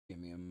Give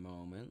me a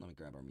moment. Let me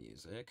grab our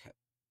music.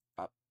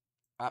 Up,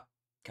 up.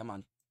 Come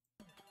on.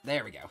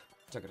 There we go.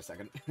 Took it a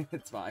second.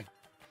 It's fine.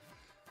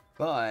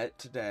 But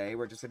today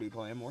we're just gonna be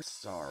playing more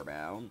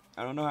Starbound.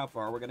 I don't know how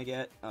far we're gonna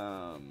get.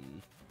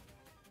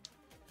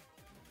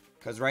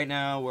 Because right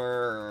now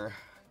we're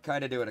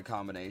kind of doing a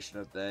combination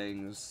of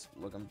things.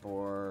 Looking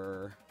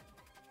for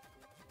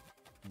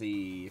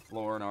the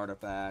floor and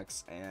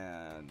artifacts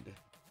and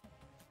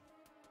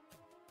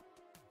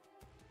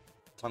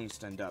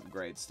tungsten to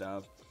upgrade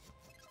stuff.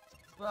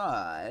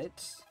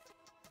 But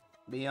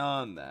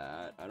beyond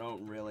that, I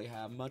don't really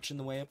have much in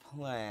the way of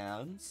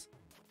plans.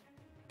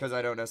 Because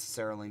I don't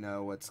necessarily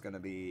know what's going to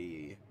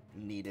be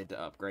needed to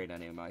upgrade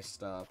any of my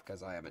stuff,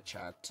 because I haven't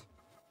checked.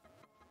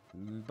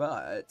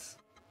 But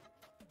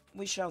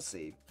we shall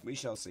see. We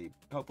shall see.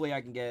 Hopefully I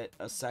can get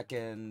a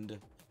second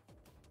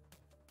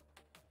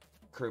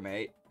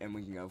crewmate, and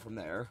we can go from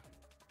there.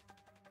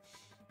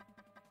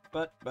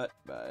 But,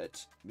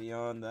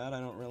 beyond that, I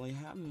don't really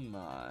have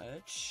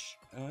much.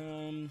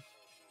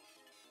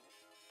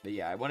 But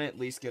yeah, I want to at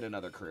least get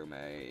another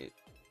crewmate.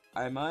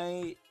 I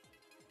might,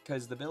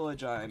 because the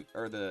village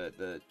or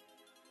the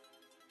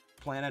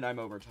planet I'm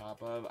over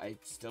top of, I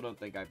still don't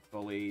think I've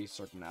fully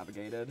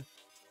circumnavigated.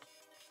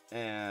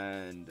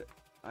 And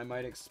I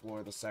might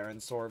explore the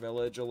Sarensor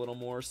village a little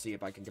more, see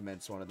if I can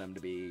convince one of them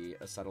to be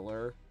a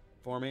settler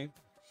for me.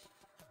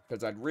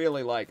 Because I'd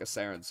really like a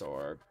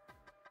Sarensor.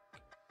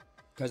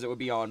 Because it would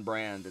be on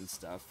brand and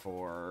stuff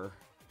for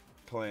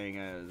playing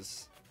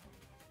as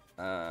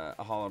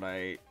a Hollow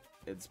Knight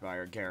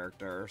inspired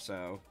character,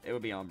 so it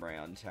would be on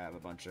brand to have a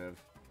bunch of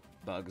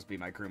bugs be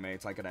my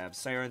crewmates. I could have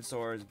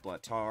Sarensors,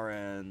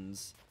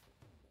 Blatarans.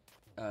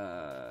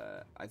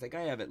 I think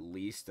I have at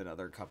least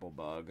another couple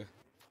bug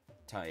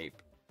type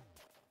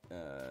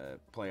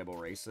playable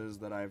races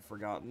that I've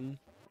forgotten.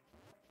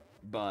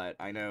 But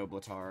I know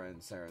Blatara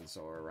and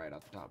Sarensor right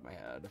off the top of my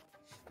head.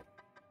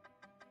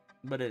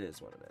 But it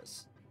is what it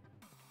is.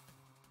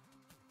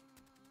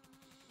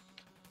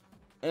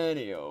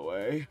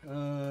 Anyway,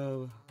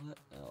 what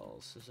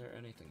else? Is there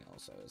anything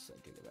else I was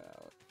thinking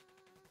about?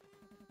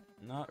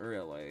 Not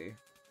really.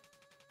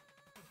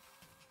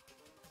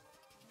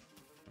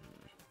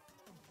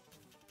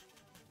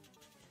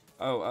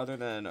 Oh, other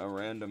than a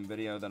random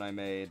video that I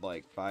made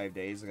like 5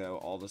 days ago,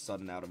 all of a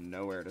sudden out of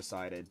nowhere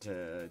decided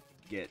to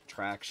get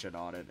traction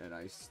on it, and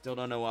I still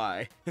don't know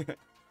why.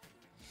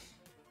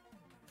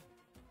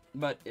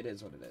 But it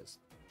is what it is.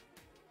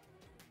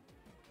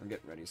 I'm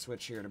getting ready to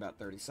switch here in about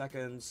 30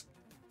 seconds.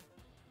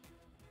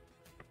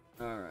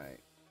 Alright.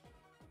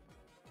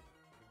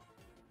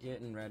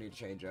 Getting ready to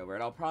change over.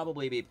 And I'll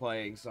probably be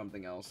playing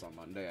something else on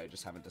Monday. I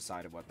just haven't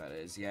decided what that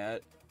is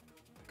yet.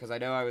 Because I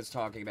know I was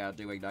talking about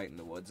doing Night in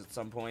the Woods at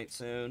some point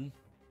soon.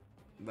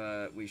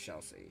 But we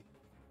shall see.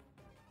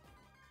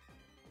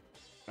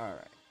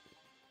 Alright.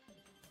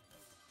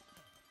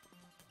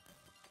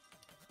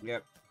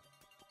 Yep.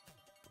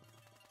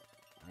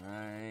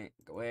 Alright.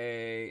 Go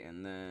away.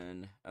 And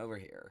then over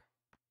here.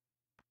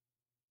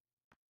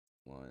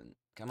 One.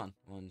 Come on.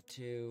 1,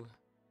 2.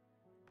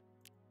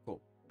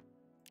 Cool.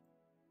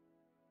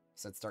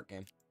 Said start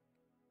game.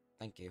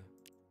 Thank you.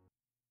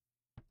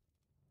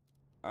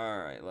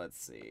 Alright,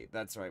 let's see.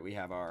 That's right, we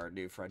have our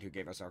new friend who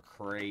gave us our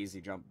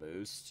crazy jump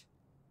boost.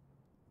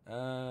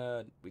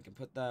 We can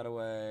put that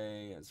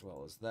away, as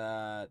well as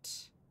that.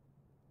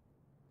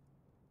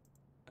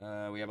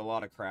 We have a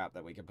lot of crap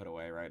that we can put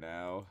away right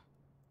now.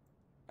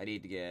 I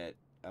need to get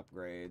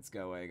upgrades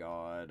going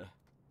on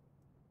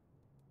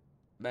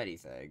many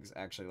things.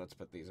 Actually, let's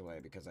put these away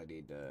because I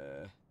need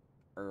to...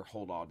 Or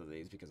hold on to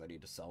these because I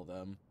need to sell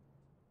them.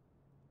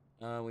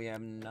 We have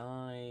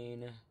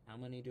 9. How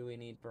many do we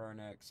need for our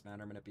next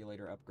matter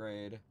manipulator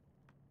upgrade?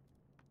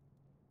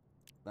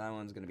 That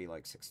one's gonna be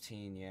like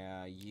 16,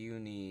 yeah. You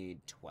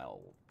need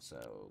 12.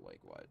 So,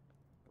 like, what?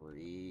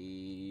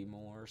 3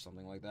 more?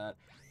 Something like that.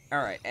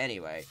 Alright,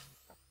 anyway.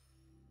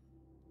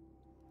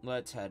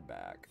 Let's head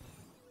back.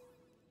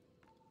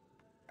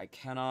 I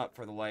cannot,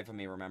 for the life of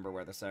me, remember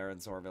where the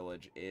Sarensor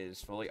village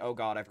is fully. Oh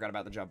god, I forgot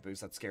about the jump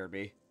boost. That scared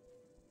me.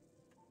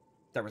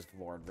 There was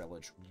Florid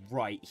village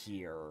right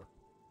here.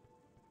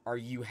 Are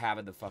you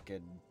having the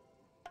fucking...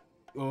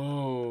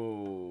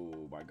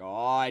 Oh, my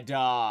god.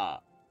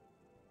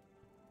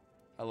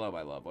 Hello,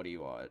 my love. What do you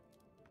want?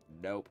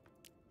 Nope.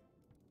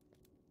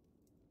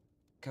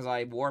 Because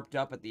I warped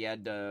up at the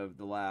end of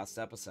the last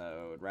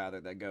episode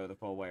rather than go the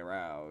full way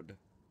around.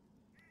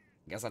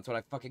 Guess that's what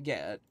I fucking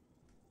get.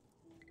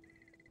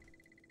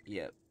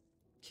 Yep.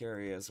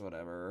 Curious,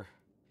 whatever.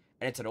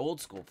 And it's an old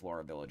school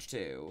Flora village,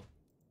 too.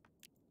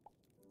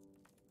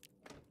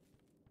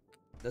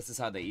 This is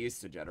how they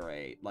used to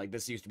generate. Like,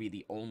 this used to be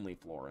the only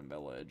Florin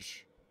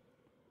village.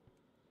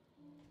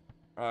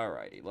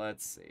 Alrighty,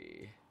 let's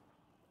see.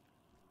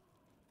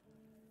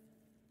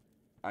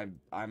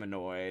 I'm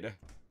annoyed.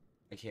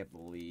 I can't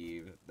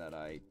believe that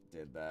I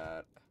did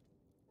that.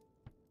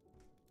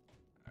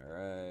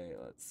 Alright,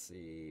 let's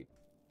see.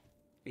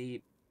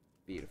 Beep.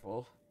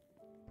 Beautiful.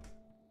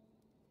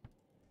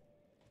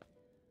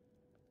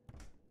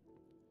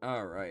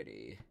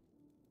 Alrighty.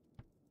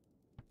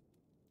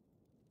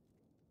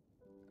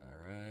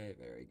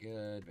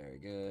 good, very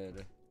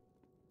good.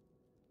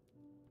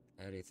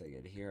 Anything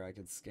in here I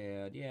can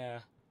scan? Yeah.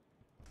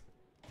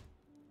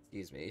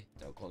 Excuse me.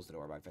 Don't close the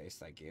door in my face,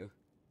 thank you.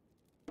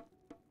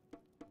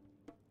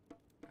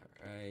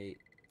 Alright.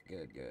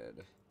 Good,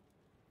 good.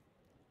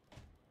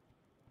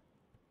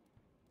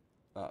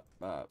 Up.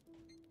 I'll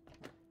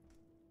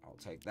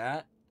take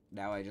that.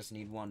 Now I just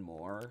need one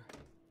more.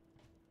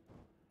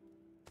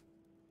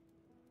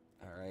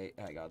 Alright,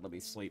 hang on, let me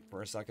sleep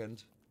for a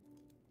second.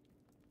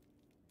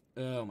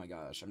 Oh my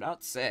gosh, I'm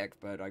not sick,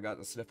 but I got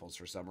the sniffles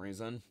for some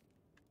reason.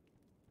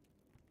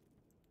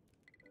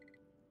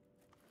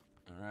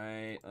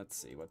 Alright, let's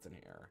see what's in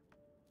here.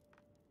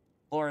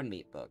 Floor and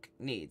meat book.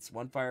 Needs: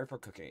 1 fire for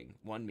cooking,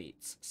 1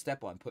 meats.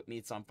 Step 1, put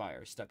meats on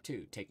fire. Step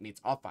 2, take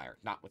meats off fire,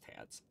 not with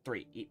hands.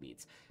 3, eat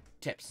meats.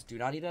 Tips: do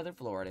not eat other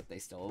fluoride if they're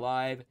still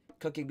alive.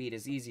 Cooking meat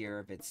is easier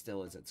if it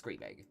still isn't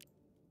screaming.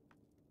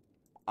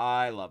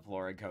 I love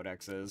fluoride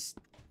codexes.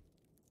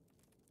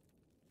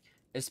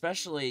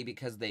 Especially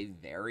because they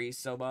vary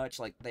so much.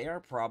 Like, they are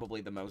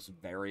probably the most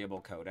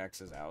variable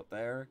codexes out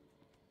there.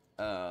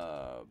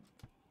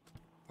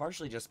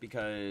 Partially just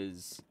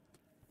because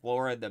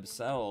fluoride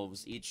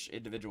themselves, each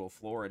individual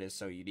fluoride is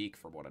so unique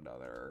from one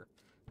another.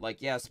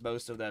 Like, yes,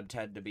 most of them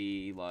tend to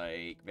be,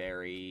 like,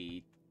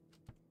 very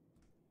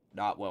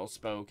not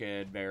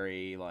well-spoken,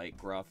 very, like,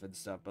 gruff and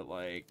stuff, but,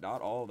 like,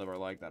 not all of them are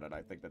like that, and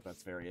I think that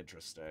that's very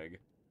interesting.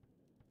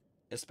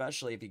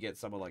 Especially if you get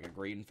someone like a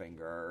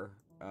Greenfinger,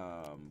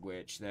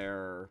 which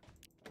they're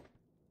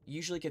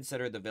usually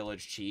considered the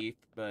village chief,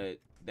 but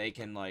they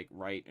can, like,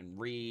 write and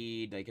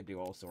read, they can do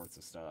all sorts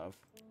of stuff.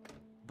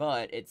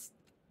 But it's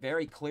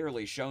very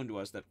clearly shown to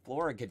us that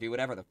Flora can do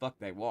whatever the fuck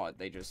they want,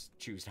 they just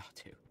choose not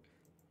to.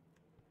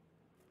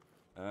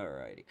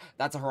 Alrighty.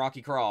 That's a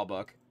Hiraki Crawl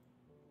book.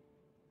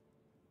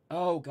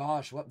 Oh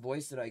gosh, what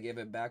voice did I give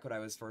him back when I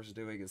was first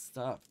doing his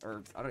stuff?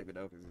 Or, I don't even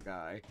know if he's a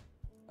guy.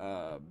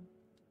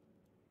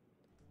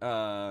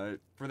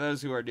 For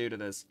those who are new to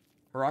this,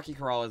 Hiraki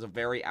Corral is a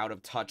very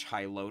out-of-touch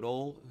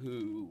Hylodal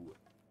who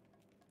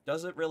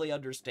doesn't really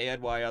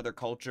understand why other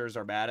cultures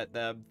are mad at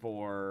them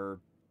for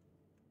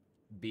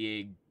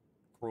being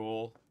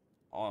cruel,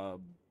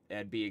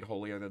 and being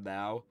holier than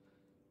thou.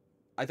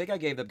 I think I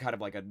gave them kind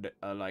of like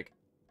a like,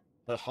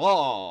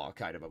 ha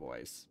kind of a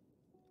voice.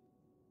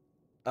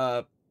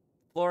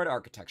 Florida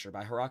Architecture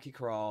by Hiraki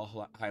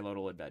Corral,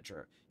 Hylodal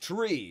Adventure.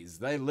 Trees!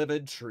 They live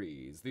in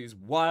trees. These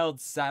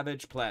wild,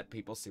 savage plant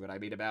people, see what I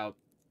mean about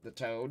the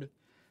tone?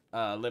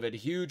 Live in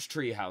huge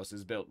tree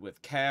houses built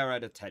with care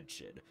and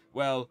attention.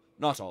 Well,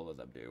 not all of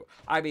them do.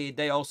 I mean,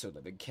 they also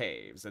live in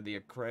caves and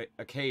the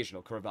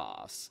occasional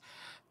crevasse.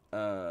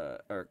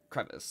 Or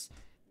crevice.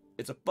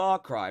 It's a far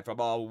cry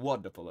from our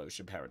wonderful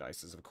ocean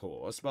paradises, of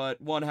course,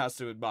 but one has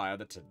to admire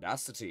the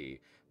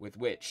tenacity with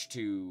which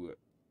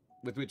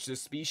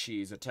this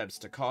species attempts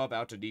to carve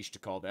out a niche to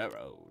call their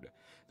own.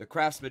 The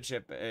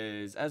craftsmanship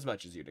is as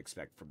much as you'd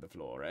expect from the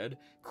Florid,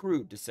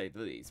 crude to say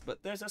the least,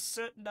 but there's a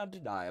certain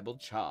undeniable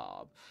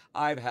charm.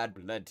 I've had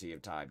plenty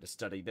of time to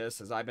study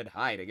this, as I've been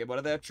hiding in one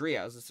of their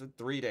treehouses for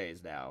 3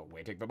 days now,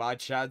 waiting for my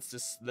chance to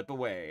slip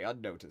away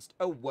unnoticed.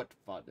 Oh, what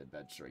fun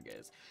adventuring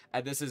is.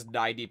 And this is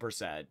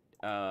 90%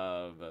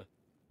 of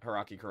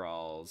Hiraki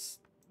Corral's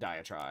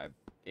diatribe,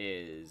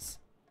 is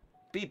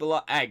people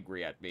are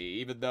angry at me,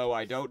 even though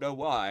I don't know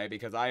why,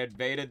 because I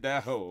invaded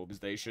their homes.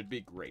 They should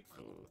be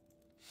grateful.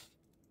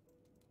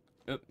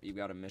 Oh, you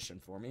got a mission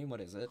for me.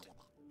 What is it?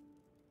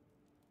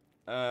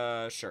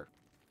 Sure.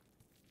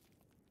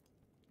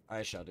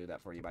 I shall do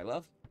that for you, my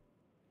love.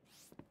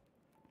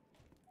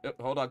 Oh,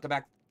 hold on, come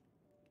back.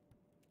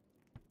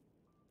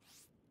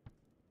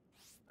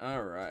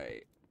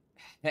 Alright.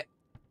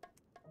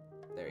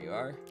 There you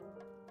are.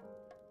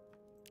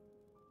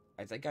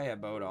 I think I have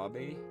boat on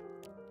me.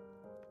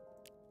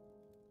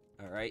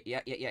 Alright,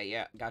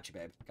 yeah. Gotcha,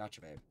 babe.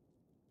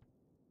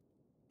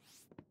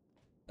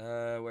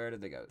 Where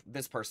did they go?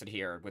 This person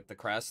here with the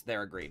crest,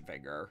 they're a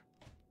Greenfinger.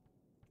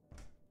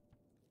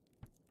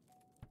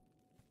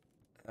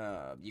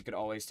 You could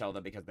always tell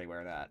them because they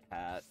wear that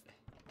hat.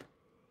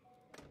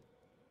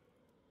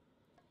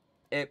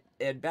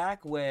 And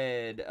back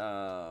when,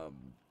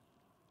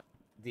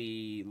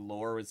 the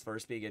lore was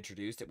first being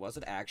introduced, it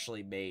wasn't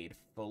actually made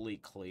fully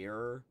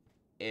clear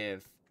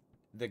if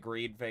the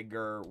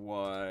Greenfinger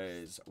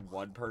was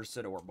one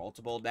person or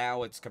multiple.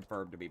 Now it's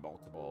confirmed to be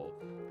multiple.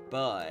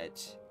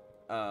 But,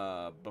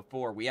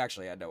 before, we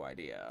actually had no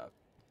idea.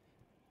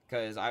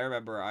 Because I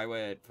remember I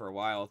went for a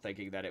while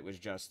thinking that it was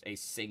just a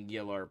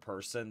singular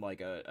person,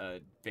 like a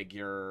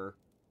figure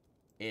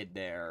in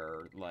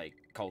their, like,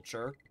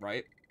 culture,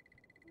 right?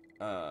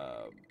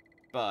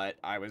 But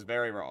I was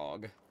very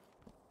wrong.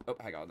 Oh,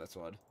 hang on, this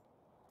one.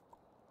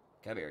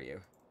 Come here,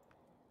 you.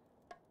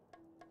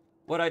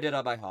 What I did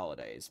on my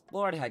holidays.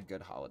 Lauren had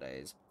good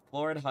holidays.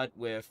 Lauren hunt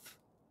with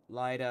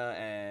Lyda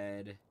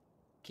and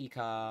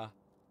Kika,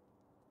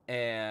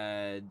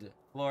 and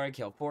Lauren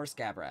killed 4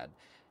 Scabrad.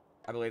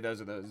 I believe those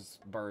are those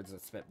birds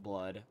that spit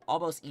blood.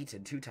 Almost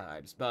eaten 2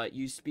 times, but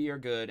use spear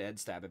good and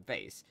stab in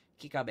face.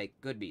 Kika make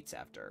good meats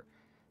after.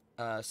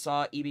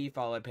 Saw EB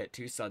fall in pit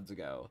 2 suns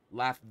ago.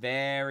 Laughed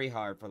very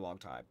hard for a long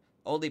time.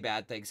 Only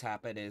bad things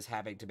happen is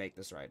having to make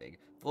this writing.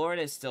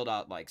 Florida is still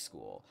not like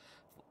school.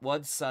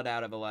 1 sun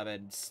out of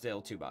 11,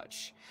 still too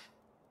much.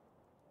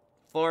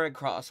 Floor and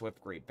Cross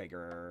with green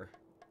finger.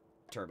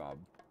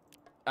 Turbom.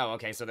 Oh,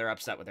 okay, so they're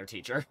upset with their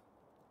teacher.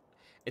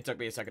 It took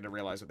me a second to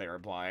realize what they were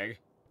implying.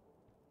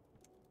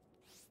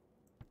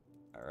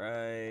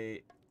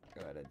 Alright.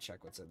 Go ahead and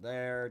check what's in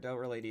there. Don't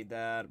really need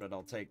that, but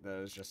I'll take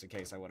those just in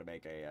case I want to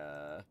make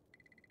a,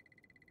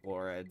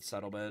 Florid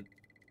settlement.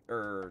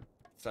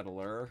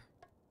 Settler.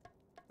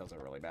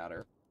 Doesn't really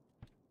matter.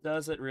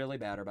 Doesn't really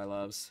matter, my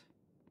loves.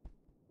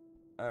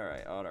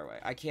 Alright, on our way.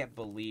 I can't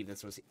believe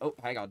this was... Oh,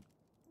 hang on.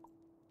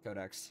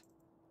 Codex.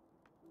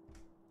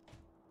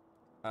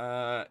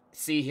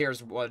 See,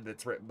 here's one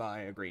that's written by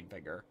a green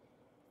finger.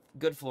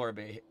 Good flora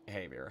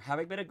behavior.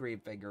 Having been a green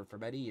finger for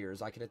many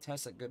years, I can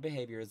attest that good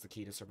behavior is the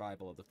key to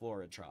survival of the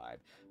Florid tribe.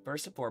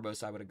 First and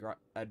foremost, I would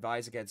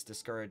advise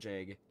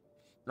discouraging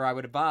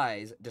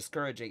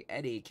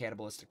any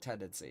cannibalistic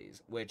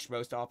tendencies, which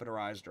most often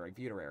arise during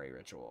funerary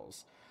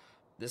rituals.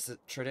 This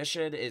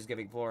tradition is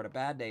giving Florida a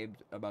bad name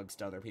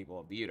amongst other people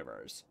of the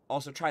universe.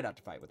 Also, try not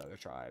to fight with other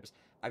tribes.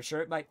 I'm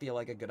sure it might feel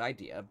like a good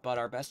idea, but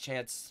our best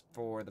chance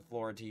for the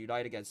Flora to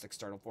unite against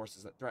external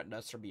forces that threaten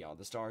us from beyond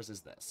the stars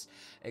is this.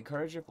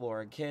 Encourage your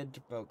Flora and kin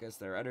to focus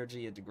their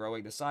energy into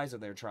growing the size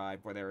of their tribe,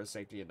 where there is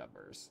safety in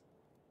numbers.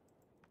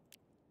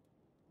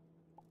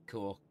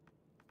 Cool.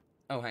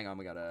 Oh, hang on,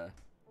 we got a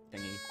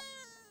thingy.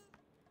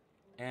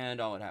 And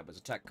all it had was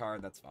a tech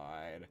card, that's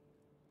fine.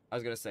 I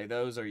was gonna say,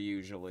 those are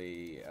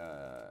usually,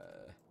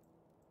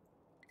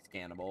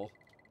 scannable.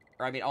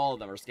 Or, I mean, all of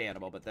them are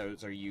scannable, but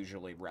those are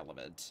usually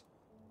relevant.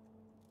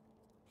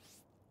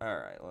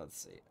 Alright, let's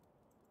see.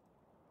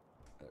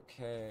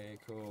 Okay,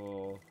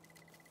 cool.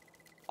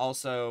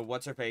 Also,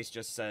 What's-Her-Face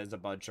just says a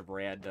bunch of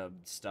random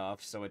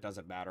stuff, so it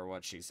doesn't matter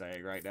what she's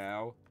saying right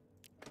now.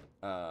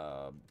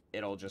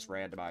 It'll just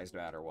randomize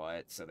no matter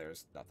what, so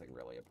there's nothing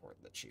really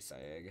important that she's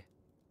saying.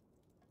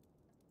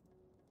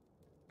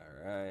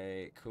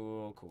 Alright,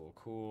 cool, cool,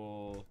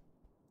 cool.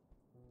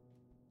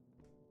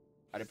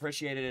 I'd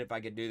appreciate it if I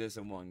could do this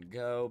in one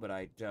go, but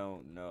I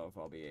don't know if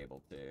I'll be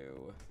able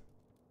to.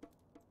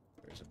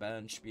 There's a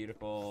bench,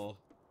 beautiful.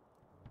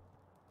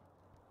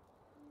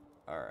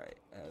 Alright,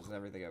 has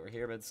everything over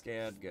here been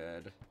scanned?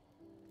 Good.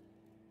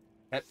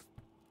 Yep.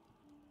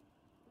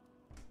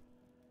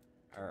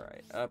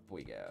 Alright, up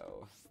we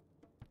go.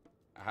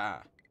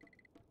 Aha.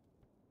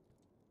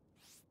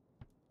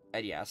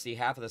 And yeah, see,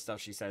 half of the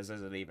stuff she says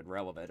isn't even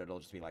relevant. It'll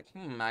just be like,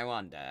 I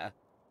wonder.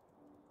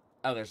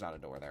 Oh, there's not a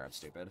door there. I'm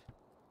stupid.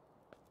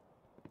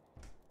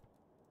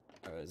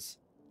 I was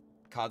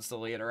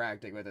constantly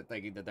interacting with it,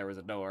 thinking that there was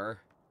a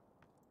door.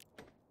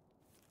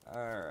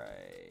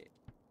 Alright.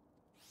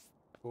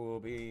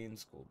 Cool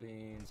beans,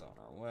 on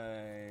our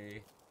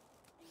way.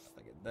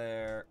 Nothing in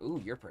there.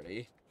 Ooh, you're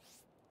pretty.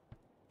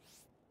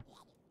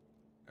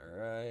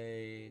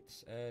 Alright.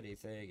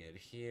 Anything in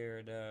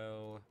here?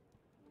 No.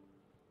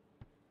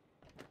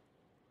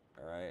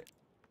 Alright.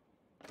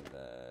 And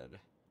then...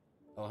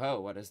 Oh ho,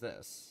 what is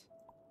this?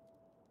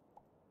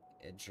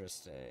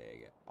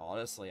 Interesting.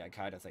 Honestly, I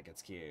kind of think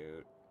it's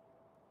cute.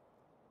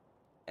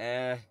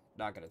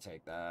 Not gonna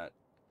take that.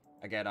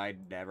 Again, I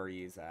never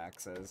use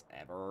axes,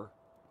 ever.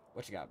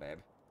 What you got, babe?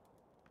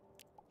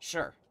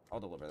 Sure, I'll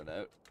deliver the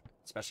note.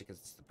 Especially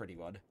because it's the pretty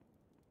one.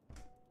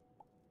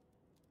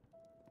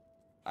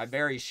 I'm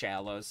very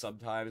shallow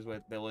sometimes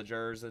with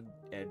villagers and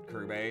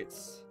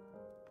crewmates.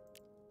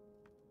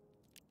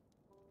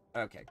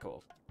 Okay,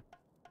 cool.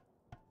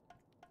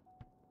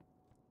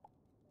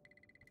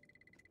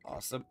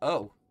 Awesome.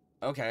 Oh,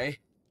 okay.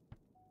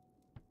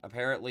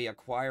 Apparently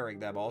acquiring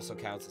them also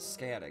counts as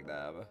scanning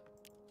them.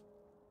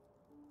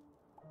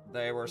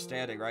 They were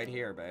standing right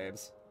here,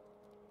 babes.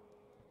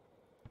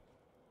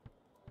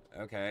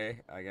 Okay,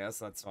 I guess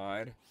that's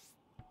fine.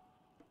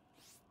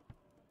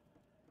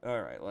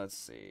 Alright, let's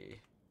see.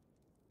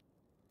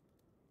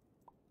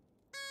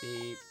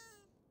 Beep.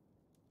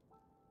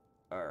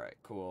 Alright,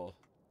 cool.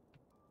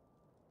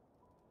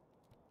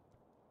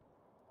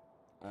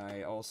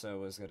 I also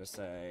was gonna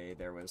say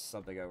there was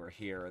something over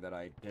here that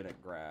I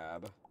didn't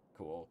grab.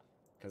 Cool.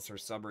 Because for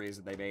some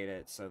reason they made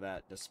it so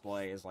that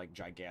display is, like,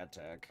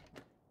 gigantic.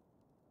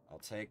 I'll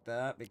take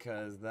that,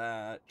 because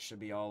that should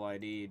be all I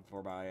need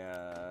for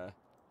my,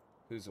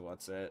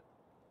 what's it?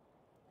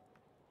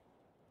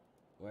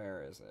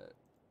 Where is it?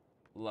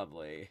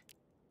 Lovely.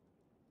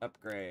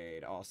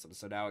 Upgrade. Awesome.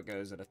 So now it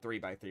goes in a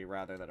 3x3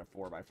 rather than a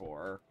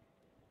 4x4.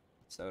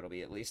 So it'll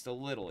be at least a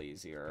little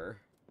easier.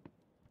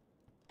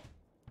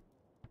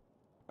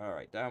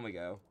 Alright, down we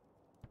go.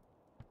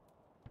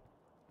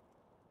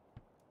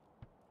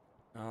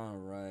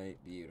 Alright,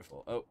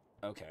 beautiful. Oh,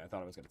 okay, I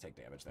thought I was going to take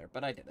damage there,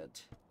 but I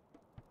didn't.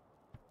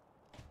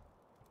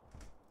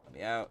 Let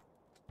me out.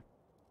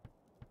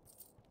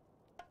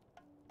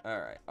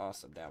 Alright,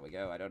 awesome, down we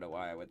go. I don't know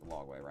why I went the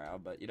long way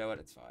around, but you know what,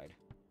 it's fine.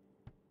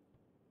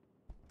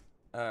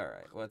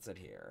 Alright, what's in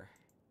here?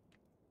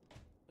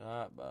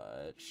 Not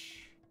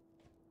much.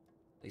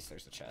 At least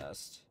there's a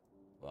chest.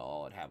 Well,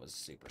 all it had was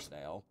super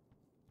snail.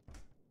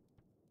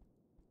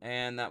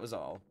 And that was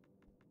all.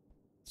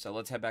 So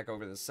let's head back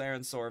over to the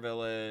Saransaur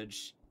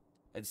village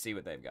and see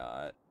what they've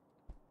got.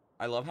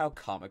 I love how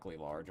comically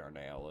large our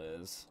nail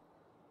is.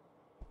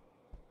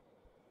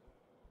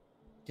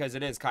 Because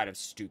it is kind of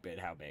stupid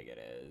how big it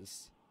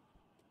is.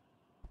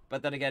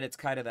 But then again, it's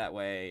kind of that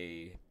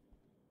way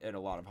in a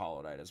lot of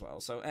Hollow Knight as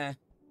well. So,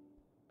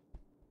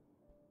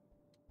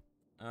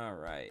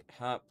 Alright.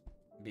 Hup.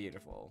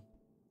 Beautiful.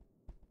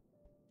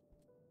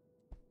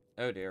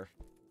 Oh dear.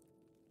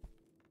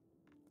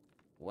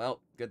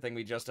 Well, good thing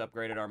we just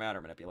upgraded our matter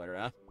manipulator,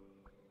 huh?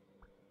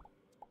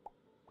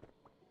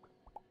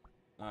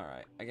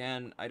 Alright.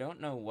 Again, I don't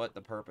know what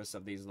the purpose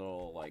of these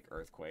little, like,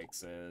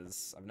 earthquakes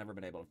is. I've never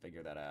been able to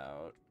figure that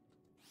out.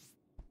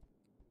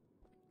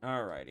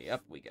 Alrighty,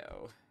 up we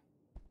go.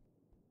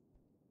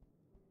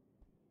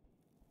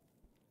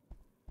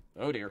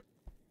 Oh dear.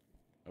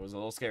 I was a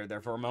little scared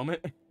there for a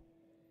moment.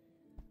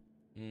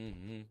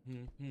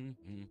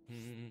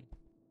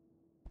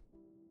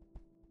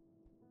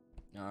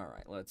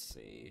 Alright, let's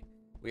see.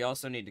 We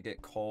also need to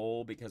get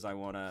coal because I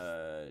want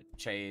to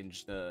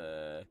change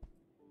the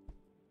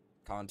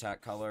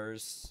contact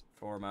colors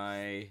for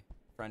my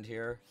friend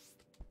here.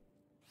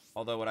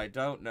 Although what I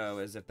don't know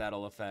is if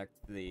that'll affect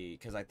the...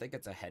 Because I think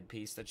it's a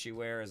headpiece that she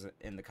wears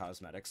in the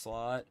cosmetic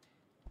slot.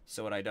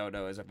 So what I don't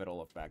know is if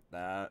it'll affect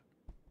that.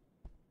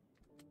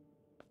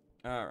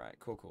 Alright,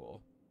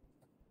 cool.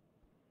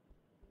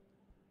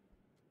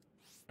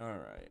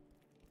 Alright.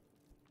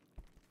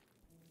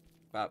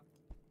 But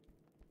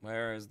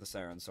where is the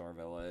Saransaur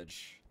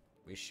village?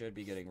 We should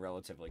be getting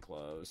relatively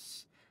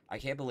close. I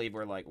can't believe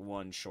we're like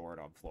one short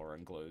on floor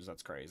and glues.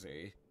 That's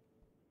crazy.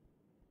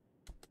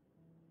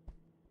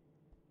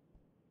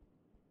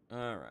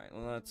 Alright,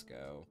 let's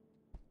go.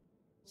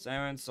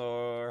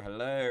 Saransaur,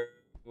 hello.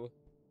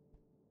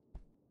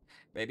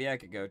 Maybe I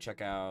could go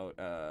check out,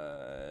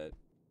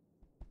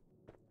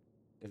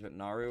 is it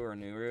Naru or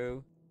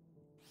Nuru?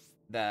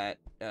 That,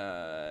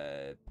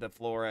 the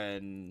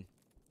Floran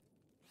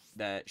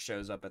that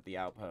shows up at the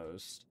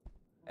outpost.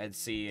 And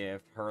see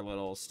if her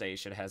little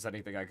station has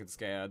anything I could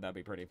scan. That'd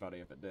be pretty funny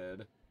if it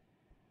did.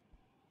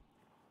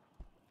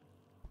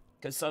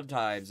 Because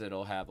sometimes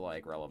it'll have,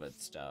 like, relevant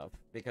stuff.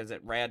 Because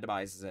it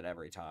randomizes it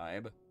every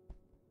time.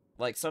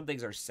 Like, some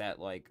things are set,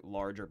 like,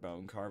 larger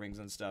bone carvings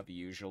and stuff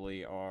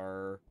usually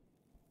are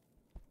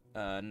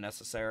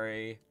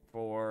necessary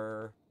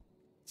for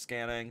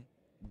scanning.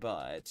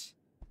 But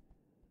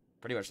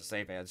pretty much the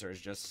safe answer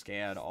is just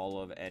scan all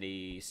of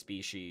any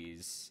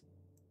species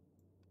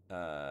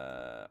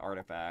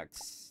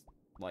artifacts,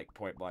 like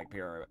point blank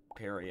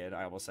period.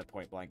 I almost said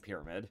point blank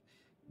pyramid.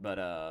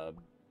 But,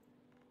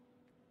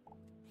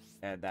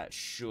 and that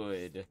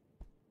should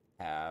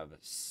have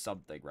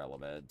something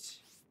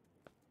relevant.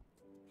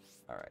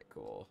 Alright,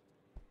 cool.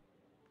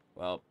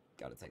 Well,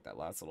 gotta take that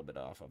last little bit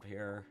off up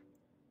here.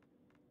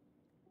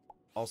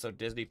 Also,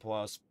 Disney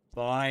Plus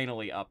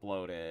finally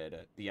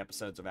uploaded the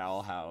episodes of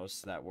Owl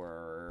House that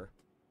were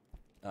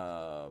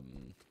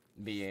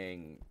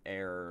being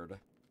aired.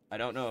 I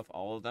don't know if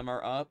all of them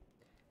are up,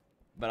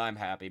 but I'm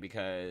happy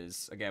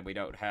because, again, we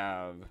don't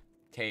have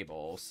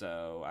cable,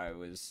 so I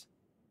was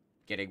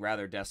getting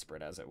rather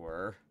desperate, as it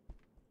were.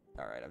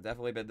 Alright, I've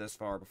definitely been this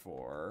far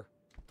before,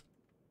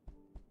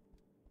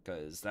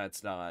 because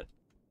that's not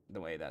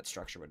the way that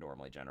structure would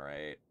normally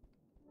generate.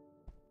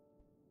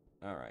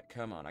 Alright,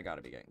 come on, I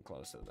gotta be getting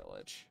close to the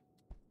village.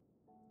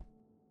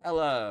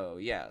 Hello,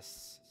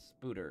 yes,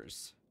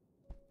 spooters.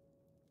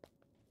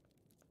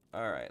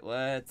 Alright,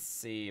 let's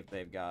see if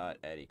they've got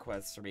any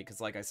quests for me,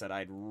 because like I said,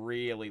 I'd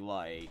really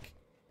like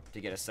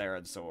to get a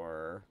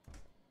Saransaur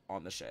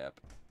on the ship.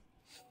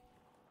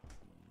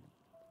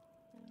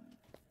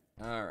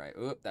 Alright,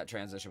 oop, that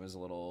transition was a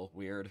little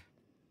weird.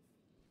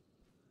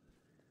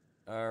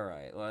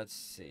 Alright, let's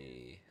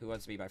see. Who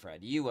wants to be my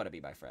friend? You want to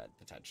be my friend,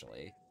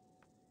 potentially.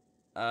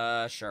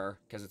 Sure,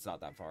 because it's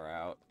not that far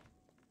out.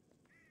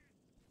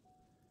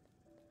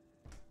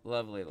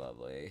 Lovely,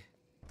 lovely.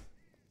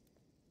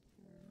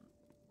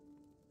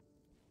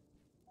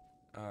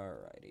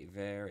 Alrighty,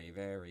 very,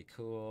 very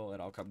cool.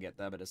 And I'll come get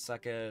them in a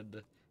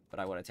second. But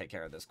I want to take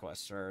care of this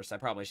quest first. I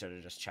probably should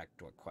have just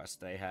checked what quest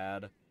they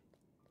had.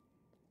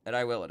 And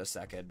I will in a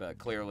second, but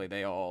clearly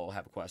they all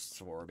have quests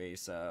for me,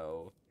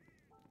 so...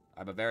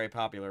 I'm a very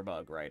popular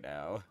bug right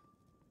now.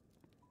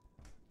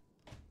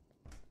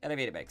 And I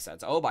mean, it makes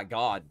sense. Oh my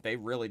god, they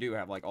really do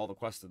have, like, all the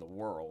quests in the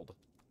world.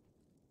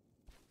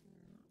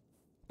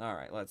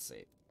 Alright, let's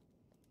see.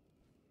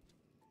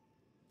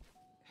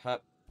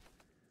 Hup.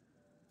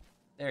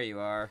 There you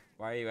are.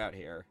 Why are you out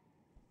here?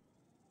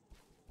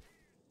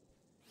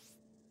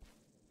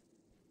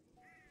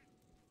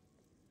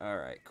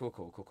 Alright,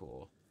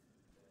 cool.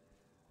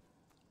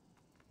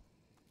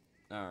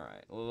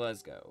 Alright,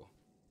 let's go.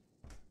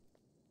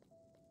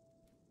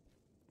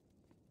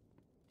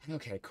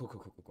 Okay,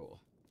 cool.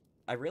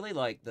 I really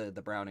like the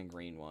brown and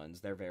green ones.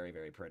 They're very,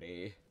 very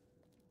pretty.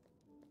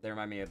 They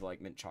remind me of,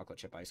 like, mint chocolate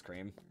chip ice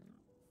cream.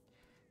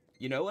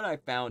 You know what I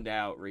found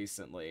out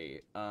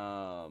recently?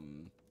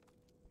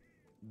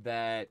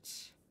 That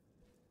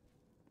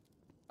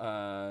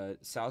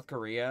South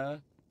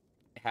Korea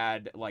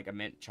had like a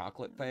mint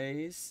chocolate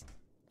phase.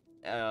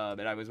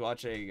 And I was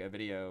watching a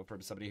video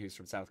from somebody who's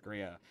from South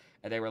Korea,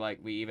 and they were like,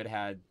 we even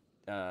had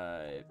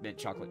mint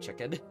chocolate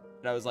chicken.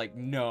 And I was like,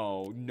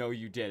 no,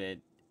 you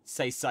didn't.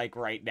 Say psych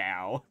right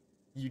now.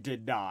 You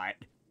did not.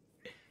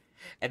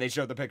 And they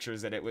showed the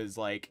pictures, and it was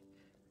like,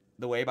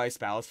 the way my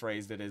spouse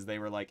phrased it is they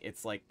were like,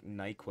 it's like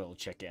NyQuil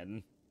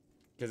chicken.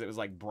 Because it was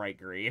like bright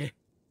green.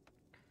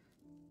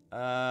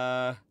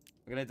 I'm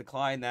gonna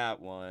decline that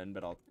one,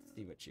 but I'll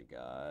see what you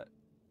got.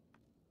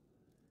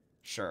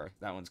 Sure,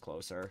 that one's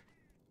closer.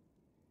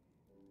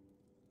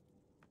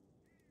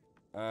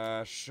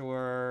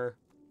 Sure.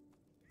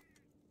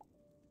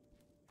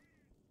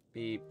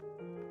 Beep.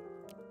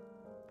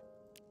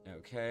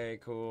 Okay,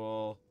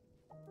 cool.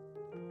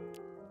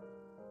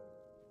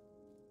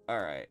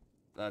 Alright,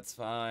 that's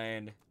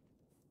fine.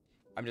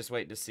 I'm just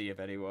waiting to see if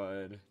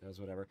anyone knows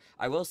whatever.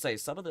 I will say,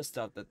 some of the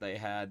stuff that they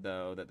had,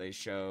 though, that they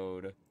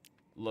showed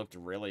looked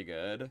really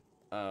good.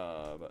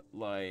 There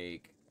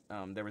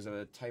was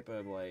a type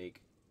of,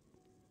 like,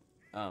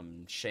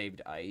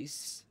 shaved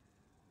ice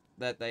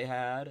that they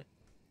had,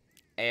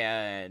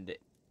 and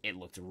it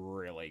looked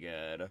really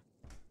good.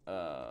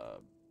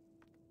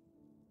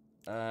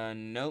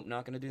 Nope,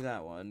 not gonna do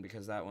that one,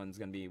 because that one's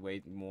gonna be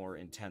way more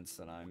intense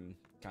than I'm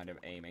kind of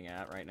aiming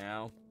at right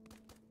now.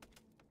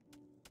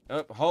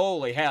 Oh,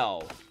 holy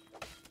hell!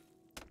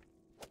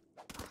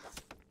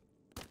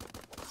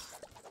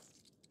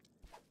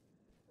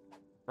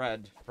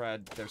 Fred,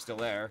 they're still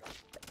there.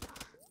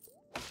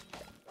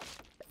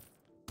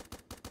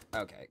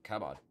 Okay,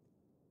 come on.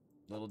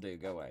 Little dude,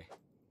 go away.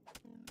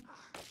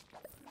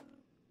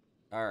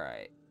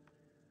 Alright.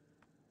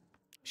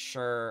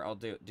 Sure, I'll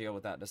deal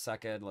with that in a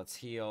second. Let's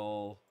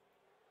heal.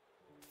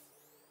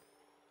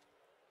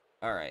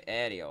 Alright,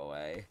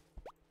 anyway.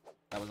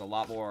 That was a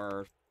lot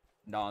more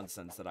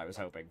nonsense than I was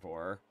hoping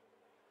for.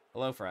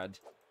 Hello, Fred.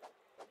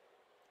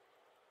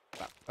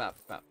 Bop, bop,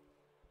 bop.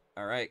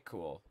 Alright,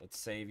 cool. Let's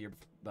save your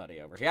buddy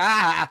over here.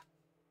 Ah!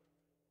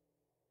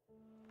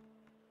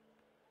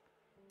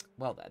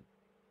 Well then.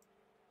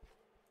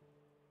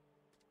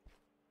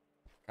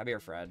 Come here,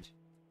 Fred.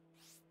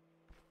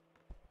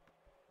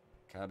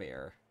 Come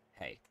here.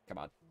 Hey, come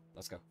on.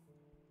 Let's go.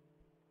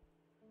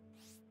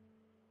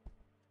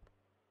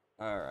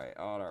 Alright,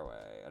 on our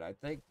way. And I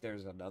think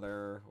there's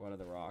another one of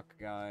the rock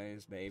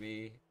guys,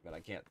 maybe, but I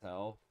can't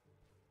tell.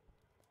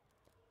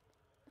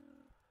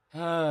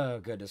 Oh,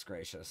 goodness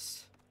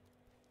gracious.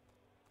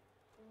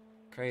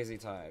 Crazy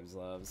times,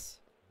 loves.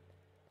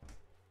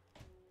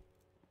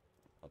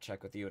 I'll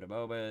check with you in a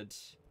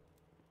moment.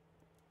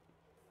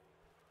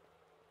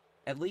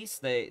 At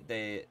least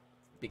they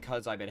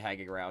because I've been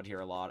hanging around here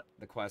a lot,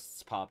 the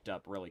quests popped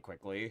up really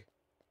quickly.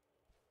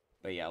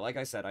 But yeah, like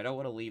I said, I don't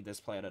want to leave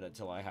this planet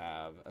until I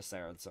have a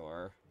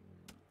Saransaur.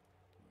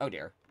 Oh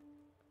dear.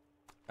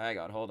 Hang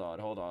on, hold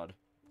on.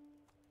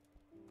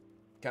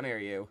 Come here,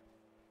 you.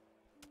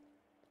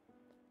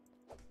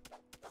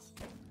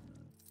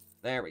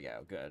 There we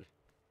go, good.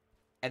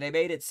 And they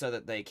made it so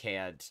that they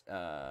can't,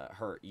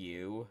 hurt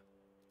you.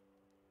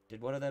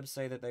 Did one of them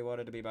say that they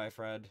wanted to be my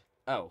friend?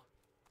 Oh.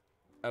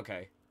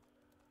 Okay.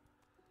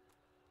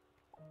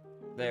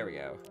 There we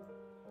go.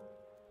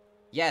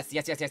 Yes.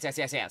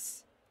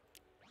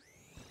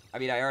 I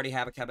mean, I already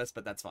have a chemist,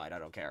 but that's fine. I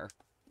don't care.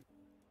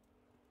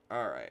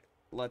 Alright.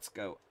 Let's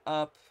go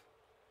up.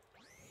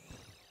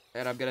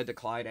 And I'm gonna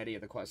decline any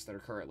of the quests that are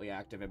currently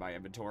active in my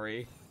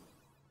inventory.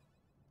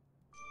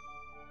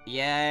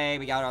 Yay!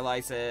 We got our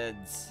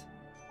license!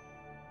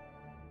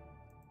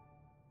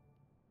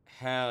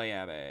 Hell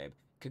yeah, babe.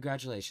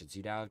 Congratulations,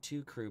 you now have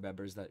 2 crew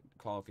members that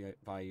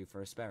qualify you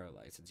for a Sparrow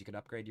license. You can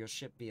upgrade your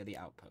ship via the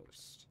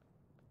outpost.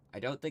 I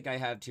don't think I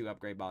have 2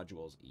 upgrade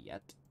modules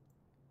yet.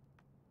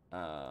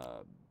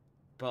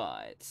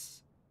 But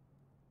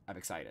I'm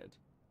excited.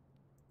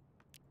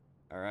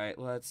 Alright,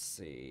 let's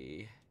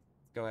see.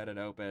 Let's go ahead and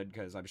open,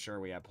 because I'm sure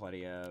we have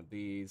plenty of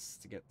these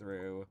to get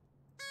through.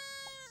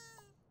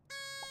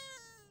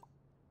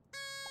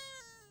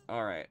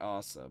 Alright,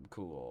 awesome,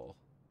 cool.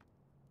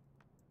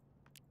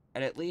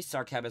 And at least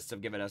our chemists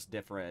have given us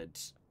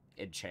different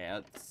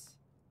enchants.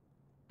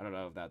 I don't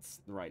know if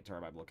that's the right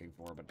term I'm looking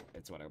for, but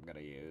it's what I'm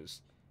gonna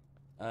use.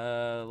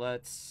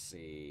 Let's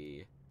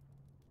see.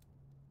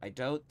 I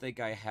don't think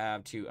I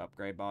have 2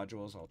 upgrade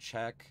modules. I'll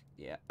check.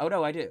 Yeah. Oh,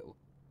 no, I do.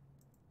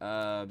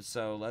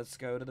 So let's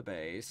go to the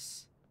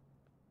base.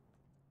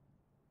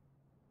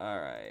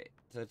 Alright.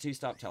 The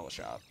 2-stop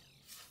teleshop.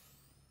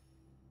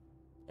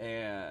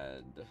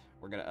 And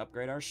we're gonna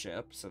upgrade our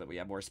ship so that we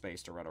have more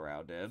space to run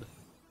around in.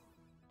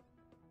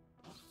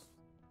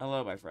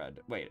 Hello, my friend.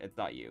 Wait, it's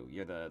not you.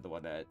 You're the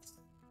one that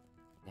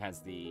has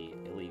the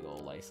illegal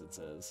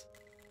licenses.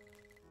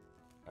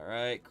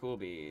 Alright, cool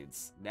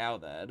beans. Now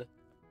then,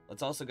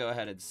 let's also go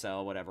ahead and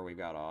sell whatever we've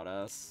got on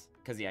us.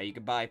 Because, yeah, you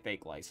can buy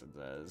fake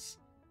licenses.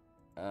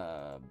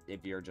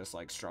 if you're just,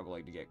 like,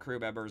 struggling to get crew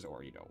members,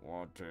 or you don't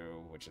want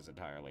to, which is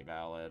entirely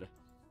valid.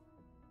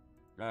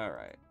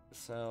 Alright.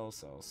 Sell.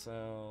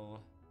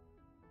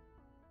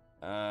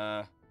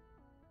 I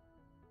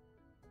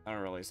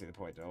don't really see the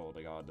point to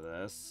holding on to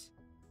this.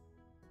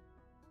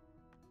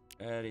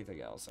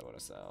 Anything else I want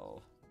to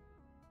sell?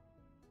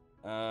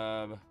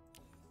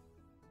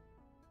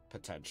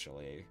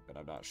 Potentially, but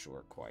I'm not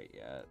sure quite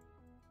yet.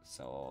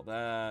 Sell all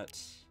that.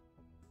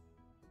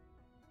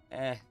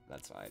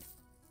 That's fine.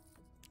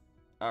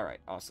 Alright,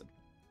 awesome.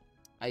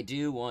 I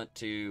do want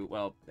to,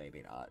 well,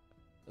 maybe not.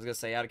 I was gonna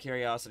say, out of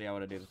curiosity, I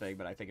want to do the thing,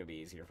 but I think it'd be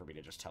easier for me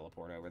to just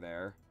teleport over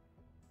there.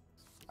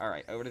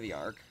 Alright, over to the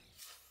Ark.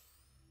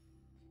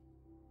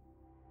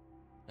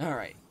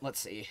 Alright, let's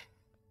see.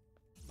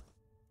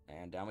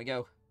 And down we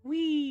go.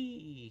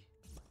 Whee!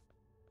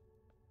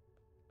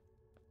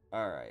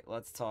 Alright,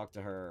 let's talk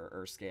to her,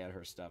 or scan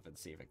her stuff and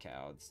see if it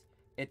counts.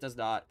 It does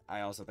not.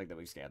 I also think that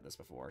we've scanned this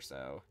before,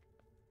 so...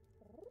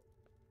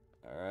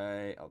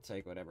 Alright, I'll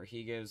take whatever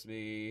he gives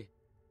me.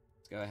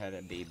 Let's go ahead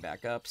and beam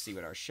back up, see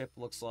what our ship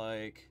looks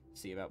like,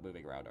 see about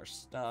moving around our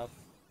stuff.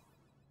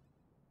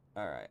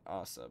 Alright,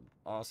 awesome.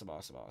 Awesome.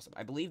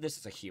 I believe this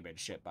is a human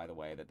ship, by the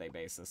way, that they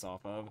base this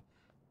off of.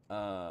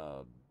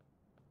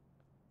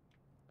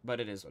 But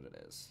it is what it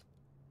is.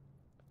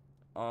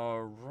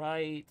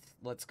 Alright,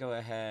 let's go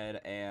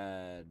ahead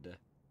and...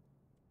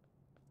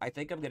 I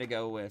think I'm gonna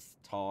go with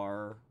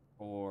Tar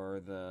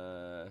for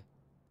the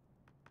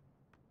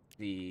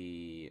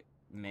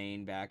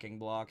main backing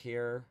block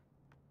here.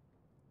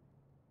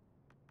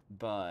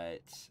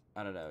 But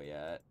I don't know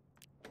yet.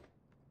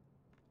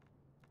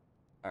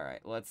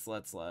 Alright, let's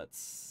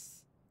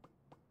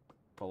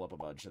pull up a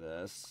bunch of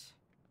this.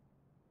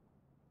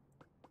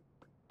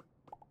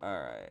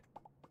 Alright.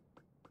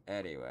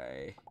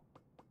 Anyway.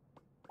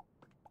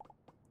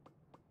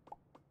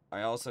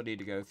 I also need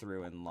to go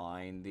through and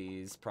line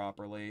these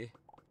properly.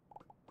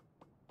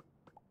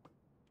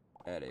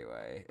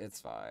 Anyway, it's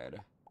fine.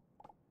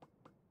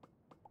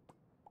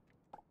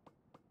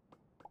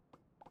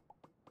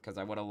 Because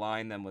I want to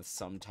line them with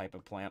some type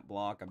of plant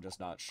block. I'm just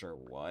not sure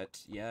what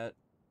yet.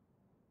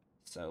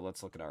 So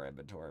let's look at our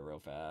inventory real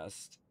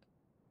fast.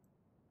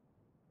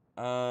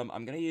 I'm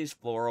going to use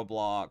floral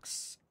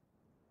blocks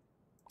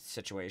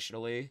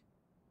situationally.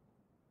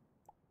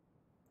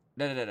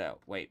 No.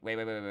 Wait.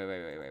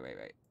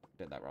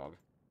 Did that wrong.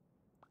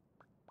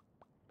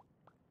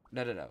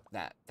 No.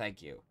 That.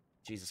 Thank you.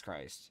 Jesus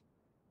Christ.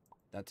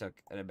 That took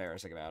an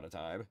embarrassing amount of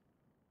time.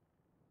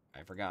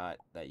 I forgot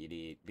that you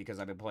need, because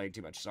I've been playing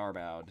too much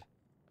Starbound,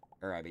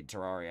 or I mean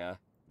Terraria,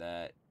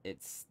 that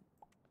it's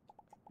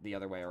the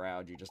other way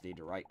around. You just need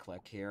to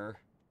right-click here.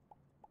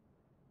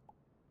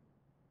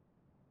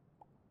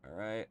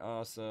 Alright,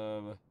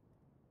 awesome.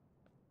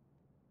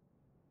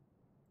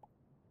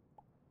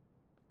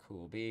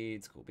 Cool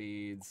beads.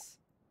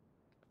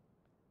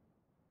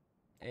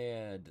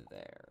 And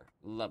there.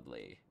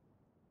 Lovely.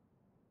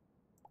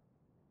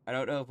 I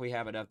don't know if we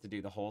have enough to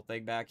do the whole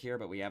thing back here,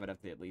 but we have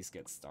enough to at least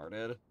get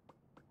started.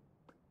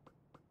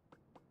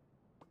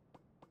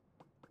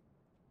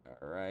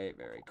 Alright,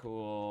 very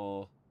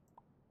cool.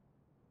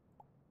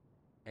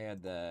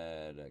 And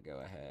then go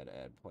ahead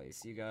and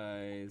place you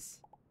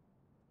guys.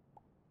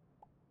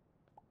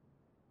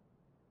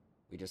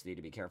 We just need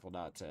to be careful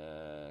not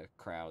to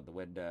crowd the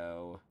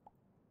window,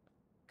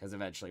 because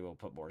eventually we'll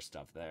put more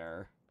stuff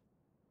there.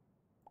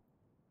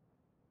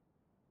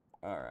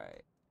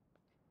 Alright.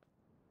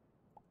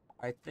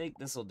 I think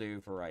this will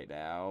do for right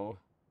now.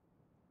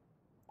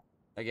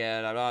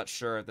 Again, I'm not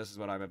sure if this is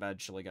what I'm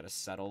eventually going to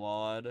settle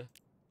on.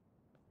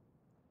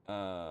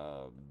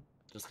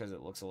 Just because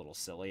it looks a little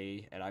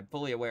silly, and I'm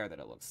fully aware that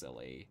it looks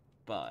silly,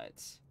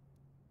 but...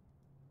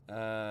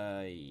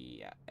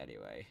 yeah,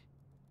 anyway.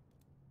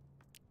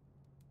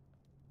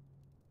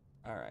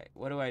 Alright,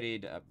 what do I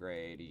need to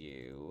upgrade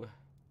you?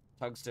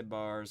 Tungsten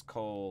bars,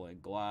 coal,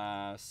 and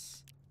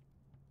glass.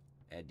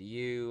 And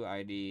you,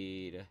 I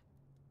need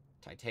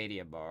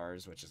titanium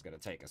bars, which is going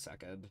to take a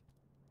second.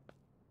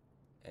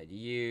 And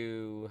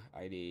you,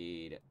 I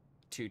need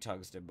 2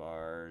 tungsten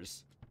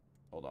bars.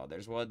 Hold on,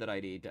 there's one that I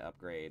need to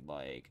upgrade,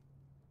 like,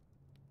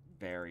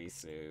 very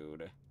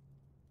soon.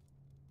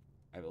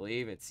 I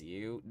believe it's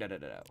you. No.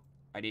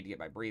 I need to get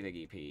my breathing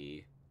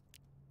EP.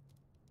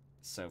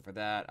 So for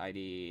that, I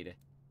need...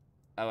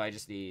 Oh, I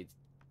just need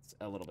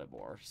a little bit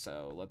more.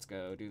 So let's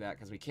go do that,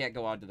 because we can't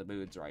go on to the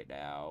moons right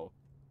now.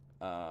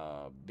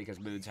 Because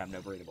moons have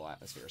no breathable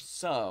atmosphere.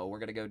 So, we're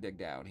gonna go dig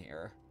down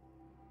here.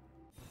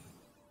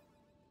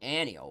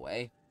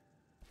 Anyway.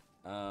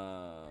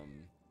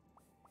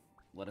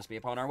 Let us be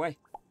upon our way.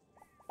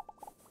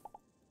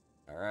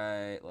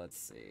 Alright, let's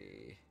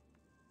see.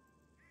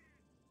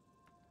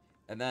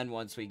 And then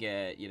once we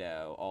get, you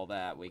know, all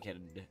that, we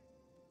can...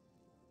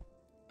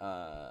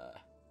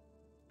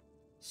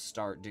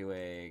 start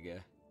doing...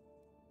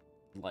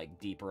 like,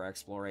 deeper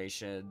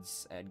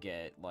explorations and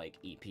get, like,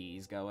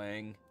 EPs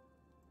going.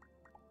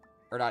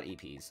 Or not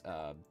EPs,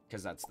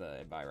 because that's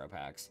the Enviro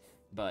packs.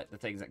 But the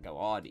things that go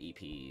on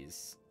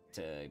EPs,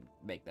 to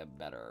make them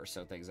better.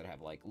 So things that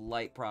have, like,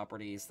 light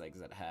properties, things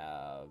that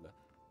have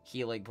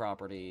healing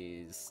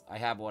properties. I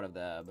have one of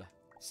them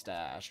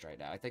stashed right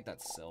now. I think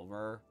that's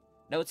silver.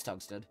 No, it's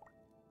tungsten.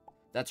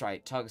 That's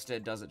right,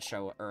 tungsten doesn't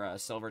show, or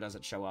silver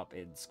doesn't show up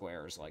in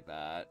squares like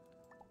that.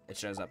 It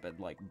shows up in,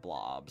 like,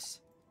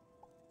 blobs.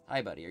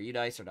 Hi, buddy, are you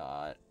nice or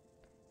not?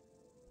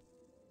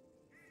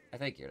 I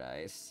think you're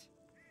nice.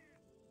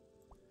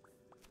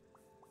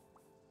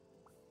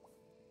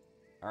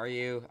 Are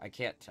you? I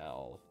can't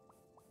tell.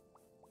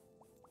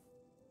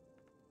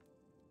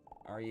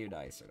 Are you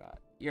nice or not?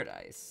 You're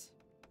nice.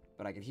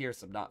 But I can hear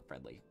some not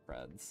friendly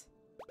friends.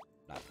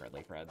 Not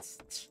friendly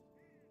friends.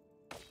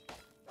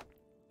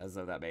 As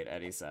though that made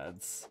any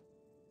sense.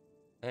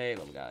 Hey,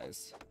 little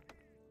guys.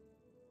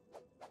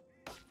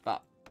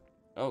 Ah.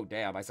 Oh,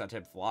 damn, I sent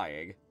him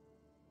flying.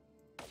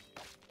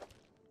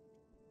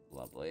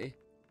 Lovely.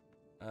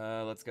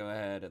 Let's go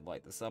ahead and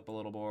light this up a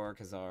little more,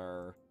 because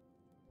our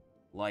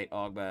light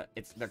augment...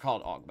 They're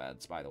called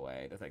augments, by the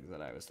way, the things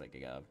that I was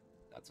thinking of.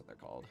 That's what they're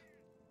called.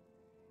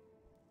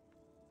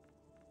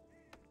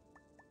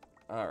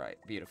 Alright,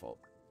 beautiful.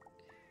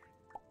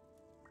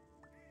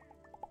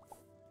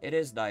 It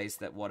is nice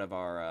that one of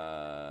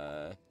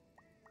our,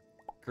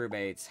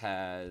 crewmates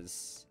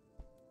has,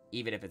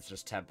 even if it's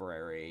just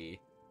temporary,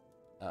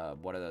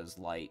 one of those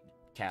light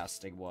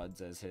casting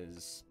ones as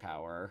his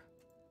power.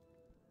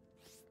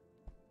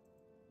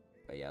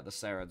 But yeah, the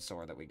Saren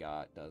sword that we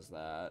got does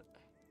that.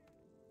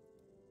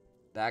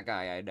 That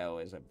guy I know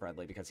isn't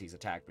friendly because he's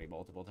attacked me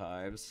multiple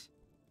times.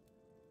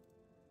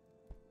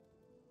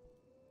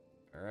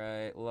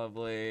 Alright,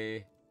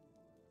 lovely.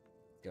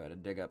 Go ahead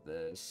and dig up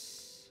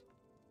this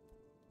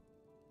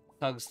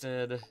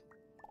tungsten.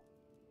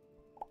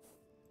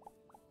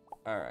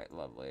 Alright,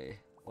 lovely.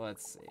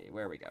 Let's see,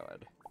 where are we going?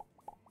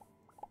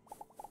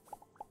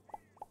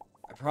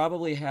 I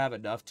probably have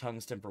enough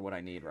tungsten for what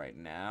I need right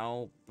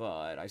now,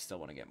 but I still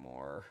want to get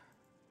more.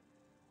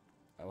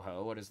 Oh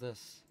ho, what is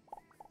this?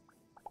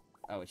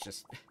 Oh, it's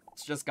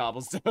just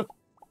cobblestone.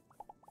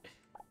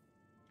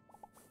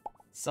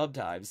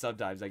 Sometimes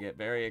I get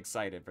very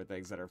excited for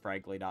things that are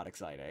frankly not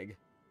exciting.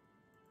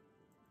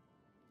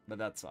 But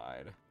that's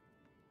fine.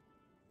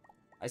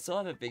 I still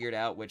haven't figured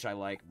out which I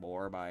like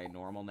more, my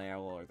normal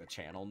nail or the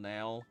channeled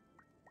nail.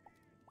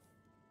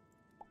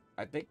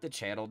 I think the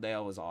channeled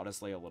nail is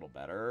honestly a little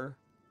better,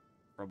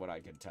 from what I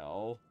can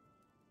tell.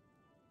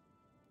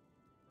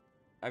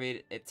 I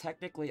mean, it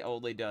technically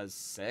only does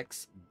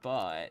 6,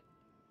 but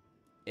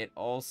it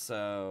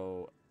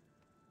also...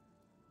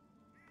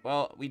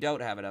 Well, we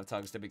don't have enough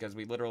tungsten because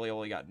we literally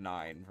only got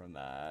 9 from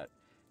that.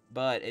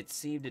 But it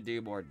seemed to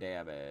do more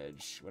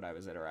damage when I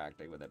was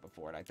interacting with it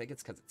before, and I think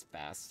it's because it's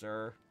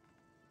faster.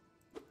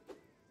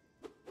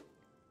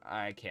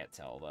 I can't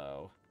tell,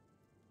 though.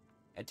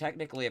 And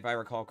technically, if I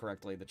recall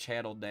correctly, the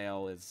channeled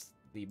nail is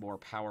the more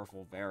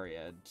powerful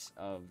variant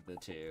of the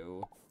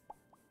two.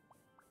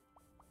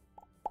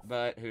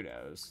 But who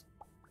knows?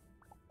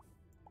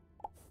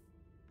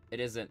 It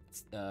isn't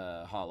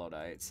Hollow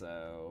Knight,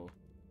 so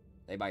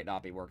they might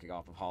not be working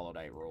off of Hollow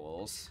Knight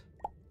rules.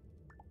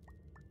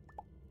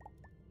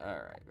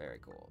 Alright, very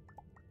cool.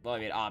 Well, I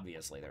mean,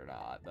 obviously they're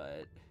not,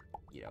 but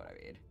you know what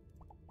I mean.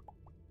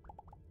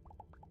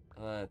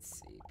 Let's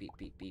see. Beep,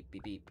 beep, beep,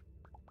 beep, beep.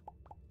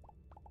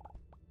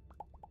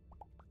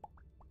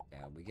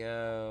 Down we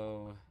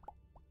go.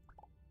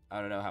 I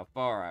don't know how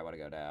far I want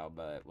to go down,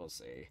 but we'll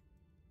see.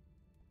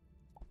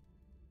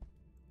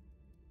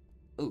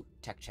 Ooh,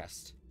 tech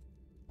chest.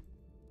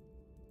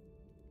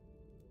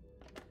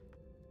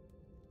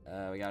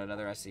 We got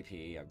another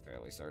SCP, I'm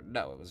fairly certain.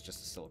 No, it was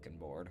just a silicon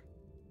board.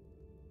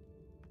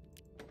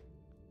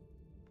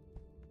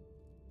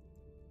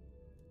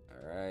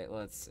 Alright,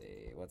 let's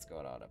see. What's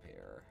going on up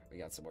here? We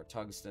got some more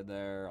tungsten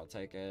there. I'll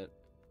take it.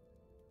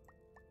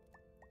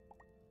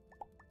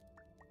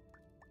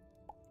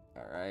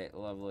 Alright,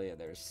 lovely. And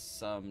there's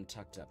some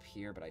tucked up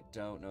here, but I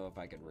don't know if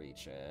I can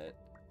reach it.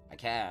 I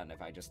can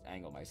if I just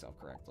angle myself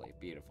correctly.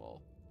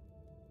 Beautiful.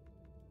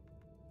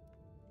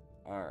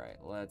 Alright,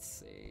 let's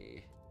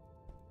see.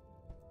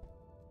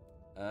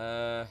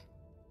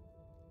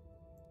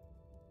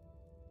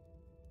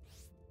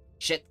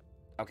 Shit!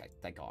 Okay,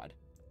 thank God.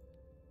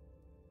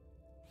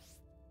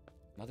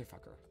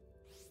 Motherfucker.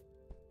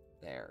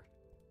 There.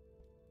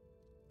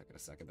 Took it a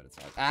second, but it's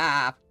fine.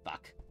 Ah!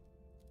 Fuck.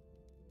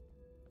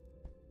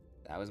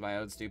 That was my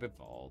own stupid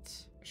fault.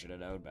 I should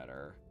have known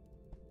better.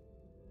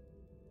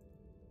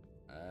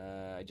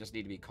 I just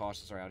need to be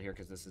cautious around here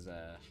because this is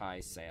a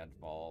high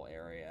sandfall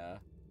area.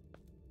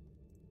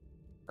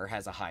 Or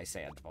has a high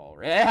sandfall.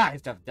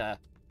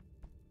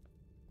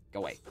 Go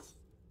away.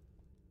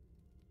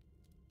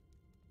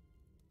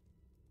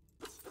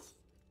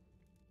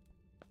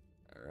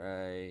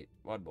 Alright,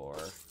 one more.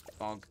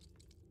 Bonk.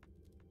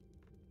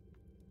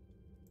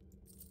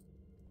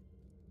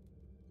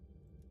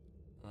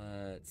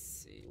 Let's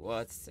see,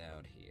 what's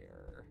down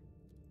here?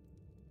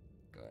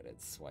 Go ahead and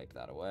swipe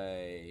that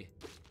away.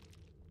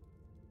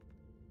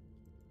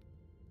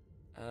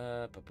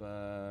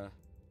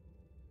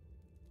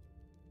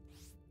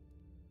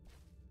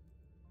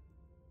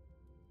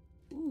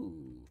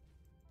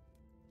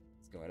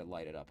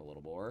 light it up a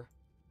little more.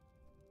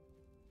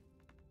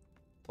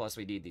 Plus,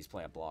 we need these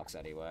plant blocks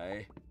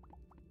anyway.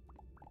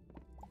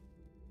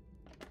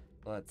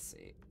 Let's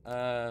see.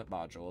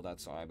 Module,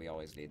 that's fine. We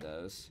always need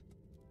those.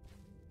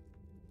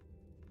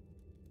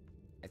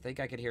 I think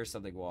I could hear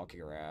something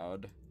walking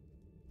around.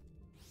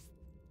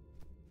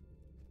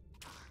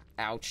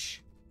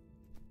 Ouch.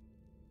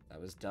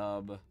 That was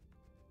dumb.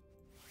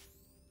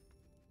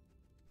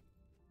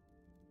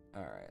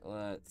 Alright,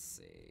 let's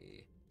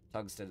see.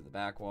 Tungsten to the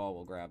back wall.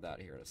 We'll grab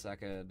that here in a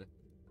second.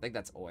 I think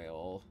that's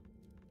oil.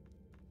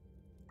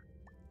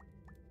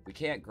 We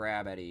can't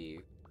grab any,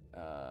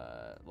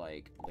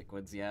 like,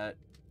 liquids yet.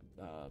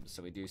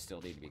 So we do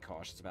still need to be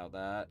cautious about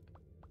that.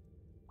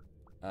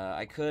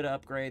 I could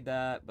upgrade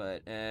that,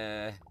 but,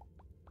 I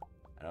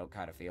don't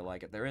kind of feel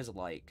like it. There is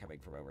light coming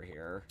from over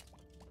here.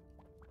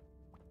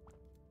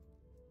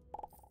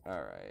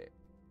 Alright.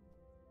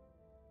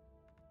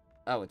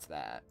 Oh, it's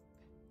that.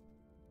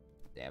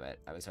 Damn it.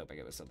 I was hoping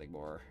it was something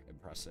more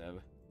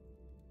impressive.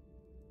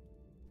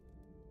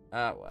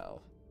 Ah,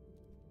 well.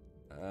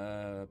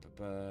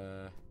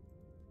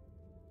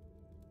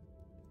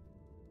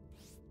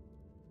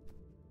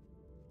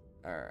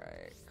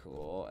 Alright,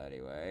 cool.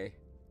 Anyway.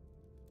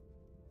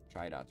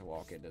 Try not to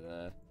walk into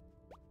the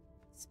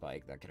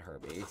spike. That could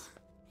hurt me.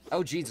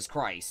 Oh, Jesus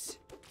Christ!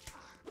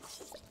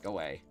 Go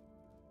away.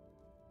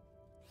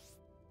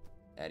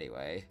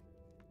 Anyway.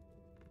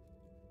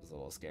 It was a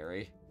little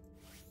scary.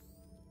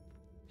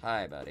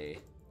 Hi, buddy.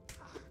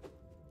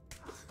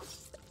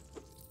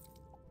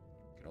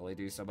 Can only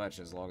do so much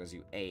as long as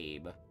you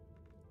aim.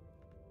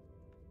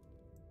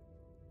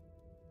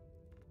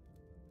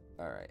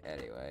 Alright,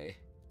 anyway.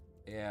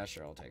 Yeah,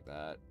 sure, I'll take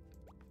that.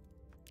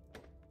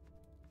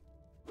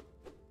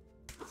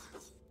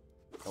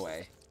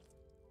 Away.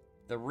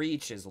 The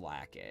reach is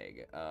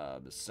lacking,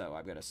 so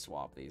I'm gonna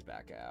swap these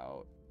back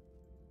out.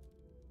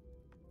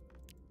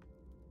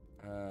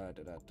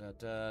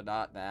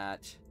 Not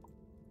that.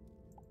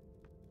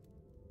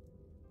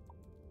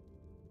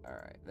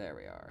 Alright, there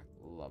we are.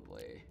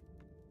 Lovely.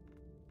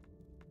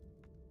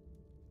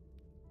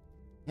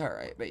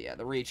 Alright, but yeah,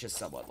 the reach is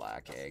somewhat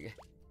lacking.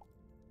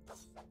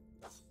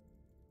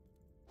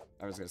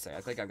 I was gonna say,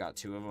 I think I've got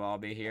 2 of them on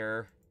me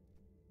here.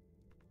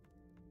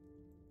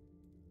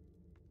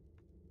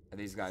 And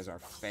these guys are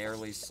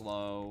fairly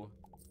slow.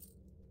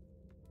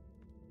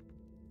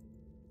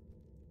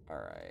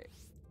 Alright.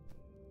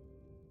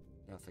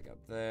 Nothing up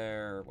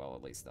there. Well,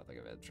 at least nothing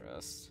of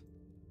interest.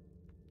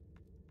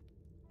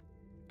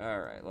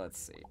 Alright, let's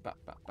see. Bop,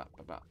 bop, bop,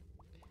 bop, bop.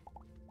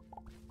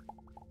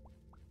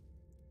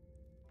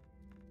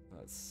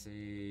 Let's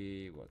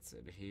see what's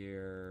in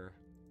here.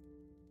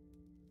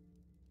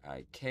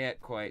 I can't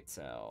quite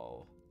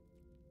tell.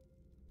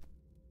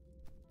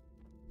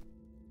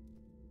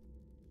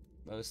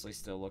 Mostly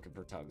still looking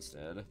for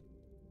tungsten.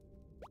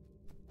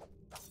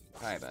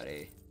 Hi,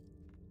 buddy.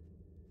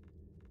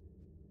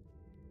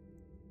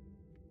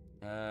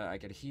 I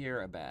could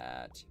hear a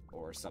bat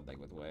or something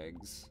with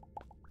wings.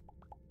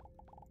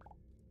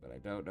 But I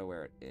don't know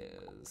where it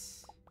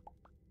is.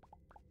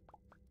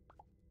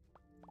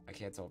 I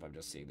can't tell if I'm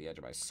just seeing the edge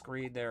of my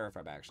screen there, or if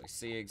I'm actually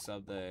seeing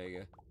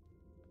something.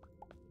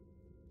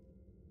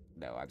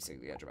 No, I'm seeing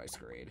the edge of my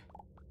screen.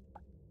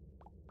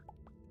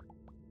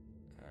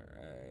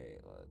 Alright,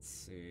 let's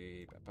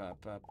see.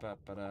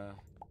 Ba-ba-ba-ba-ba-da.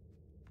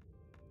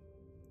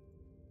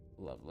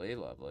 Lovely,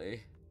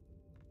 lovely.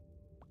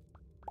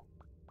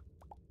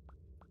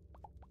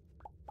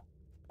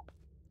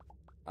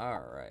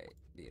 Alright,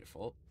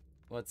 beautiful.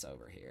 What's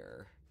over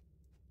here?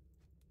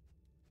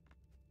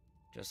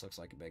 Just looks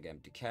like a big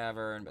empty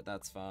cavern, but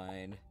that's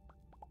fine.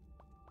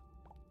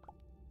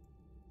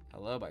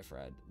 Hello, my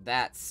friend.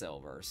 That's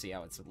silver. See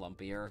how it's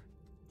lumpier?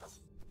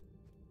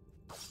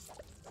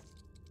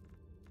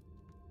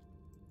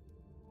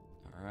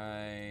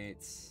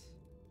 Alright.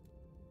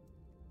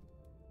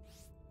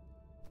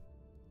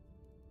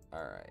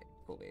 Alright,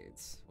 cool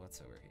beans.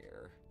 What's over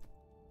here?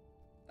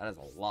 That is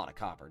a lot of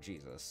copper,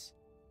 Jesus.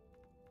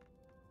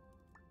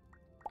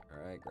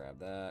 Alright, grab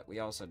that. We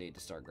also need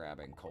to start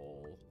grabbing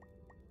coal.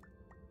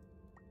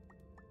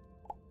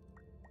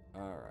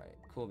 Alright,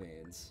 cool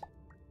beans.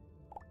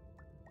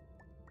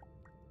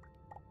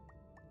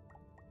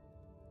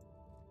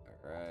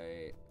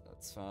 Alright,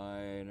 that's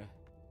fine.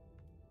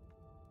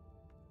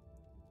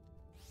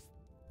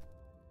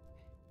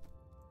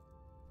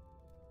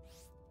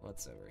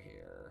 What's over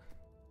here?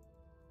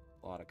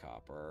 A lot of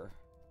copper.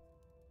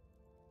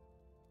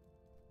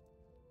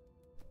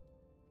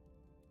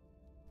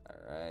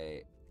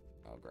 Alright,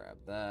 I'll grab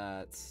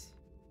that.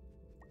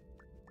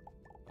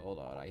 Hold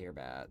on, I hear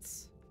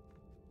bats.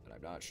 But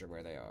I'm not sure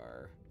where they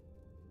are.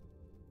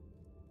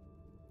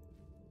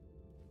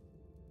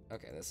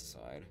 Okay, this is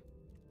fine.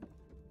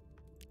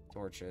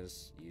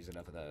 Torches, use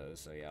enough of those,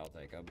 so yeah, I'll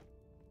take them.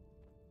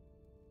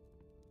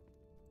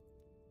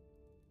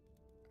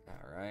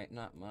 Alright,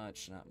 not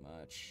much, not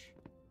much.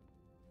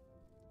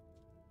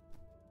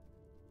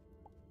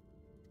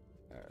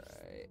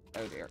 Alright.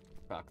 Oh dear.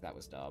 Fuck, that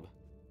was dumb.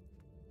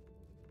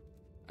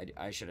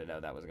 I should have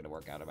known that was going to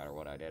work out no matter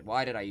what I did.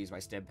 Why did I use my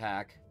stim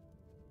pack?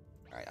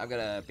 Alright, I'm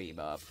gonna beam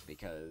up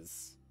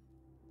because...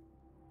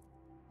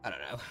 I don't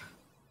know.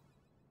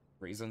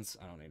 Reasons?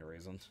 I don't need a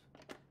reason.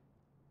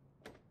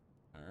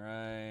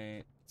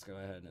 Alright, let's go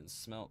ahead and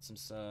smelt some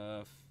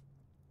stuff.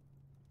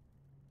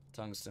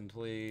 Tungsten,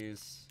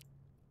 please.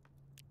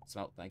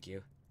 Smelt, thank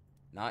you.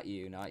 Not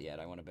you, not yet.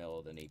 I want to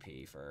build an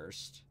EP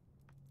first.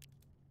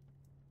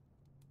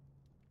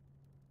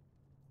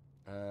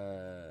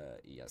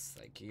 Yes,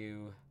 thank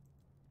you.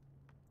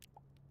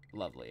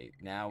 Lovely.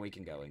 Now we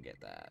can go and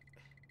get that.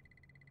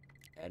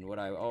 And what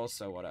I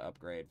also want to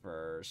upgrade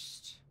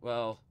first...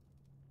 Well...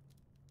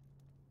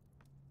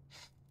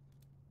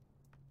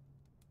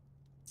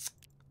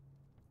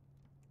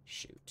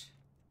 Shoot.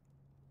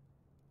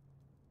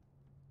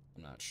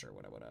 I'm not sure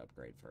what I want to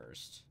upgrade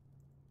first.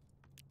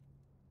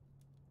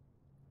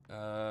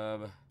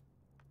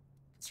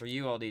 For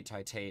you, I'll need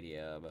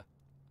titanium.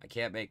 I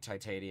can't make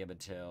titanium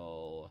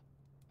until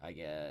I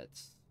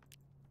get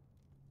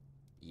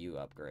you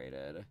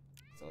upgraded.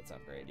 So let's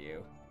upgrade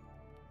you.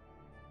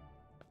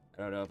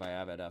 I don't know if I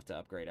have enough to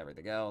upgrade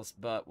everything else,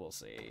 but we'll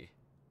see.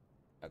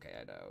 Okay,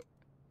 I don't.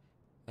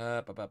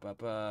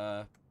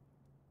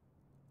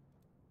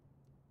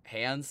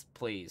 Hands,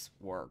 please,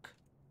 work.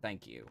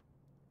 Thank you.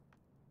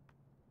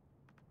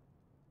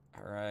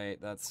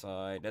 Alright, that's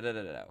fine.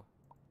 No.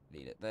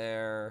 Need it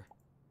there.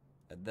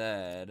 And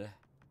then...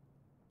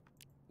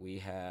 we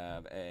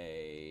have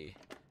a...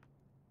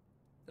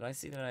 Did I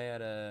see that I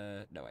had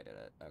a... No, I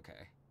didn't.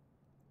 Okay.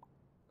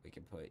 We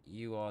can put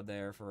you on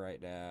there for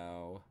right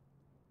now.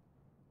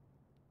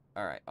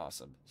 Alright,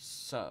 awesome.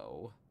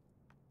 So...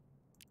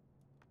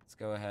 let's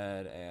go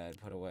ahead and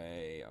put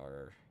away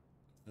our...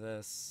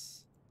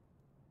 this...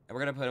 and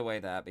we're gonna put away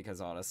that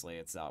because honestly,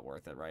 it's not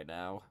worth it right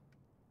now.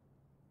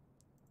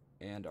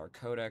 And our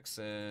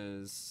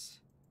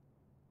codexes...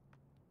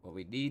 what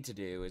we need to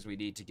do is we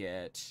need to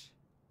get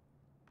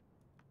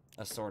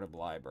a sort of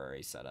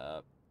library set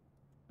up.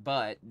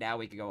 But now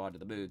we can go onto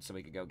the moon so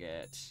we can go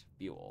get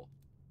fuel.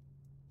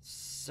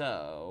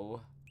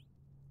 So...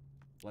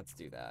 let's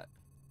do that.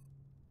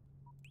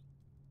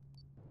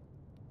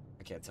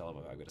 I can't tell if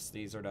I'm gonna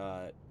sneeze or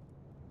not.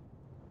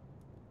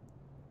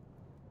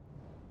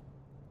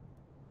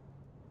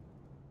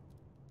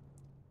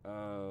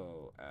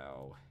 Oh,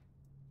 ow.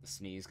 The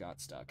sneeze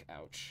got stuck.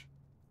 Ouch.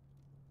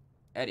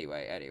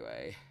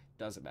 Anyway.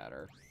 Doesn't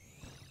matter.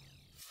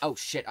 Oh,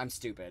 shit, I'm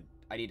stupid.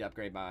 I need to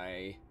upgrade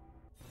my...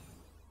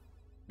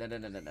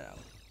 No.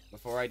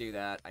 Before I do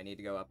that, I need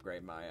to go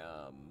upgrade my,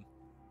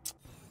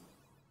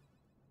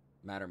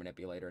 matter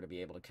manipulator to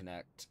be able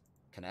to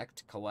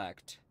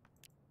collect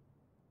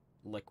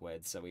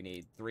liquid. So we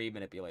need 3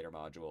 manipulator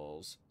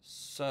modules.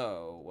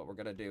 So, what we're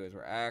gonna do is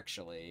we're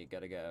actually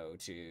gonna go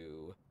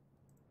to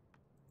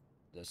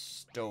the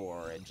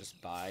store and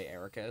just buy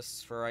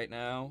Ericus for right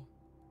now.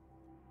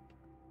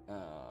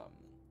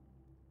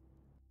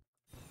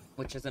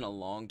 Which isn't a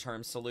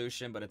long-term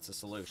solution, but it's a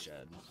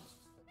solution.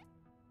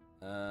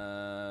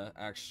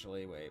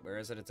 Actually, wait, where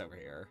is it? It's over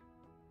here.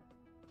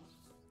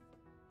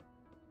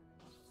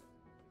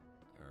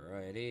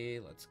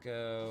 Alrighty, let's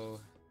go.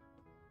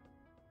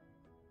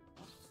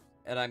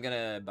 And I'm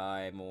gonna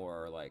buy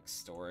more, like,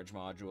 storage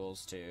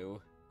modules,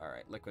 too.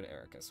 Alright, Liquid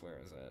Ericus, where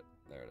is it?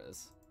 There it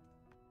is.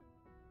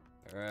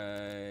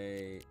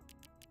 Alright.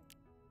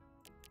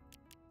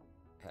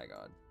 Hang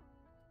on.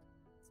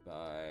 Let's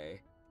buy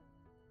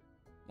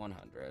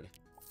 100.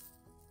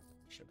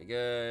 Should be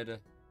good.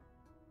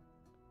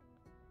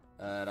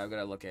 And I'm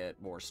gonna look at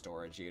more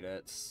storage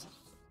units.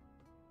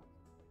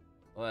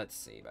 Let's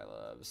see, my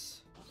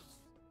loves.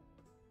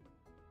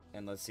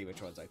 And let's see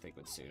which ones I think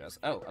would suit us.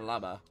 Oh, a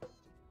llama.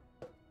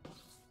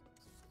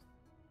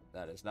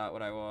 That is not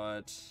what I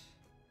want.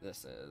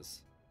 This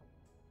is.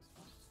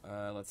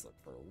 Let's look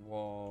for a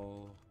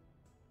wall.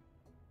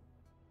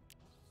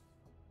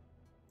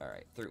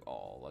 Alright, through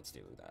all. Let's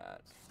do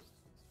that.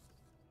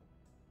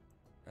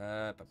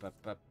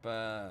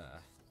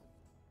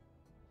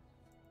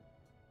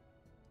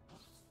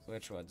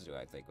 Which ones do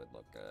I think would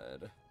look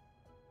good?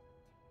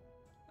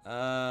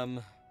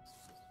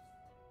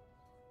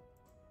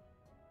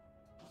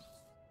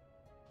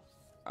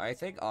 I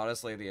think,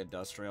 honestly, the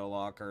industrial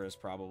locker is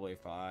probably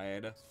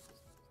fine.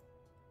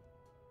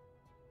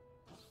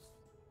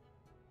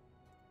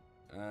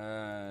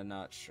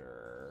 Not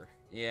sure.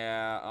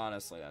 Yeah,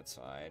 honestly, that's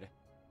fine.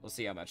 We'll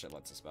see how much it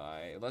lets us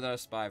buy. It let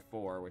us buy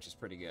 4, which is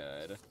pretty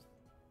good.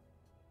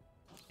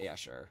 Yeah,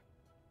 sure.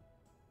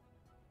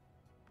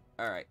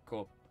 Alright,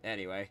 cool.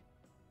 Anyway.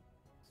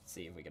 Let's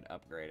see if we can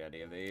upgrade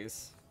any of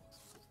these.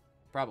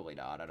 Probably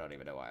not. I don't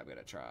even know why I'm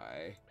gonna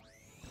try.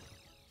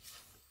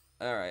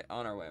 Alright,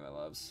 on our way, my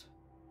loves.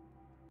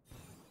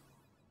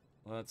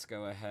 Let's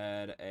go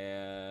ahead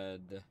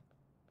and...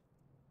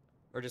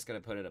 we're just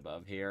gonna put it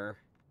above here.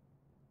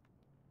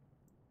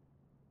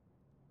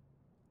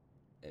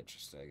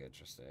 Interesting.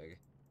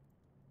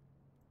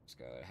 Let's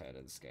go ahead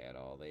and scan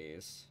all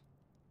these.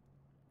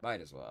 Might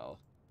as well.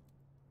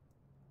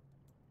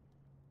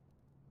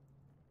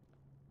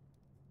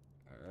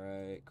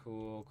 Alright,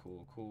 cool,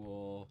 cool,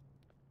 cool.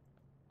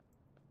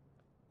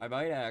 I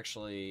might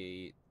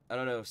actually... I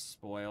don't know if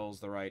spoil's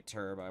the right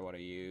term I want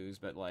to use,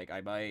 but, like,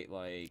 I might,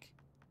 like,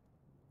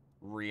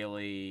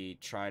 really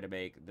try to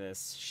make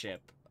this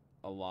ship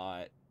a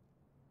lot...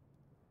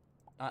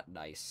 not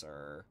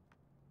nicer,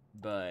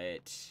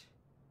 but...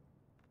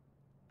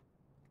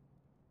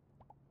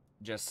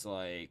 just,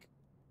 like,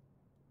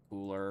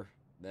 cooler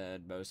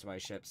than most of my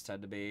ships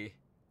tend to be.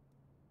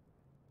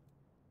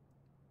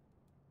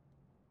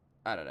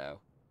 I don't know.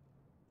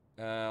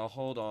 I'll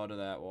hold on to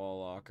that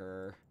wall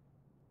locker.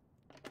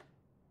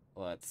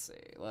 Let's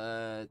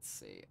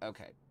see.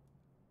 Okay.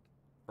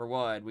 For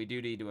one, we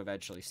do need to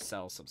eventually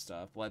sell some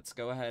stuff. Let's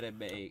go ahead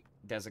and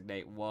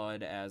designate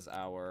one as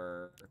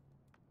our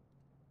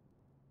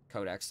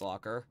codex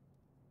locker.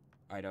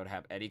 I don't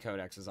have any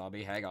codexes on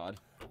me. Hang on.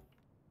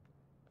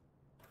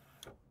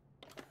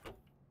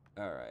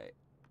 Alright.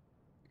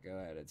 Go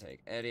ahead and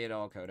take any and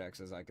all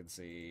codexes I can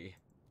see.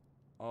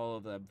 All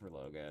of them for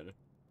Logan.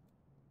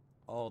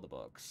 All the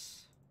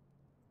books.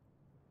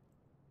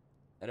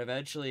 And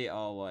eventually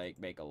I'll, like,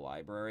 make a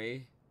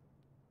library.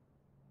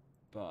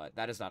 But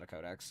that is not a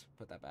codex.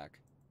 Put that back.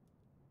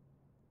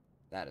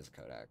 That is a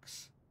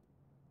codex.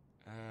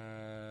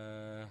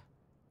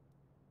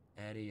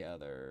 Any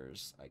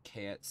others? I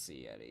can't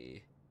see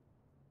any.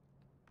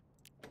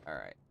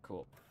 Alright,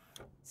 cool.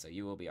 So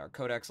you will be our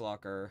codex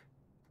locker.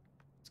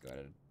 Let's go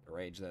ahead and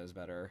arrange those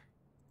better.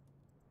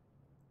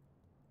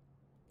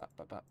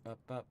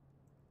 Up.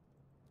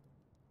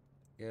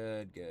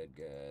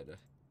 Good.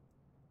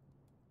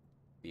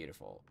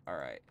 Beautiful.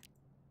 Alright.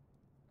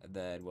 And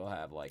then we'll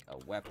have, like, a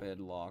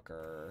weapon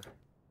locker.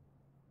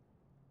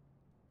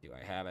 Do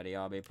I have any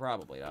on me?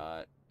 Probably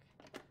not.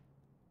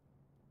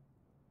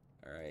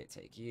 Alright,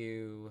 take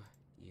you.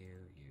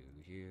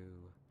 You.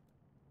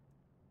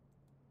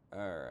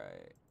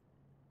 Alright.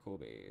 Cool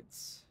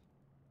beads.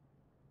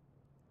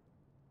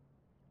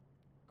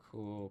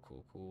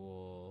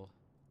 Cool.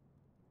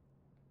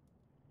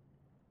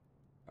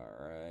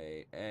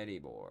 Alright, any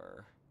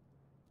more?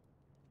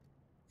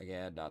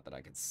 Again, not that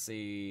I can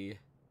see.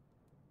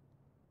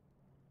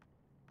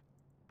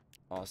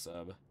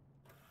 Awesome.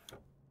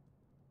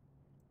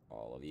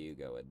 All of you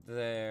go in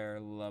there.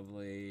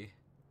 Lovely.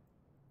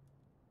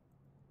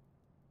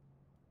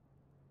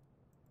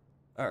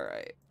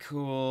 Alright,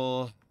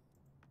 cool.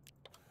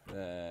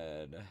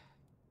 Then...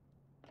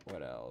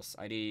 what else?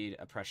 I need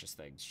a precious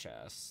things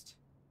chest.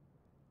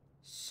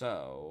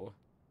 So...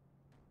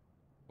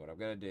 what I'm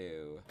gonna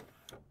do...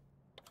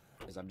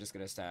 is I'm just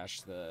gonna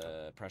stash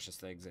the precious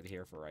things in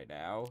here for right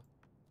now.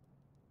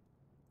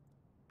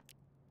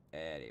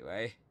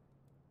 Anyway.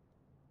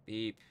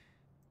 Beep.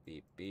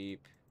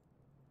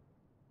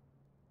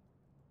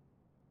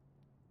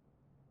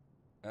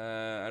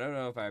 I don't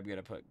know if I'm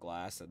gonna put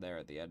glass in there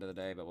at the end of the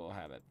day, but we'll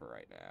have it for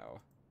right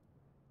now.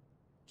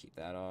 Keep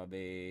that on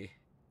me.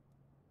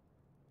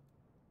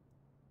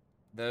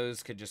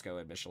 Those could just go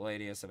in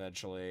miscellaneous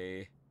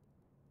eventually.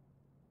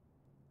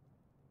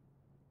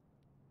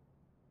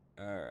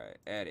 Alright,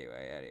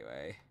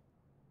 anyway.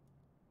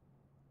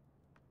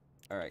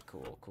 Alright,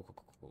 cool. Let's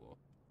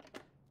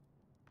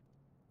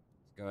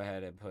go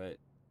ahead and put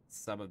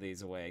some of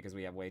these away, because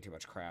we have way too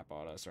much crap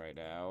on us right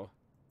now.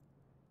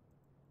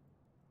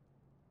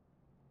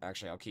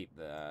 Actually, I'll keep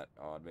that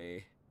on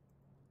me.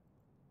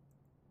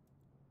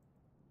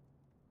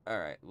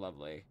 Alright,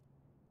 lovely.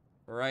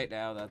 For right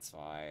now, that's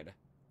fine.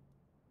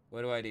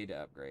 What do I need to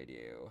upgrade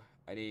you?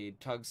 I need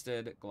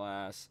tungsten,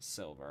 glass,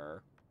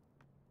 silver.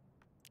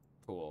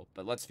 Cool.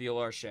 But let's fuel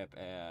our ship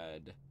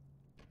and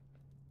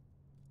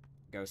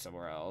go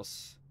somewhere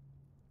else.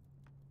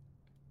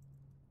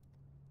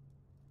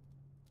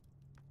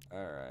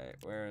 Alright,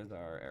 where's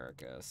our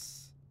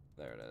Ericus?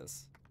 There it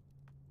is.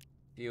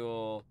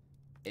 Fuel.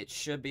 It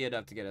should be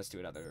enough to get us to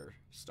another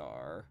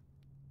star.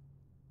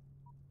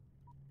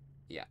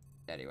 Yeah,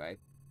 anyway.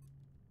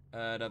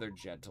 Another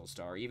gentle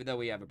star. Even though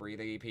we have a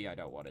breathing EP, I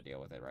don't want to deal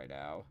with it right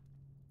now.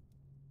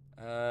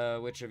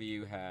 Which of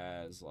you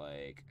has,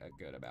 like, a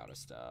good amount of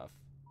stuff?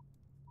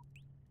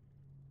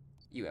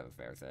 You have a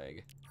fair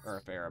thing. Or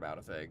a fair amount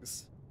of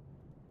things.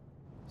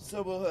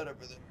 So we'll head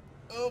over there.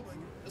 Oh my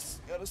goodness,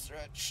 gotta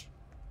stretch.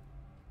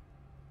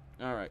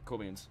 Alright, cool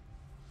beans.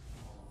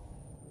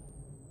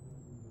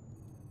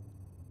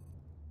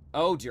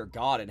 Oh, dear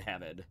God in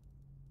heaven.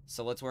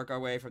 So let's work our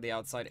way from the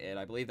outside in.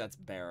 I believe that's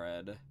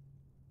barren.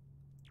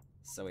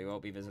 So we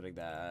won't be visiting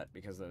that,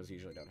 because those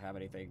usually don't have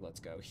anything.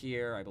 Let's go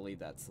here. I believe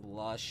that's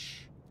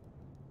lush.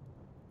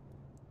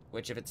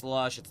 Which, if it's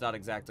lush, it's not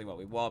exactly what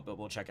we want, but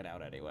we'll check it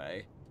out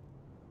anyway.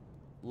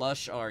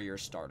 Lush are your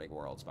starting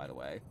worlds, by the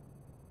way.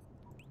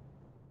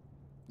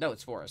 No,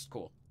 it's forest.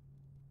 Cool.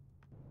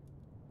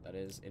 That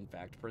is, in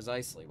fact,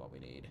 precisely what we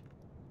need.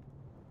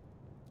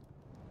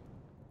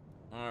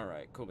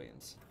 Alright, cool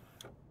beans.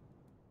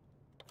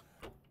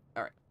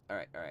 Alright.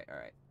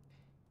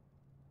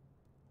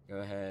 Go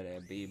ahead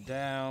and beam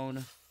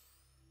down.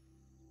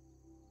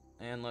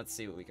 And let's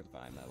see what we can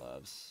find, my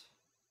loves.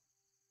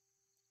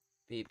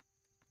 Beep.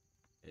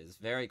 It is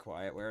very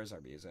quiet. Where is our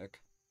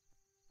music?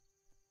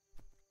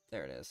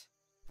 There it is.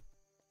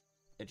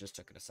 It just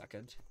took it a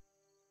second.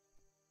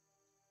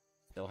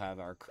 Still have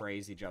our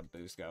crazy jump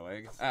boost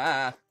going.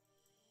 Ah!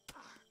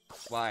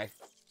 Why?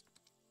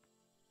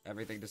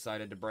 Everything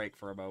decided to break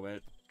for a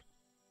moment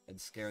and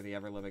scare the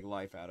ever-living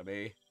life out of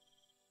me.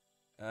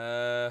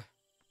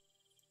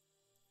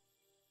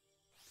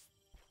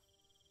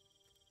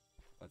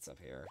 What's up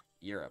here?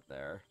 You're up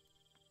there.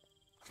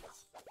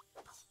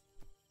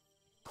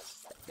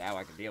 Now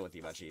I can deal with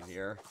you much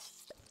easier.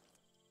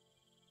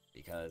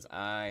 Because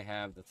I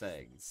have the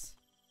things.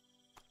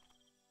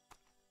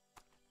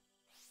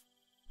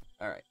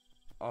 Alright,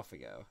 off we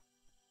go.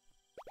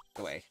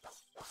 Go away.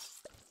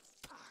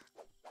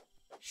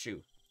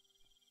 Shoo.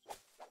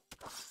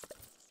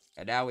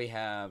 And now we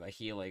have a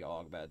healing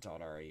augment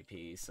on our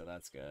EP, so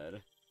that's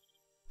good.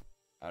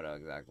 I don't know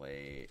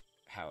exactly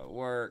how it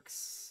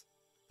works.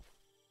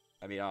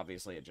 I mean,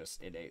 obviously it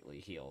just innately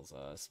heals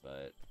us,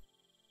 but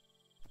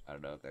I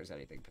don't know if there's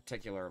anything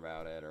particular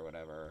about it or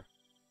whatever.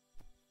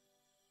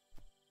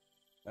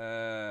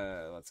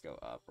 Let's go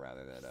up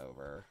rather than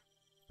over.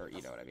 Or,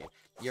 you know what I mean.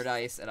 You're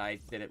nice, and I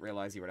didn't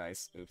realize you were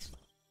nice. Oops.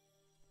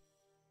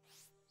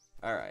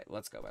 Alright,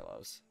 let's go, my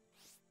loves.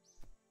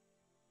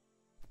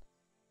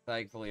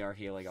 Thankfully, our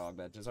healing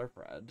augment is our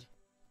friend.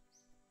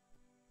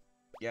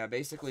 Yeah,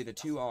 basically, the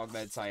two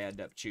augments I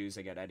end up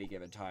choosing at any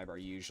given time are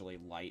usually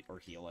light or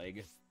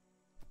healing.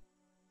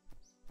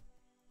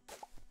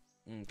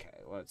 Okay,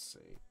 let's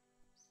see.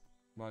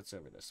 What's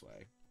over this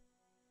way?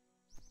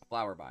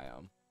 Flower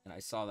biome. And I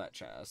saw that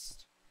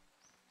chest.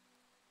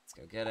 Let's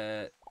go get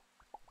it.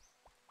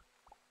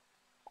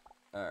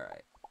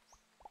 Alright.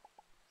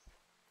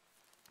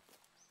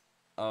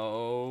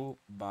 Oh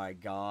my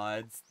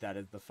god, that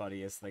is the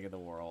funniest thing in the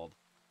world.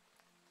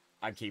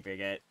 I'm keeping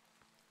it.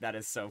 That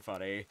is so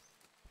funny.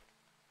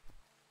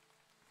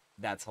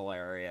 That's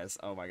hilarious.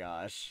 Oh my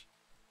gosh.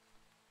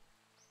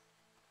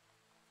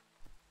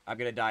 I'm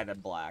gonna dye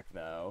them black,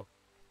 though.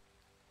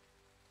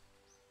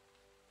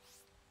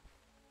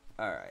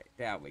 Alright,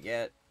 down we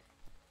get.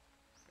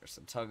 There's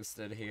some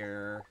tungsten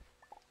here.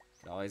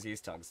 Can always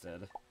use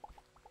tungsten.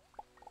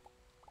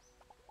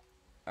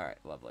 Alright,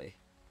 lovely.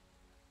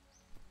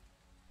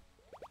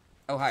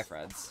 Oh, hi,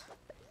 friends.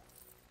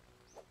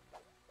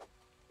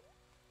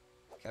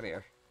 Come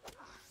here.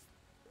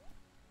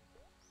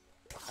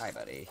 Hi,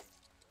 buddy.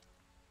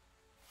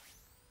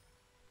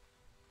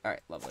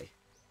 Alright, lovely.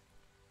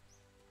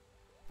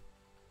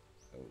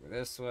 Over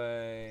this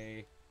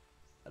way.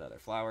 Another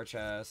flower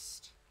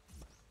chest.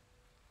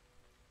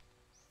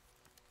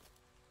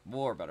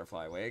 More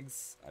butterfly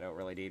wings. I don't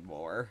really need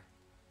more.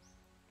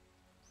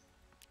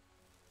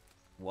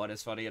 One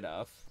is funny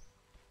enough.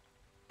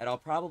 And I'll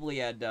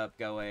probably end up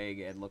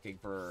going and looking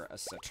for a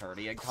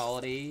Saturnian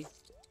colony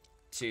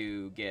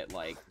to get,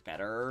 like,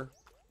 better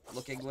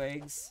looking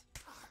wings.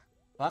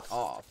 Fuck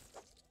off.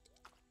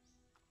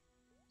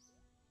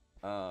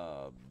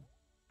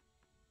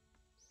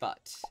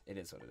 But it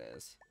is what it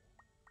is.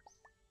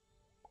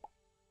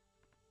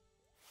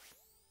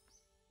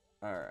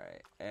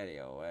 Alright,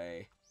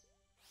 anyway.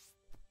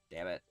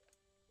 Damn it.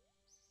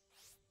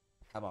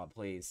 Come on,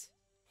 please.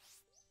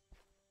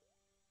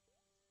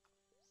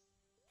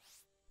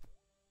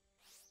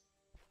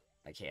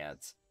 I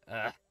can't.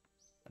 Ugh.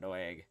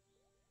 Annoying.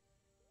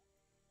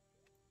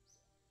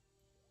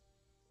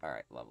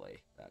 Alright, lovely.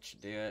 That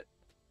should do it.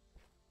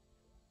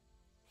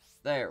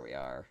 There we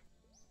are.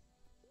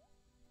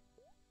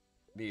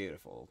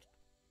 Beautiful.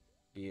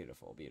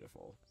 Beautiful,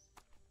 beautiful.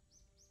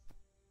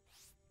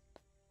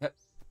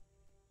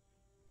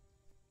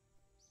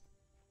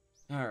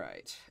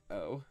 Alright.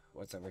 Oh,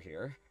 what's over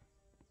here?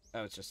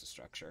 Oh, it's just a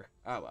structure.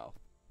 Oh, well.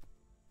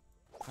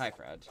 Hi,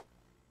 Fred.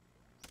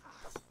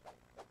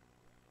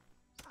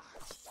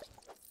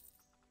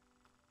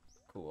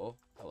 Cool.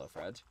 Hello,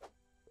 Fred.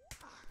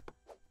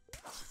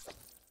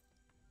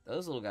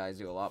 Those little guys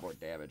do a lot more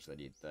damage than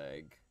you'd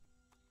think.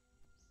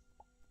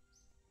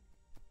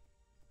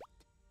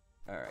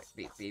 Alright,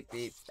 beep, beep,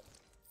 beep.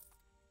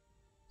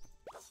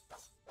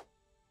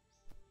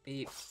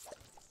 Beep.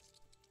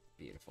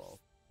 Beautiful.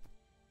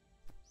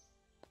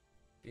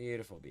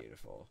 Beautiful,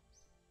 beautiful.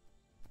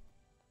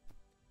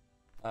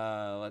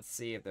 Let's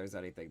see if there's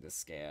anything to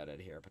scan in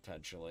here,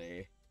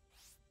 potentially.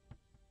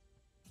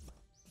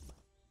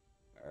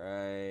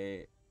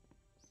 Alright.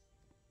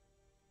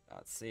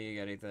 Not seeing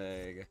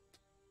anything.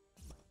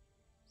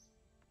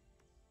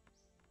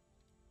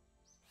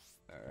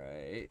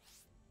 Alright.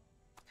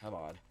 Come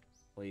on.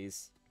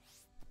 Please.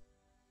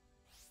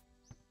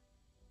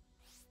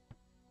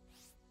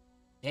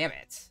 Damn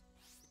it!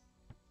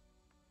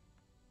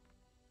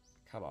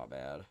 Come on,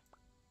 man.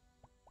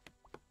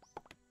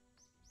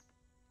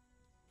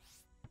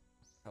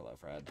 Hello,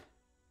 Fred.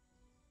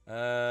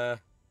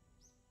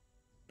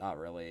 Not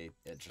really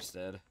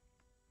interested.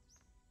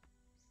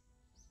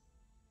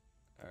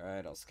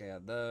 Alright, I'll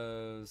scan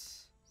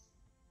those.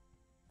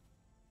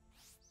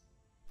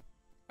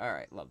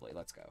 Alright, lovely,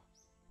 let's go.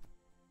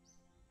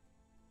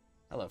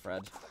 Hello,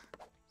 Fred.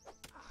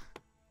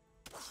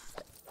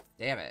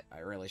 Damn it, I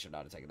really should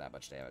not have taken that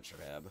much damage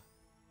from him.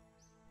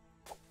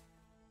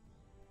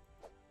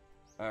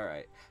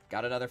 Alright.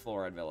 Got another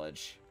Florid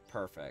village.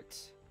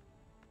 Perfect.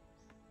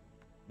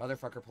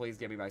 Motherfucker, please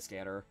give me my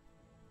scanner.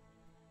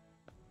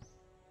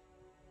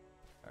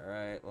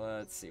 Alright,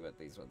 let's see what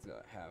these ones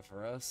have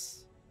for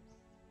us.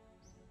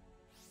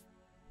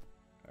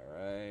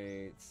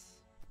 Alright.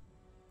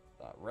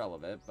 Not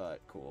relevant,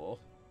 but cool.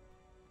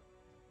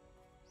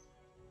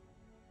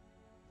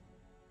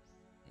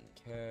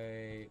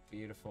 Okay,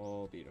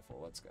 beautiful,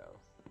 beautiful. Let's go.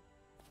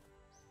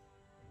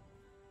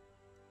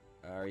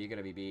 Are you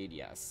gonna be bead?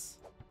 Yes.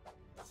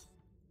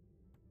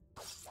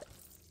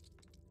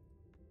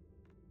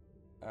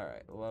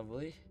 Alright,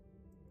 lovely.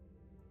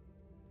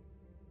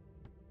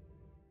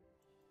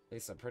 At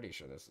least I'm pretty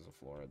sure this is a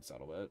Florid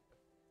settlement.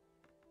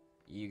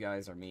 You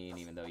guys are mean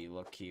even though you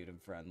look cute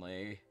and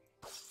friendly.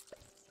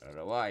 I don't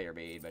know why you're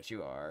mean, but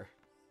you are.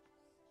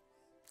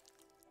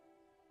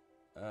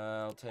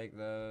 I'll take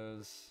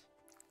those.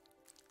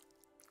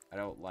 I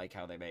don't like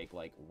how they make,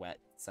 like, wet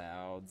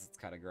sounds. It's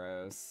kind of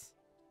gross.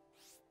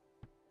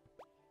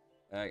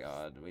 Hang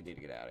on, we need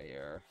to get out of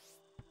here.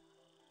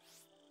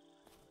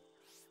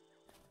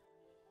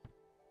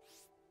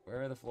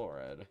 Where are the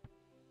Florid?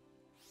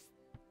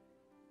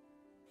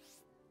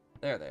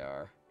 There they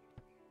are.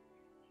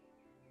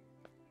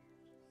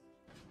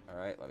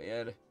 Alright, let me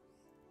in.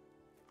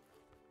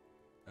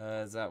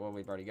 Is that what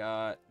we've already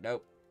got?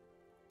 Nope.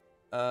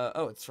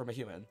 Oh, it's from a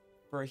human.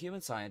 For a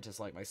human scientist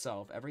like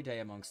myself, every day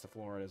amongst the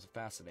Florid is a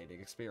fascinating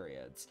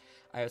experience.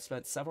 I have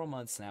spent several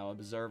months now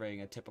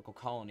observing a typical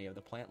colony of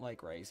the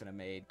plant-like race and have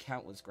made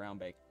countless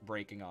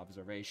groundbreaking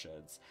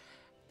observations.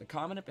 The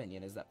common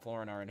opinion is that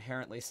Florid are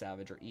inherently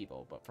savage or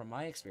evil, but from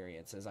my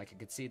experiences, I can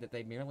concede that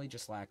they merely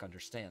just lack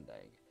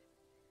understanding.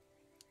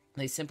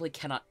 They simply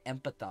cannot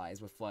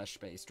empathize with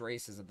flesh-based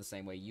races in the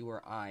same way you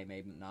or I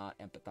may not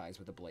empathize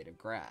with a blade of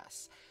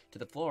grass. To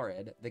the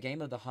Florid, the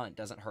game of the hunt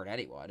doesn't hurt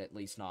anyone, at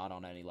least not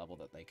on any level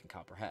that they can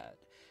comprehend.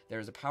 There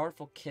is a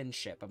powerful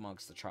kinship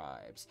amongst the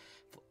tribes.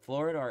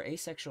 Florid are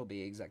asexual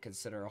beings that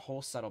consider a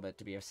whole settlement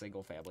to be a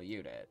single family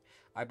unit.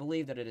 I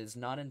believe that it is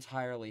not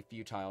entirely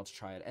futile to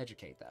try and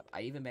educate them.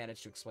 I even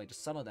managed to explain to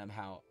some of them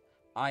how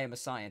I am a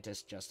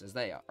scientist just as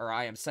they are, or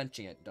I am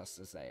sentient just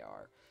as they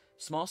are.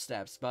 Small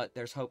steps, but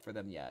there's hope for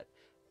them yet.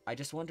 I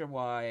just wonder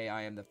why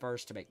I am the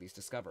first to make these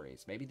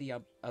discoveries. Maybe the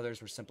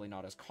others were simply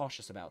not as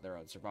cautious about their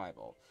own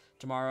survival.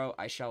 Tomorrow,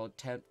 I shall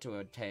attempt to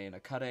obtain a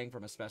cutting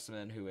from a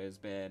specimen who has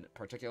been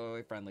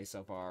particularly friendly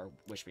so far.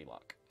 Wish me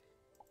luck.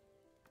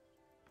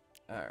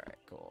 Alright,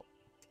 cool.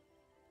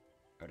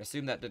 I would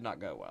assume that did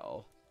not go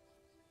well.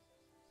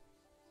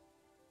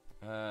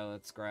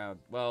 Let's ground.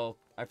 Well,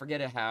 I forget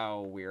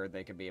how weird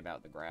they can be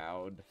about the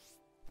ground.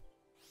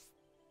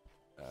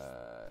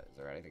 Is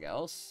there anything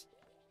else?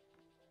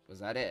 Was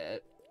that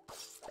it?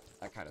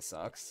 That kind of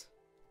sucks.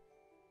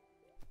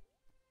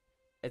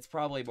 It's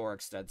probably more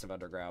extensive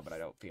underground, but I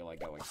don't feel like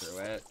going through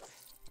it.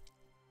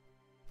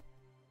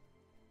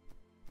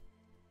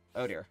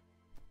 Oh dear.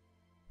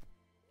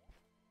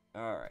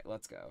 Alright,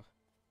 let's go.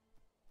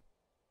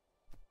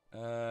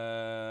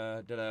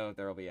 Don't know if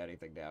there'll be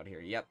anything down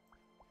here. Yep.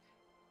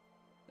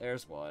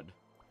 There's one.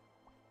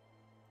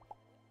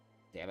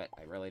 Damn it,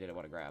 I really didn't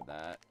want to grab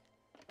that.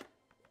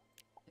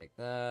 Take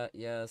that.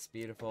 Yes,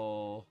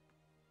 beautiful.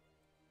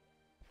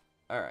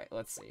 Alright,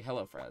 let's see.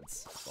 Hello,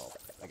 friends. Well,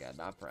 again,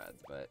 not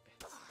friends, but...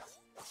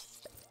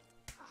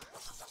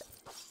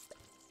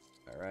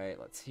 Alright,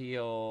 let's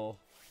heal.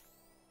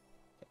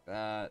 Take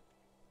that.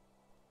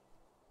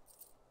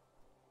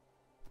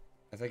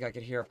 I think I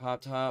can hear a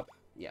pop-top.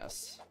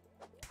 Yes.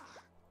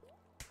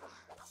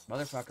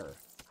 Motherfucker.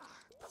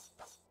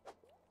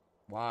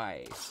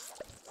 Why? It's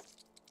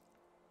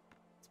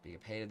being a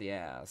pain in the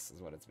ass,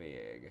 is what it's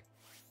being.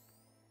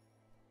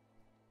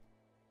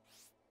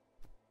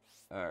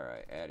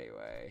 Alright,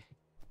 anyway.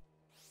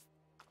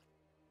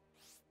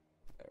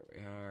 There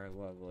we are,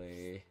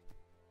 lovely.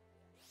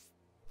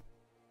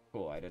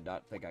 Cool, I did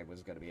not think I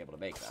was going to be able to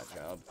make that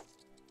jump.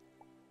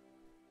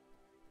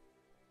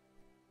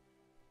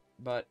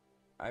 But,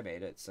 I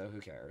made it, so who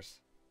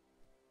cares?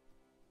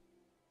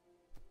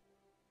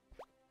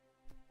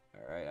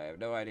 Alright, I have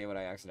no idea what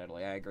I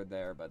accidentally angered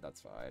there, but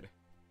that's fine.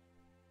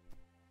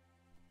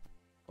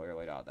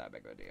 Clearly not that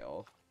big of a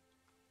deal.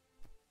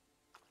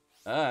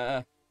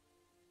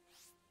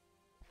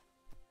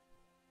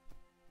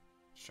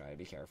 Just try to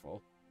be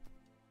careful.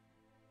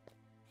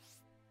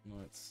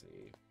 Let's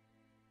see.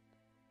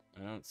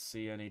 I don't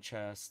see any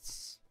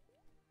chests.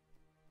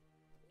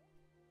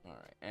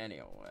 Alright,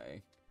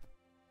 anyway.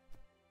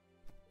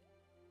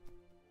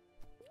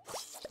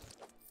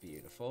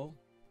 Beautiful.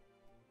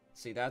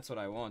 See, that's what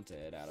I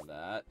wanted out of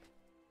that.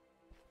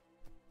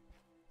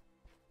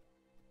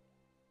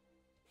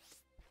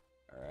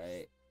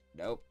 Alright.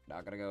 Nope,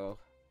 not gonna go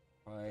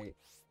quite.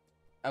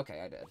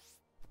 Okay, I did.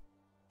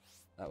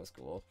 That was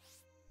cool.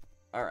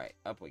 Alright,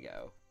 up we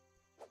go.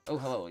 Oh,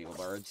 hello, evil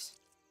birds.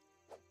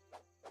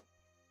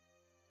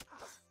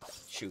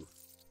 Shoo.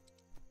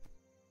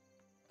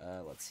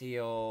 Let's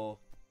heal.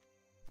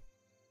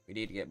 We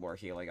need to get more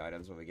healing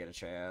items when we get a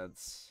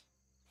chance.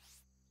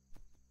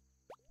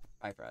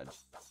 Hi, friend.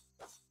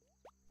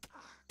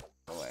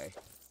 away.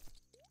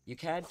 You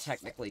can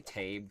technically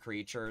tame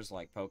creatures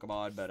like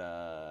Pokemon, but,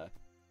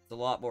 it's a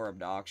lot more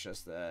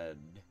obnoxious than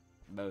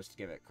most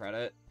give it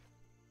credit.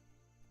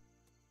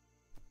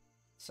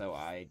 So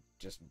I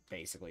just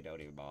basically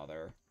don't even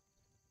bother.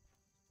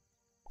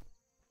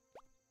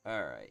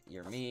 Alright,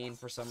 you're mean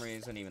for some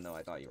reason, even though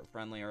I thought you were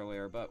friendly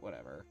earlier, but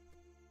whatever.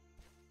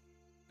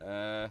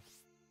 That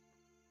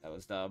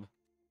was dumb.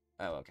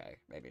 Oh, okay.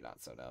 Maybe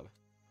not so dumb.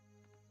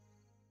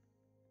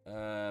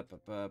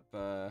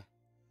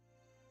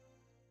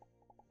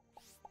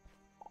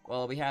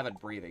 Well, we have a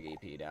breathing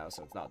EP now,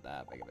 so it's not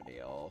that big of a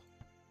deal.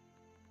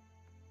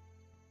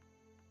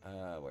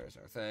 Where's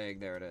our thing?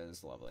 There it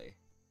is. Lovely.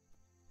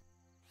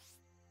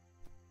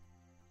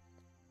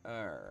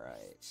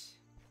 Alright.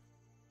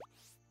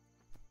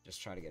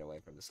 Just try to get away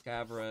from the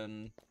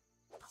Scaverin.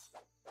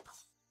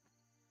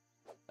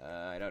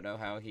 I don't know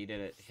how he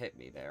didn't hit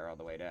me there on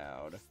the way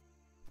down.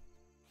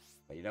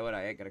 But you know what?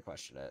 I ain't gonna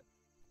question it.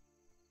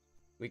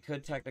 We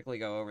could technically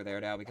go over there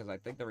now, because I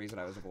think the reason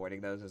I was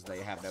avoiding those is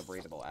they have no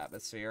breathable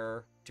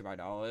atmosphere, to my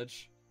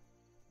knowledge.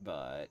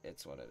 But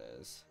it's what it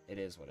is. It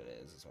is what it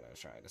is what I was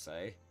trying to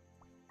say.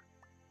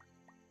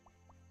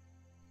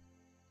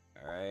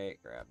 Alright,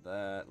 grab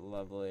that.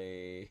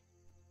 Lovely.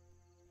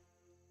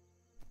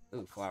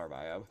 Ooh, flower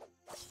biome.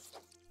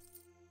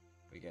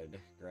 We could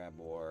grab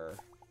more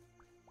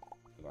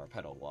of our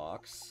petal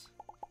blocks.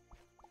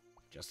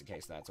 Just in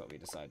case that's what we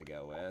decide to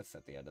go with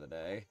at the end of the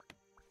day.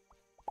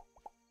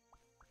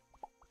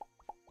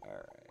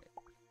 Alright.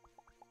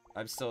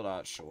 I'm still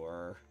not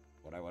sure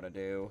what I want to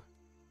do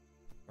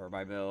for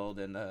my build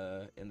in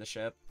the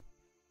ship.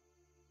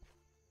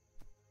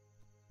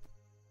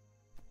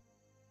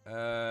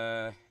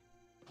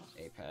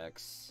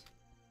 Apex.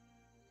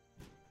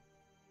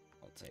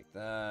 I'll take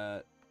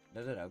that.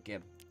 No,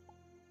 Gib.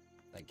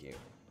 Thank you.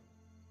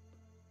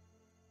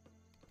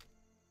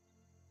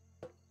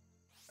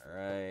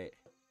 Alright.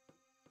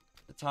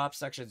 The top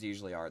sections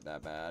usually aren't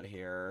that bad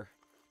here.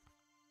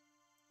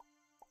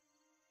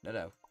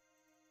 No.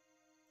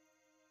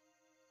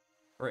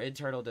 For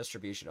internal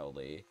distribution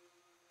only.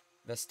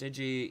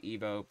 Vestigi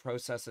Evo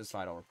processes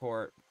final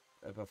report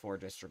before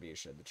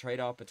distribution. The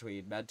trade-off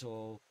between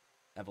mental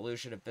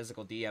evolution and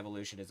physical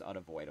de-evolution is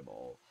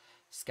unavoidable.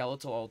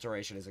 Skeletal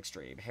alteration is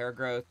extreme. Hair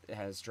growth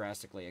has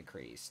drastically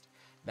increased.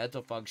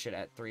 Mental function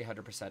at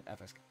 300%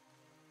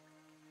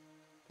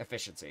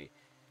 efficiency.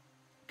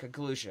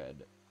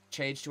 Conclusion.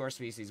 Change to our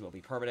species will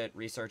be permanent.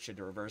 Research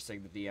into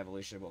reversing the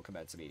de-evolution will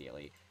commence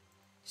immediately.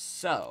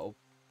 So,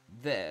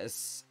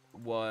 this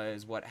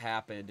was what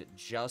happened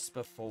just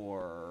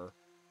before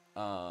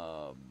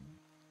the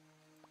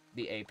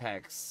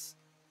Apex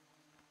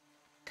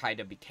kind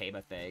of became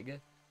a thing.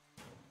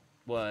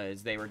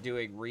 Was they were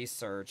doing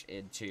research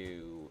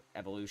into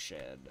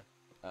evolution,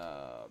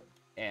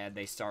 and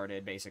they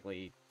started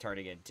basically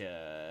turning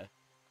into,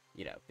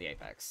 you know, the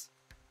Apex.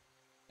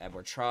 And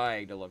we're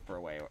trying to look for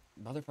a way...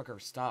 Motherfucker,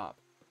 stop.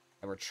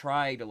 And we're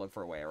trying to look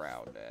for a way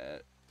around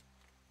it.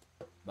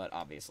 But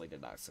obviously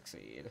did not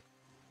succeed.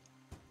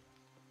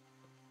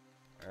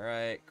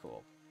 Alright,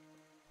 cool.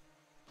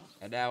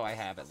 And now I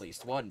have at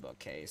least one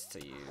bookcase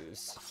to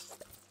use.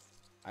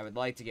 I would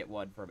like to get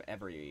one from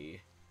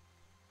every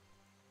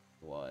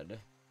one,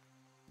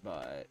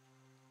 but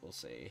we'll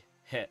see.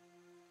 Hit.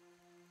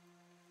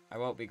 I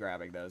won't be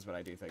grabbing those, but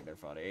I do think they're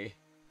funny.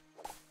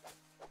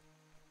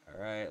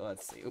 Alright,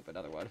 let's see. Oop,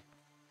 another one.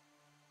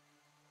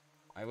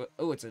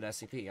 Oh, it's an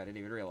SCP. I didn't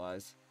even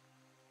realize.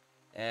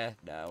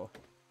 No.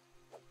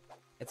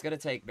 It's gonna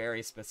take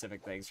very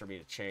specific things for me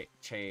to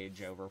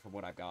change over from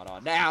what I've got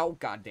on now.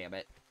 God damn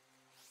it.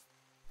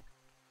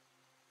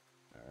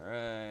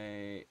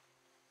 Alright.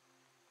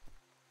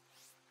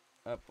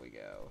 Up we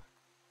go.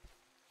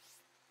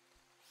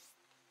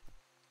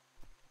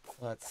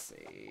 Let's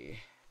see.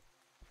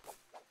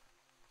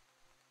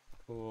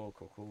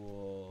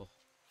 Cool.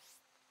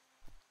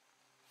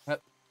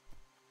 Hup.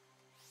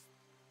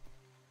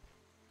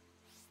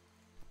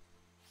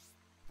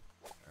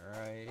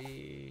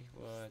 Alrighty,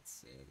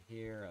 what's in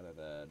here other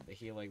than the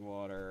healing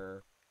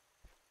water,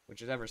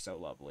 which is ever so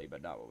lovely,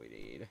 but not what we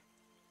need.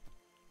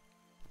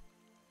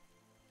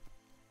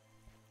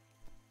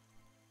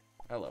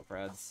 Hello,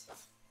 friends.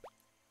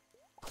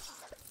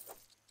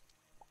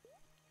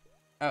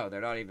 Oh,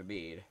 they're not even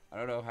mean. I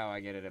don't know how I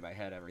get it in my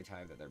head every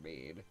time that they're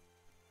mean.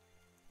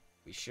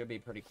 We should be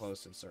pretty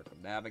close to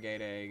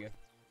circumnavigating.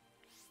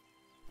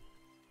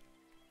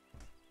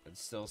 And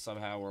still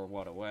somehow we're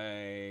one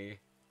away.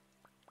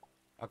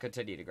 I'll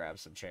continue to grab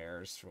some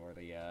chairs for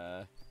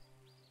the,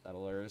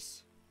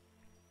 settlers.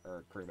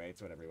 Or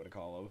crewmates, whatever you want to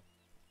call them.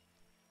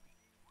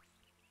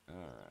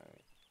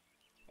 Alright.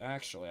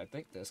 Actually, I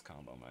think this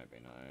combo might be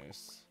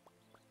nice.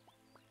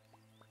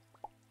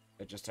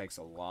 It just takes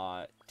a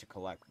lot to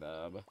collect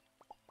them.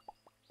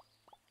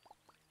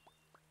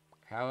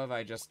 How have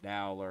I just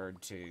now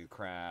learned to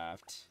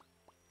craft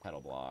petal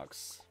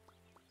blocks?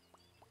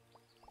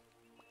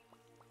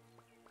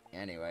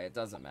 Anyway, it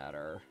doesn't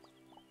matter.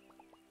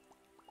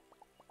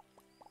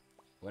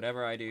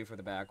 Whatever I do for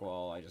the back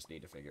wall, I just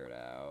need to figure it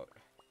out.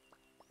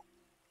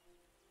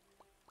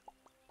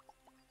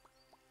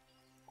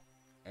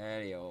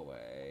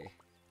 Anyway.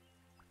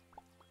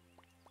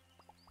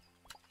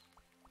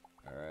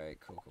 Alright,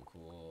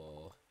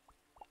 cool.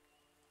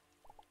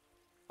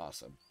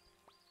 Awesome.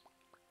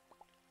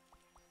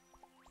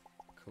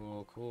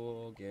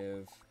 Cool,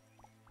 give.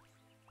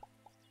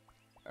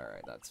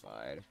 Alright, that's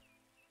fine.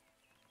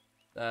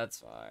 That's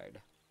fine.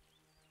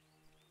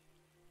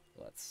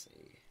 Let's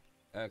see.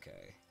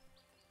 Okay.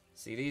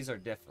 See, these are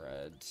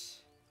different.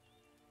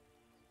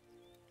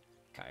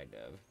 Kind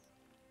of.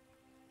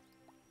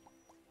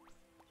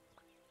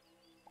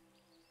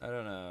 I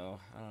don't know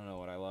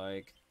what I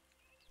like.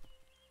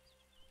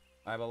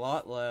 I'm a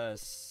lot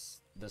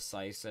less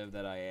decisive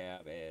than I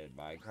am in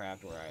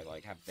Minecraft, where I,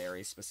 like, have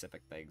very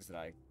specific things that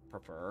I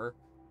prefer.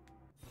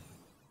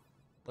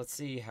 Let's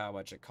see how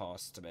much it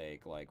costs to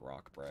make, like,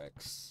 rock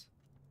bricks.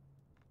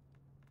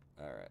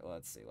 Alright,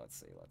 let's see.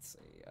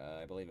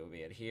 I believe it would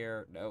be in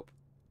here. Nope.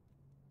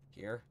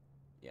 Here?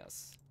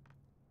 Yes.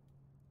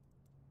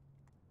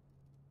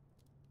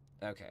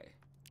 Okay.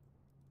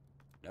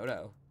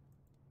 No.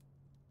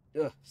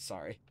 Ugh,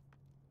 sorry.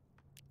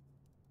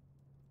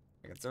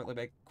 I can certainly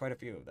make quite a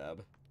few of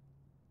them.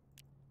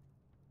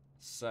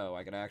 So,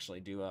 I can actually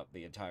do up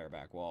the entire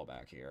back wall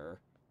back here.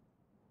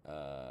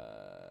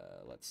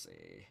 Let's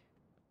see.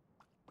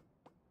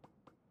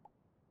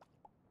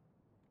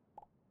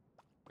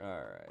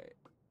 Alright.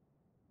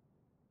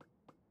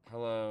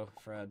 Hello,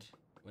 Fred.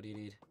 What do you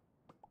need?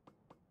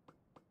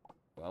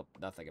 Well,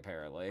 nothing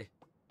apparently.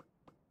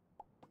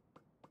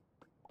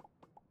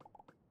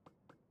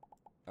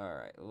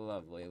 Alright,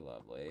 lovely.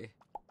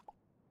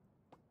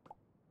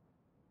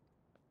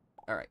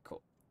 Alright,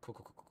 cool.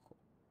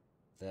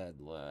 Then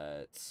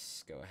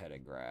let's go ahead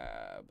and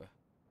grab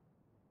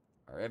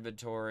our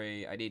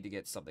inventory. I need to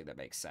get something that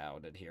makes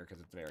sound in here because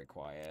it's very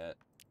quiet.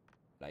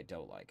 And I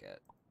don't like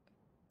it.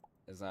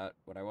 Is that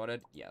what I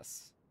wanted?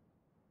 Yes.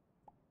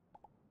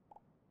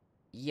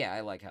 Yeah, I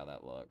like how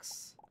that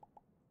looks.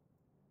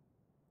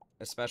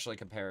 Especially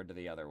compared to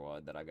the other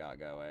one that I got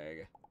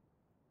going.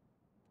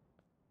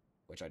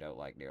 Which I don't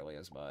like nearly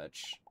as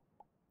much.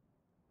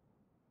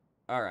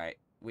 Alright,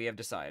 we have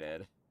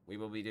decided. We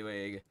will be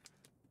doing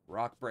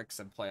rock bricks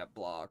and plant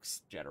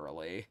blocks,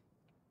 generally.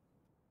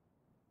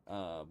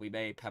 We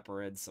may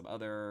pepper in some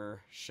other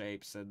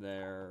shapes in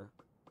there.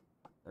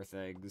 Or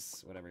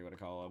things, whatever you want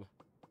to call them.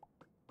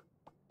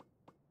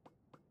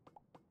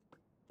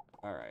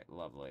 Alright,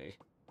 lovely.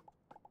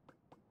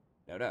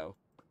 No.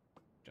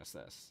 Just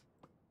this.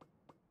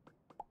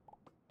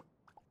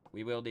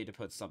 We will need to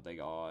put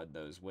something on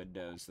those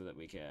windows so that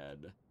we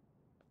can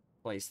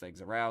place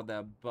things around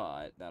them,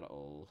 but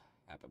that'll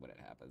happen when it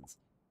happens.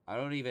 I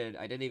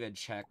didn't even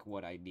check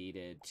what I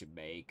needed to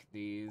make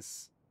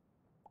these.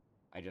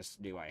 I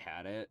just knew I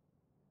had it.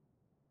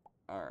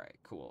 Alright,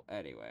 cool.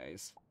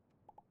 Anyways.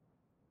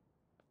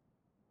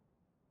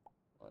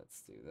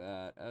 Let's do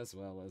that as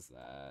well as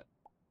that.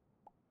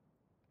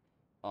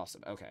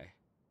 Awesome, okay.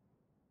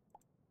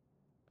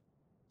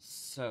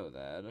 So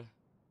then...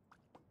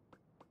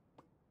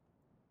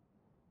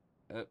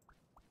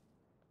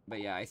 but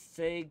yeah, I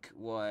think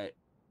what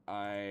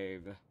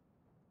I've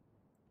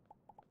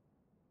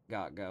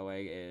got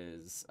going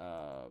is,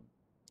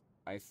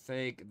 I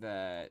think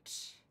that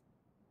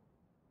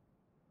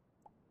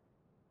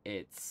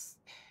it's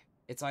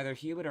either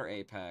human or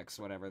Apex,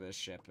 whatever this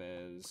ship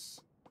is.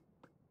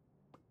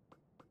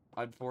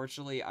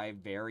 Unfortunately, I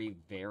very,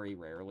 very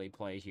rarely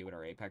play human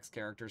or Apex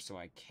characters, so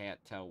I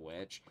can't tell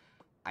which.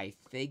 I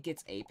think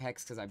it's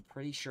Apex, because I'm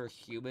pretty sure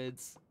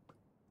humans...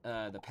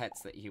 the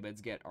pets that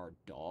humans get are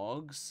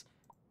dogs,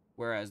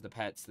 whereas the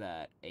pets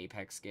that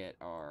Apex get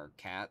are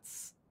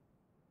cats.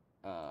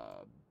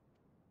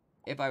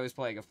 If I was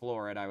playing a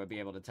Florid, I would be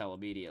able to tell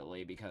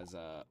immediately, because,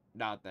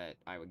 not that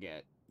I would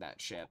get that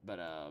ship, but,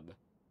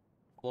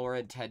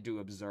 Florid tend to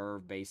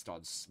observe based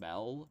on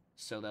smell,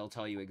 so they'll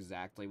tell you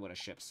exactly what a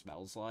ship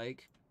smells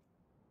like.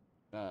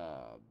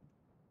 For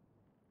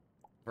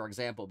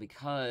example,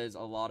 because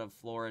a lot of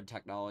Florid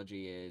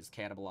technology is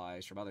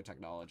cannibalized from other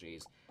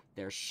technologies,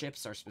 their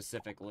ships are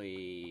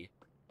specifically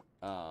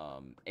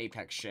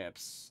Apex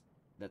ships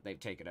that they've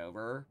taken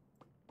over.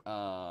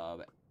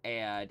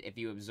 And if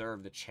you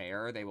observe the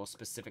chair, they will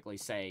specifically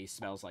say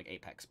smells like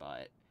Apex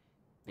butt.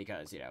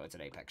 Because, you know, it's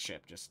an Apex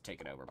ship just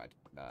taken over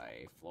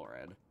by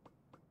Florid.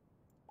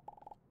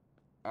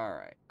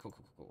 Alright,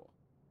 cool.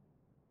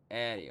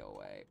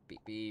 Anyway,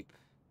 beep.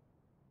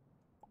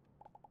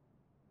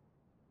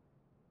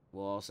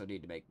 We'll also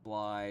need to make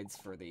blinds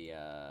for the,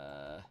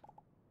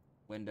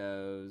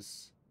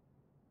 windows.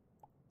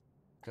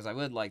 Because I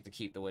would like to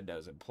keep the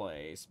windows in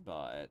place,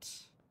 but...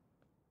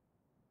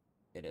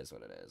 it is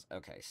what it is.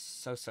 Okay,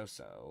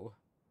 so.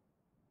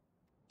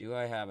 Do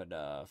I have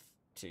enough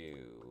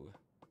to...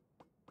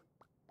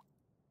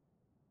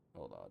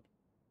 hold on.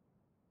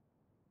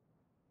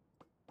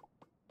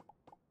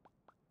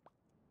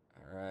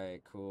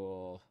 Alright,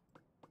 cool.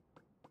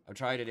 I'm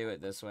trying to do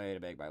it this way to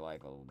make my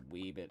life a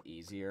wee bit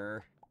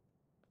easier.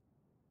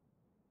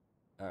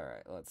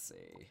 Alright, let's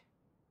see.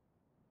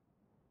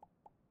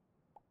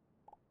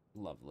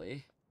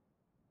 Lovely.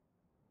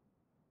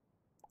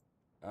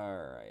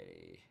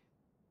 Alrighty.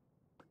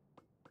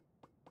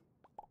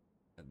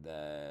 And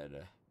then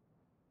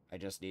I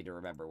just need to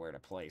remember where to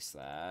place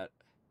that.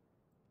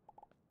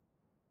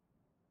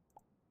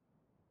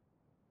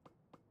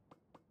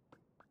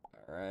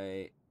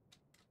 Alright.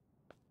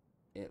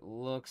 It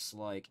looks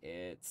like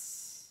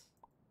it's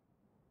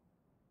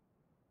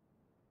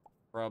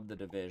from the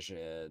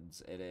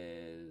divisions. It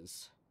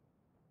is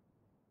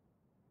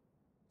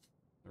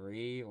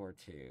 3 or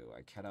 2.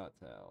 I cannot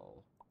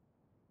tell.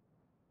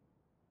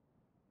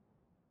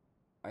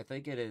 I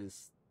think it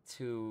is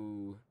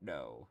 2.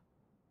 No.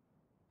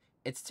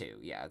 It's 2.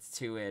 Yeah, it's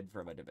 2 in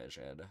from a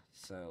division.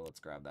 So let's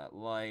grab that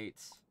light.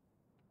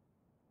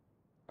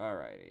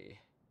 Alrighty.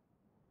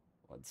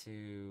 1,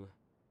 2.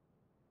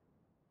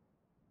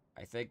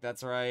 I think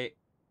that's right.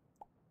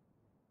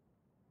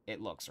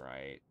 It looks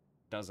right.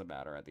 Doesn't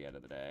matter at the end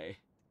of the day.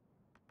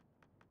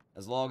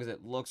 As long as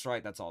it looks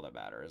right, that's all that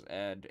matters.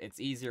 And it's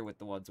easier with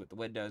the ones with the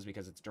windows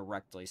because it's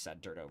directly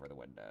centered over the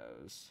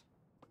windows.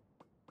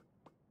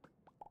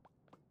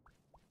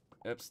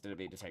 Oops, didn't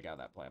mean to take out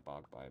that plant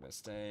block by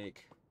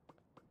mistake.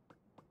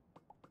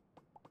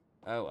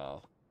 Oh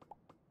well.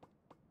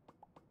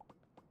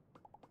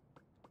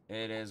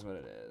 It is what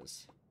it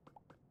is.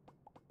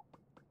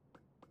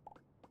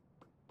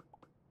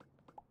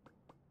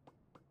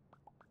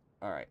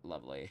 Alright,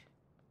 lovely.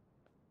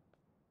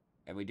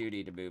 And we do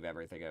need to move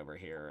everything over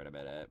here in a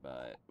minute,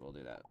 but we'll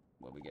do that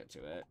when we get to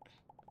it.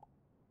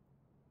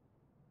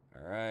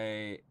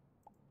 Alright.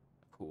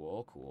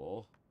 Cool,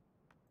 cool.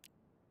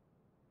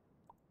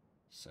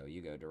 So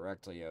you go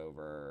directly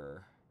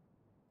over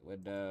the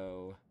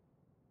window.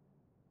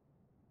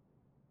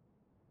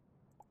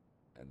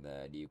 And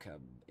then you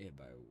come in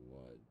by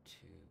 1,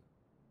 2.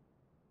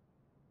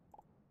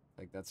 I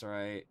think that's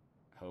right.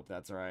 Hope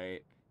that's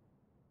right.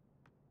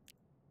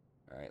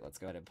 Alright, let's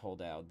go ahead and pull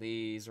down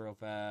these real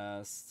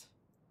fast.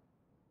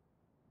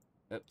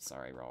 Oops,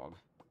 sorry, wrong.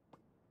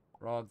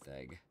 Wrong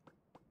thing.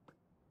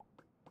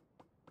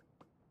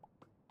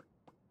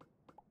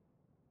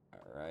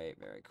 Alright,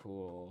 very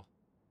cool.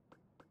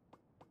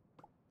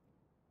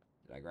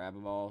 Did I grab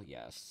them all?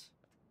 Yes.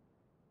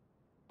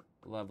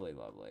 Lovely,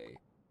 lovely.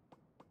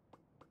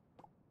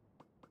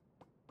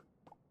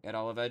 And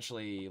I'll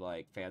eventually,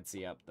 like,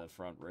 fancy up the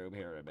front room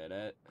here in a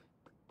minute.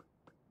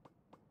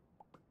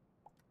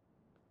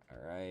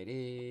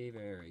 Alrighty,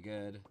 very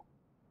good.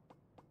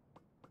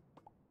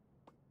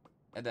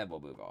 And then we'll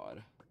move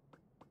on.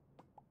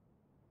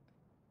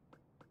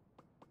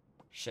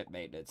 Ship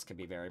maintenance can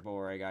be very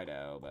boring, I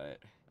know, but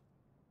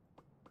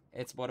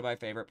it's one of my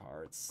favorite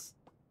parts.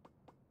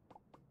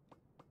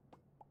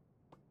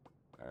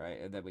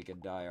 Alright, and then we can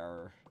dye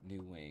our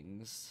new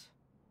wings.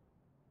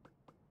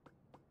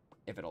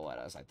 If it'll let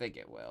us. I think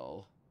it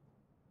will.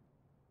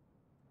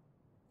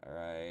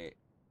 Alright.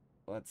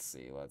 Let's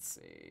see, let's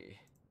see.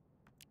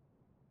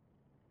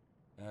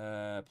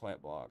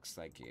 Plant blocks,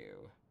 thank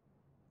you.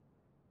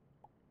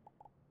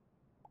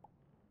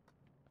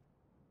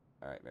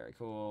 Alright, very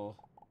cool.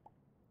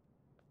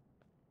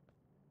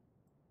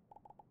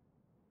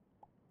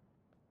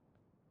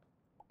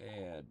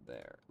 And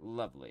there.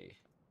 Lovely.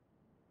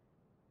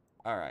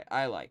 Alright,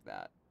 I like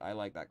that. I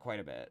like that quite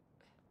a bit.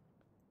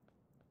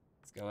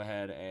 Let's go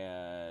ahead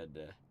and...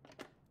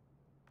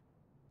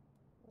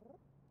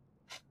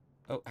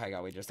 Oh, hang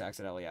on, we just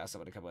accidentally asked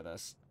someone to come with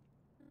us.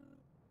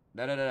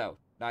 No, no, no, no.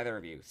 Neither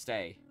of you.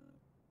 Stay.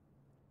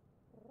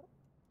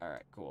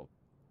 Alright, cool.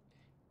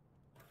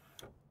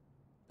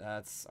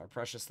 That's our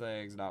precious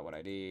things, not what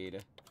I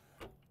need.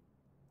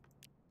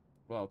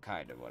 Well,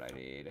 kind of what I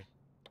need.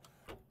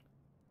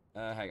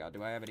 Hang on,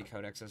 do I have any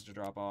codexes to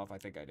drop off? I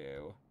think I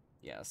do.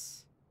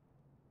 Yes.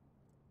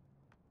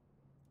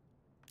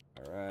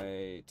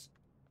 Alright.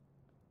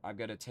 I'm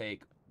gonna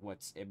take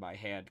what's in my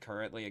hand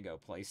currently and go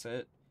place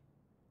it.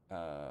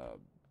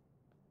 Hold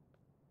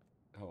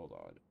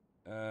on.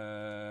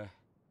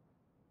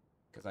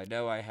 Because I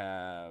know I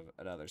have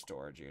another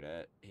storage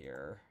unit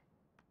here.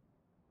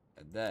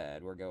 And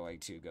then we're going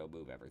to go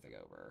move everything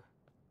over.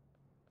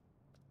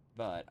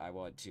 But I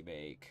want to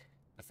make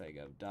a thing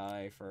of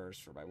dye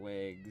first for my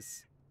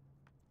wings.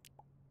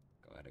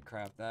 Go ahead and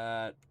craft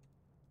that.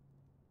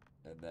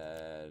 And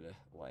then,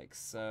 like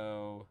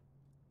so.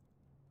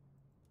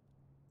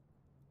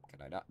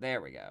 Can I not?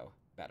 There we go.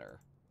 Better.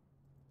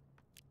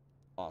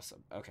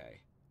 Awesome.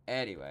 Okay.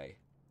 Anyway.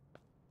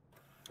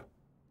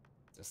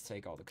 Just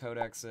take all the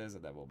codexes,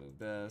 and then we'll move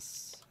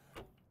this.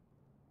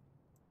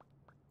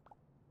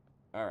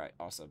 Alright,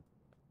 awesome.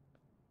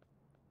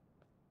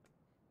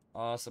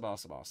 Awesome,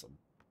 awesome, awesome.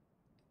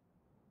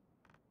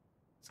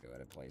 Let's go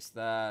ahead and place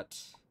that.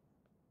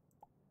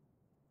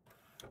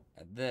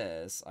 And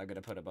this, I'm going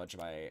to put a bunch of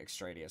my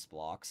extraneous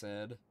blocks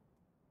in.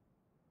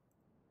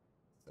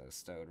 So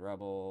stone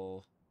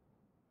rubble.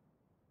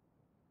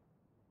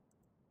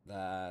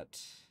 That.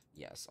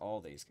 Yes,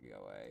 all these can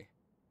go away.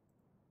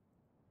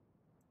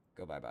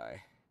 Go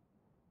bye-bye.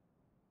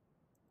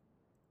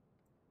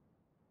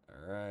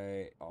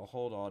 Alright, I'll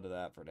hold on to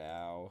that for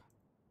now.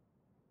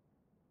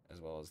 As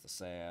well as the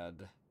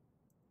sand.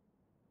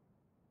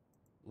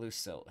 Loose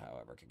silt,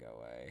 however, can go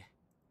away.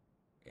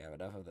 We have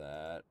enough of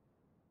that.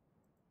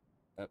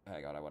 Oh,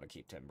 hang on, I want to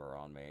keep timber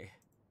on me.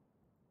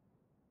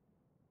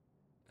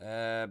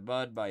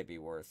 Mud might be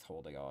worth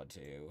holding on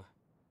to.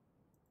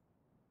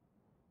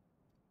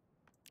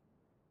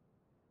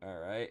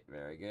 Alright,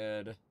 very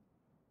good.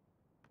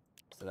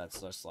 So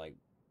that's just like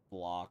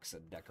blocks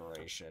and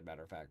decoration.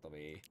 Matter of fact, let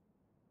me...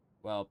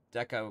 Well,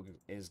 deco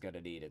is going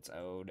to need its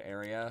own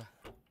area.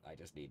 I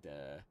just need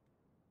to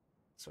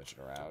switch it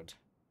around.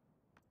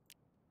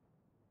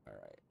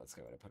 Alright, let's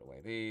go ahead and put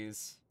away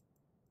these.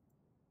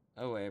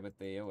 Away with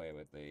thee, away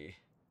with thee.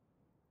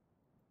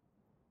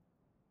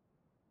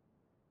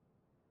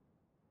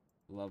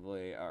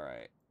 Lovely,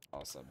 alright.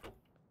 Awesome.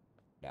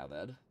 Now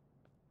then,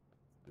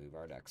 move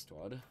our next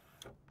one.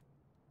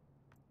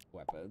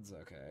 Weapons,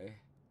 okay.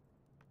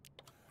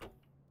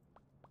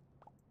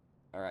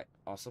 Alright,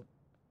 awesome.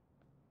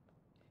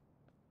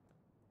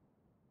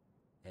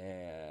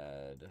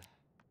 And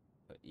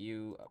put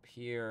you up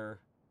here.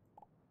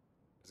 I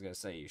was gonna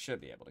say you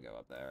should be able to go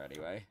up there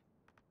anyway.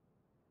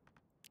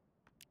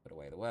 Put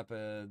away the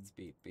weapons.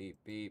 Beep, beep,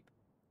 beep.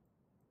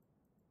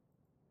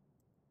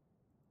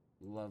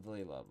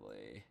 Lovely,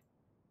 lovely.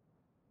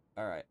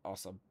 Alright,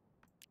 awesome.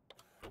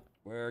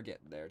 We're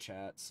getting there,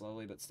 chat.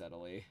 Slowly but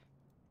steadily.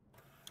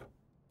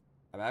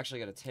 I'm actually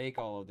going to take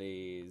all of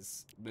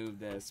these, move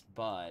this,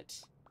 but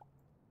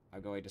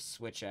I'm going to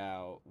switch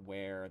out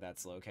where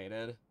that's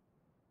located.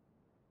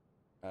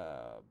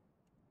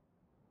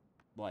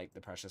 Like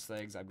the precious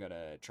things, I'm going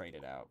to trade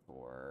it out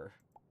for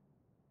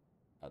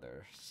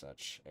other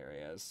such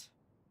areas.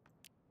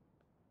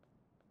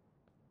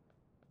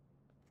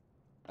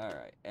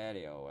 Alright,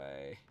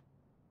 anyway.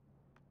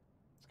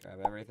 Let's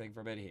grab everything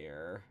from in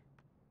here.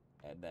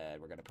 And then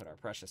we're going to put our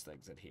precious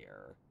things in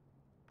here.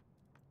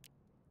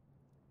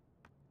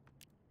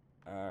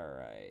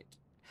 Alright.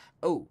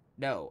 Oh,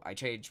 no, I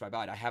changed my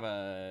mind. I have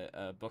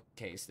a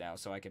bookcase now,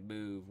 so I can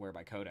move where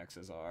my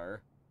codexes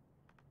are.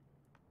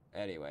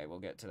 Anyway, we'll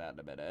get to that in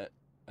a minute.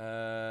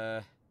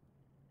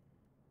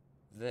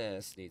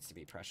 This needs to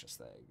be precious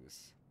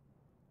things.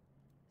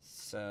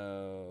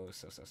 So.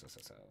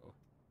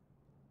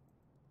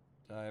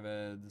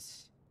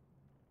 Diamonds.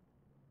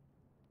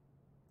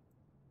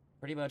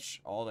 Pretty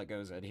much all that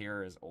goes in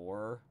here is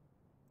ore.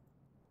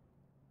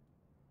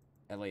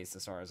 At least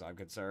as far as I'm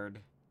concerned.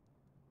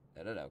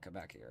 No, come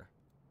back here.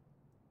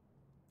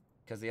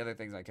 Because the other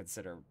things I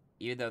consider,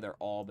 even though they're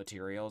all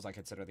materials, I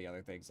consider the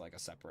other things like a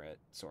separate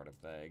sort of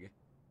thing.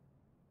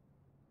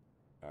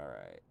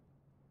 Alright.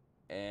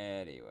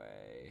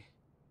 Anyway.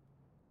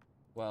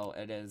 Well,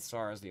 and as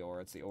far as the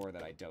ore, it's the ore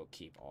that I don't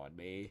keep on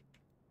me.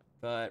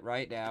 But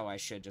right now, I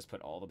should just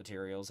put all the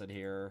materials in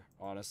here,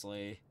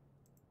 honestly.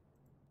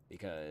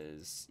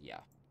 Because, yeah.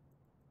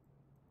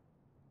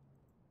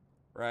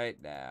 Right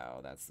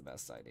now, that's the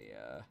best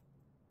idea.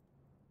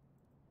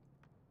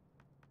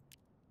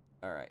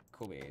 Alright,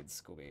 cool beans,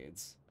 cool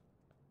beans.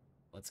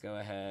 Let's go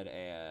ahead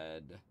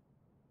and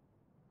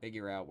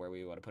figure out where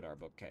we want to put our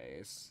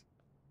bookcase.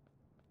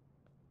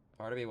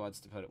 Part of me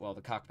wants to put it... Well,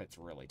 the cockpit's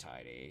really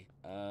tiny.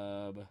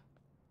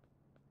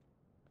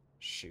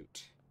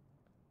 Shoot.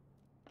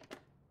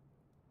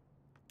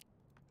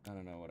 I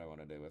don't know what I want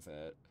to do with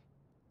it.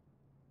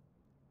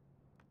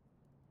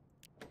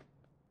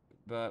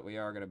 But we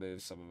are going to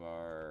move some of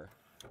our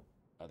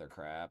other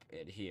crap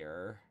in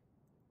here.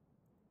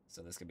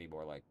 So this can be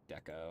more like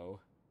deco.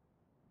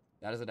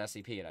 That is an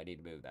SCP, and I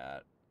need to move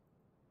that.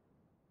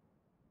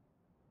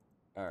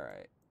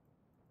 Alright.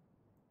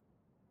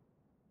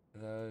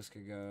 Those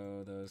could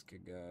go, those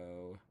could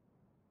go.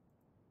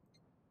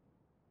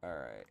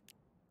 Alright.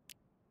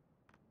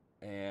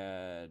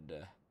 And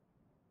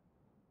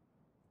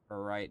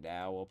for right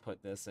now, we'll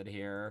put this in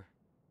here.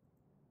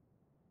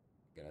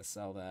 Gonna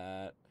sell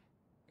that.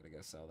 Gonna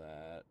go sell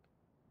that.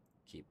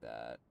 Keep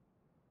that.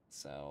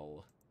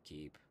 Sell.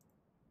 Keep.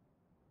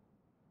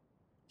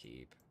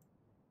 Keep.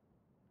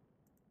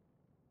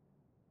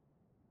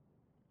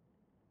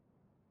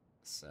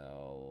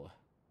 Sell.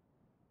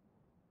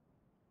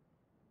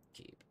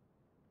 Keep.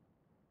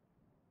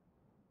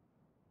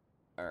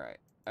 Alright.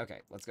 Okay,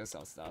 let's go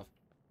sell stuff.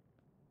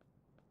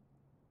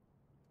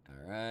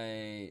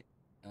 Alright.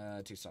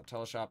 Two-stop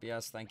teleshop,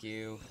 yes, thank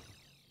you.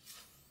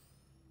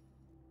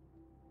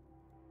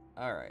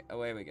 Alright,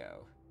 away we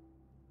go.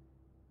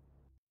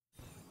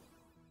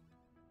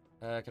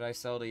 Can I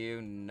sell to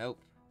you? Nope.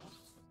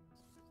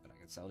 But I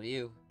can sell to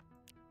you.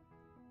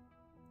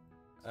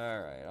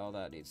 Alright, all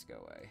that needs to go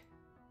away.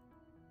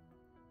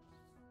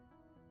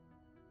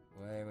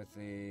 Away with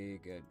the...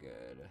 Good,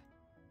 good.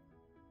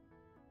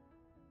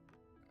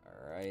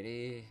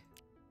 Alrighty.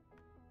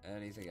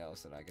 Anything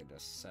else that I can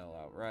just sell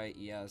outright?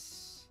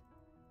 Yes.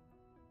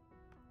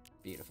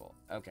 Beautiful.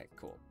 Okay,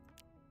 cool.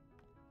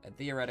 And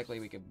theoretically,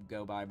 we could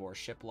go buy more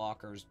ship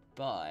lockers,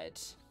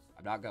 but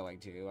I'm not going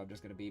to. I'm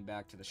just going to be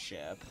back to the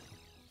ship.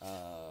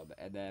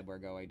 And then we're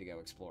going to go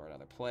explore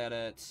another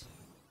planet.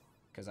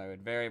 Because I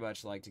would very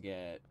much like to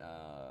get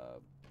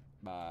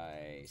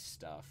my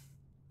stuff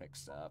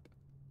fixed up.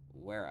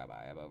 Where am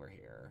I? I'm over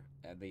here.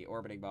 And the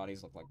orbiting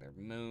bodies look like they're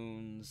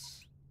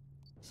moons.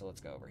 So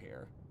let's go over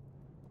here.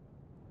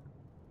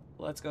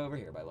 Let's go over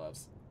here, my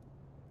loves.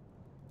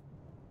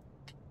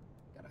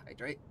 Gotta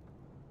hydrate.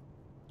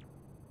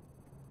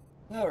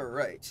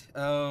 Alright.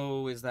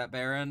 Oh, is that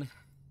barren?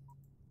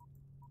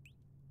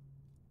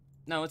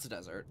 No, it's a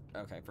desert.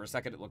 Okay, for a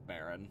second it looked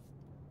barren.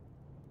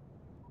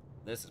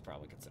 This is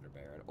probably considered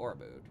barren. Or a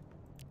mood.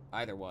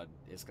 Either one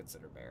is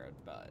considered barren,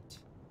 but...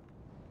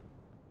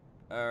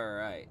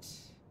 Alright.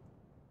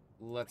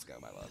 Let's go,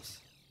 my loves.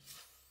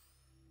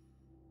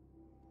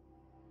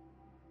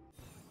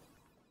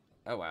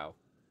 Oh, wow.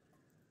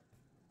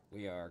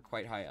 We are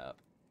quite high up.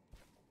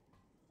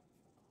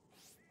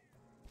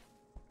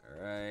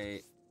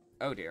 Alright.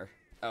 Oh, dear.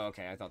 Oh,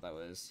 okay, I thought that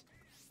was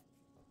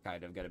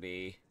kind of gonna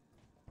be...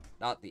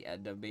 Not the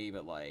end of me,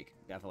 but, like,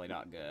 definitely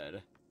not good.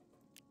 Like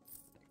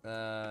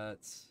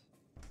that.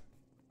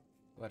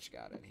 What you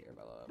got in here,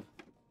 my love?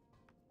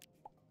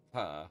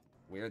 Huh.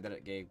 Weird that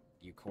it gave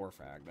you core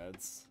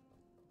fragments.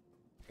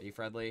 Are you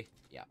friendly?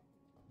 Yeah.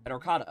 And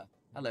Orcana.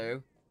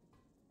 Hello.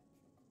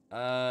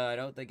 I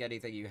don't think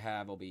anything you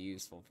have will be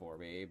useful for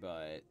me,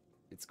 but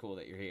it's cool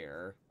that you're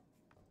here.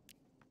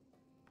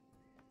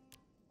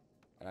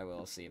 And I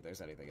will see if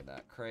there's anything in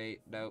that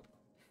crate. Nope.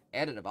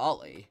 And an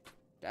Amali.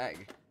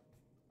 Dang.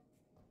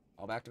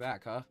 All back to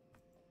back, huh?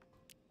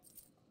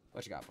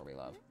 What you got for me,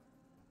 love?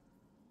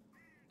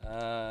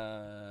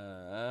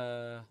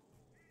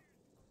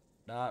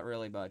 Not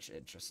really much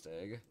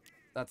interesting.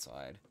 That's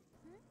fine.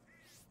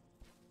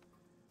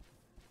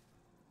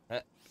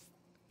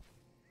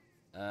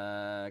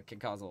 Can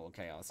cause a little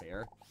chaos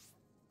here.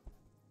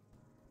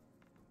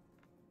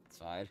 It's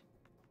fine.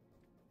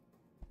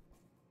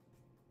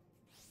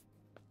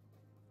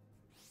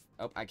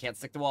 Oh, I can't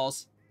stick to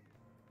walls.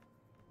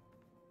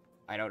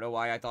 I don't know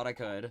why I thought I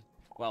could.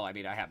 Well, I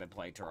mean, I have been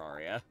playing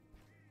Terraria.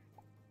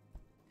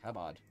 Come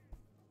on.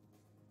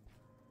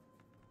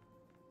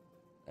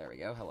 There we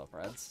go. Hello,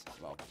 friends.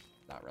 Well,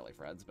 not really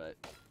friends, but,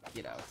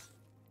 you know.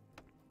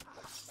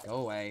 Go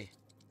away.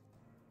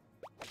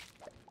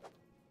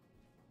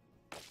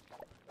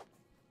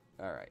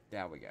 Alright,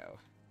 down we go.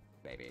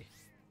 Maybe.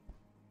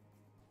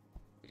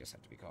 We just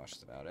have to be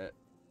cautious about it.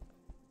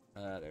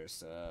 There's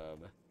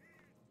some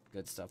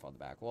good stuff on the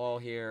back wall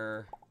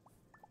here.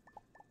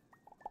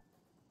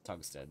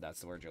 Tungsten, that's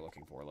the word you're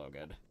looking for,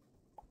 Logan.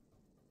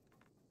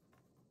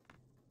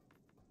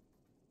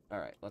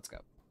 Alright, let's go.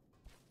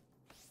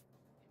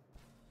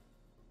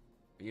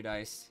 Are you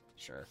nice?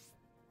 Sure.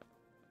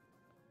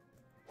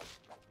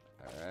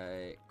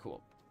 Alright,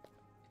 cool.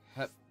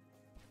 Hup.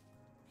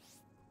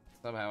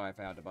 Somehow I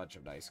found a bunch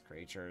of nice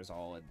creatures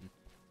all in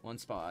one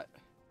spot.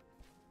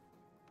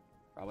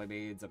 Probably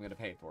means I'm gonna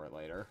pay for it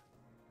later.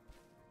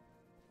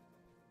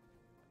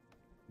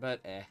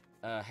 But,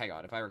 hang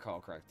on, if I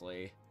recall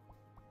correctly...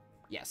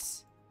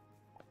 Yes.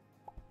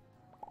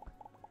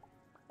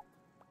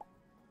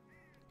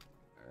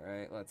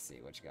 Alright, let's see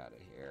what you got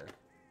in here.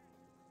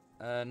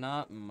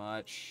 Not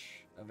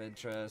much of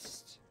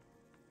interest.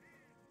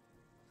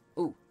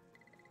 Ooh!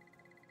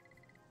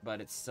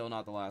 But it's still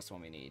not the last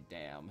one we need,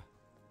 damn.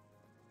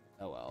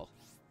 Oh well.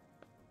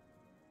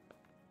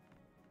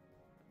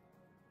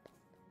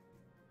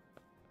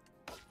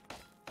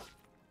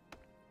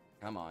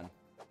 Come on,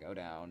 go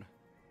down.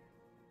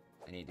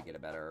 I need to get a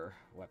better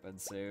weapon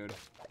soon.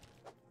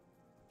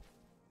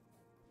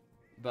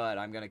 But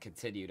I'm gonna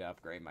continue to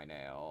upgrade my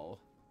nail.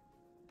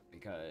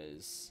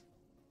 Because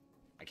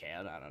I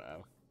can, I don't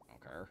know. I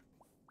don't care.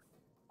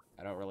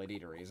 I don't really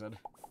need a reason.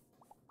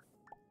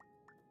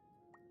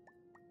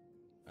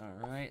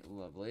 Alright,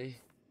 lovely.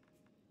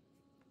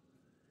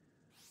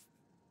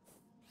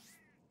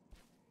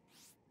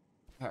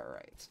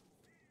 Alright.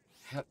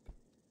 Up.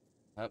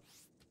 Up.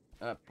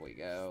 Up we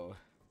go.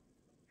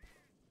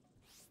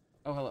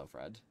 Oh, hello,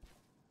 Fred.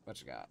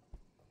 What you got?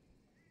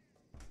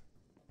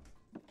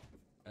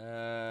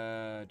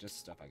 Just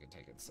stuff I can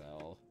take and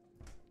sell.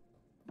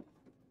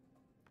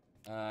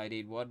 I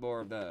need one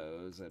more of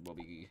those, and we'll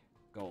be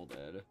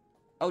golden.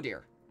 Oh,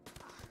 dear.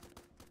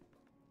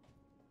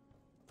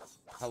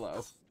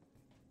 Hello.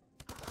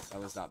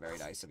 That was not very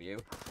nice of you.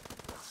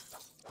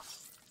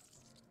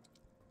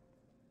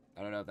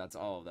 I don't know if that's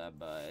all of them,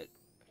 but...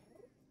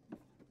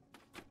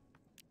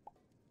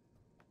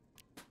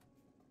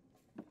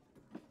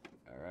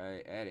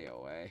 Alright,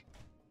 anyway.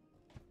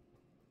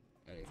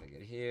 Anything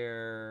in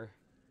here?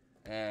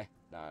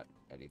 Not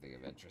anything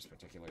of interest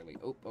particularly.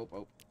 Oh, oh,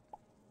 oh.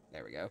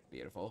 There we go.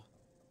 Beautiful.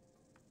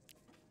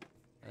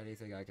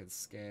 Anything I can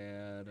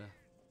scan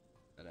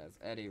that has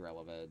any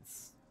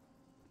relevance.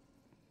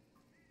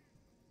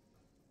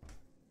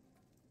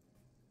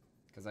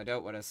 Because I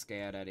don't want to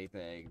scan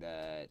anything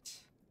that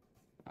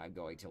I'm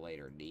going to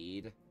later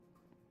need.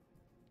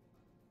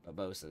 But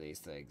most of these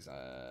things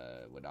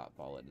would not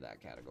fall into that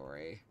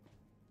category.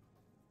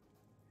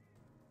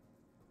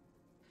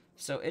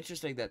 So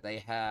interesting that they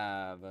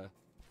have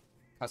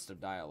custom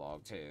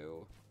dialogue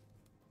too.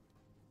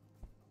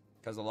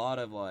 Because a lot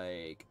of,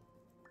 like,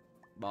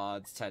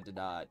 mods tend to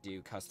not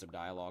do custom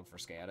dialogue for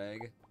scanning.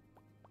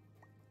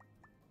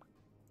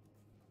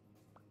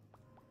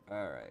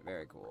 Alright,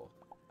 very cool.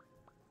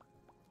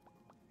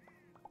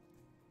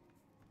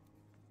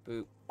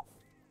 Boop.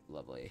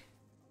 Lovely.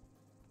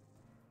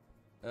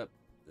 Oh,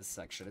 this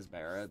section is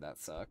barren. That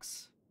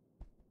sucks.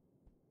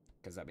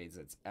 Because that means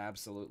it's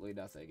absolutely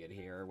nothing in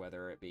here,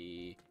 whether it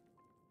be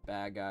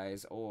bad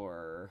guys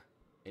or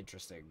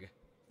interesting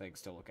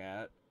things to look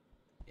at.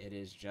 It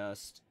is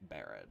just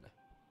barren.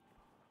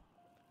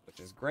 Which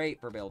is great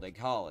for building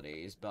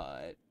colonies,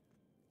 but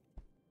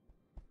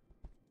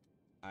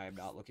I am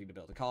not looking to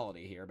build a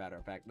colony here. Matter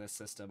of fact, this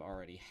system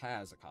already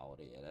has a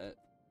colony in it.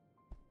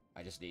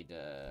 I just need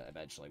to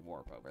eventually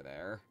warp over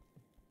there.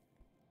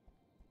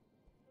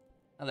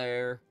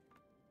 Hello.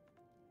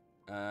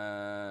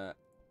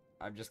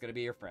 I'm just gonna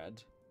be your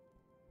friend.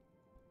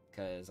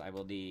 Because I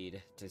will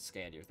need to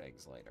scan your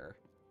things later.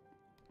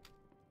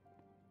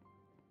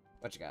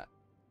 What you got?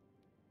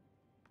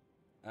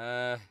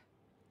 I'm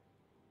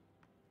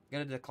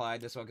gonna decline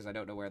this one because I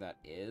don't know where that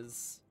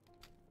is.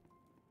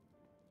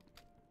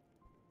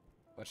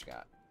 What you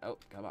got? Oh,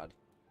 come on.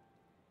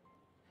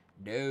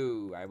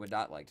 No, I would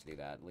not like to do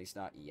that. At least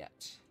not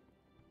yet.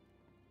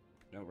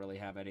 Don't really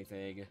have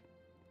anything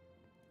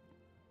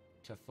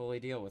to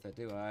fully deal with it,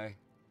 do I?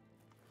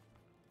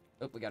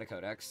 Oh, we got a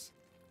codex.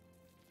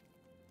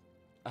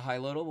 A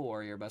high-level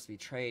warrior must be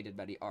trained in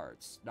many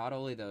arts, not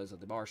only those of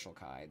the martial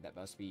kind that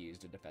must be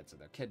used in defense of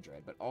their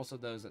kindred, but also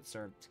those that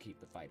serve to keep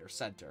the fighter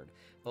centered.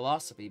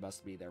 Philosophy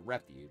must be their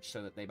refuge,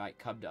 so that they might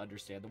come to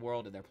understand the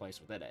world and their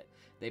place within it.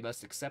 They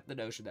must accept the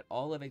notion that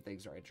all living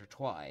things are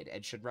intertwined,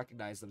 and should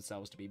recognize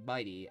themselves to be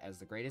mighty as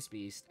the greatest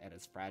beast and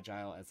as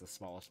fragile as the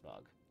smallest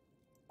bug.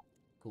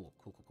 Cool,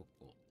 cool, cool, cool,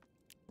 cool.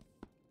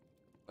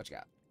 What you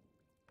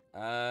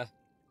got?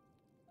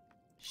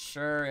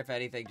 Sure, if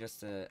anything,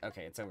 just to...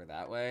 Okay, it's over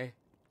that way.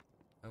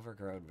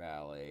 Overgrown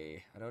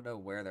Valley. I don't know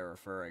where they're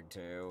referring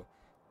to.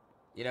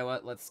 You know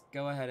what? Let's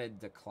go ahead and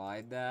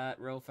decline that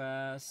real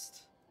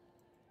fast.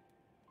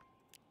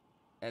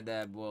 And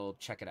then we'll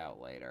check it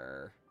out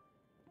later.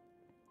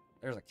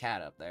 There's a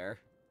cat up there.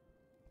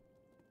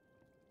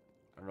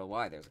 I don't know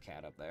why there's a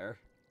cat up there.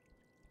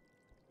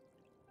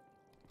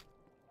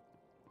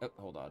 Oh,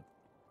 hold on.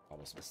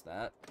 Almost missed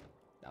that.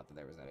 Not that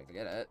there was anything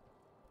in it.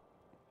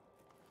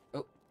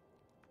 Oh.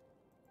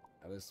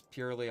 I was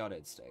purely on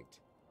instinct.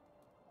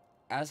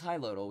 As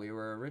Hylodal, we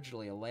were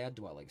originally a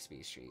land-dwelling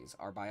species.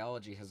 Our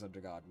biology has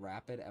undergone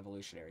rapid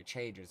evolutionary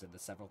changes in the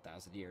several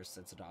thousand years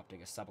since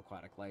adopting a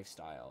subaquatic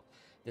lifestyle.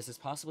 This is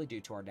possibly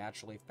due to our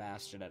naturally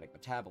fast genetic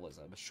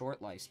metabolism,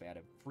 short lifespan,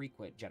 and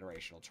frequent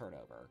generational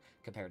turnover,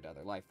 compared to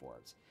other life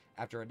forms.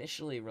 After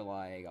initially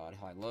relying on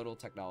Hylodal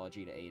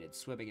technology to aid in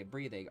swimming and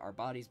breathing, our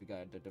bodies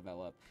began to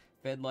develop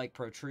fin-like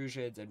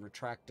protrusions and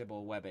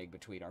retractable webbing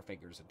between our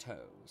fingers and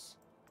toes.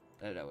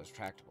 I didn't know it was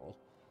retractable.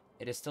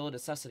 It is still a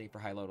necessity for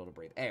Hylodal to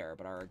breathe air,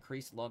 but our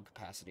increased lung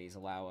capacities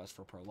allow us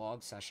for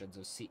prolonged sessions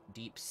of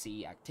deep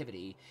sea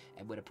activity,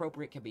 and when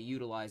appropriate can be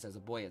utilized as a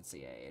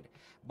buoyancy aid.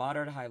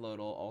 Modern Hylodal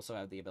also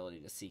have the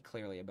ability to see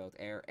clearly in both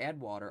air and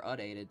water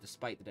unaided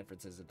despite the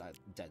differences in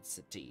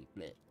density.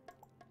 Blech.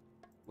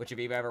 Which, if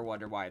you've ever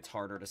wondered why it's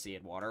harder to see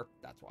in water,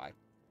 that's why.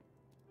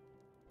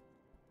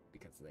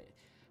 Because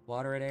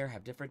water and air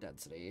have different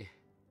density.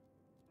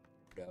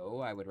 No,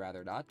 I would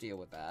rather not deal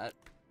with that.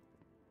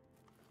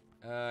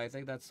 I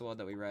think that's the one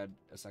that we read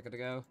a second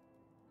ago.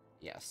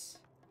 Yes.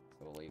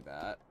 So we'll leave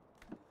that.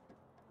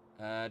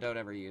 Don't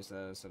ever use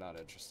those, so not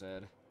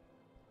interested.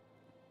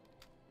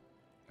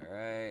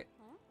 Alright.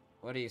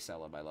 What are you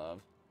selling, my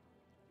love?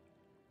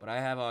 What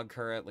I have on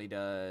currently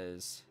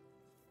does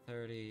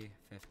 30,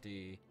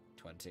 50,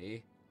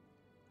 20.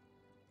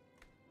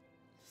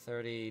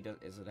 30,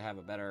 does it have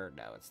a better...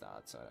 No, it's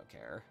not, so I don't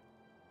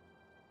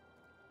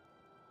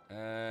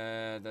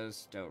care.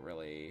 Those don't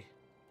really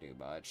do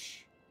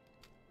much.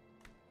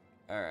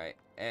 Alright,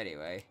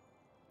 anyway.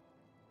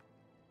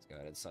 Let's go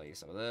ahead and sell you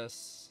some of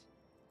this.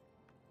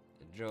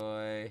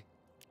 Enjoy.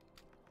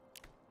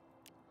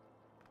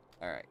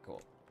 Alright,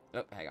 cool.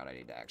 Oh, hang on, I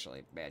need to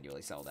actually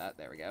manually sell that.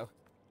 There we go.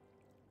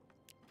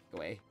 Go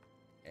away.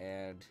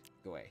 And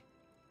go away.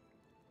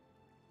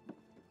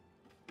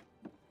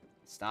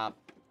 Stop.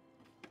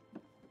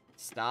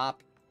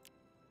 Stop.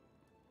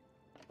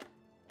 That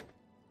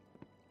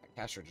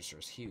cash register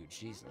is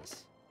huge,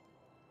 Jesus.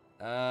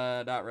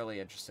 Not really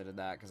interested in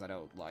that because I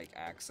don't like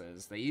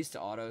axes. They used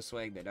to auto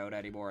swing, they don't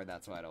anymore, and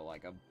that's why I don't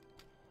like them.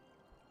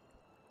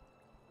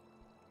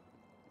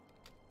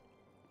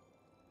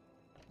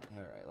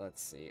 Alright,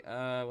 let's see.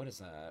 What is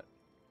that?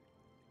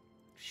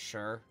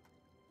 Sure.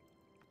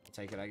 I'll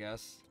take it, I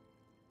guess.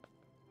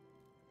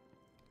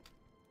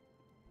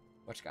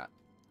 What you got?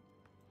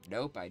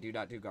 Nope, I do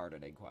not do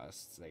gardening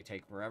quests. They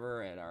take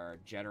forever and are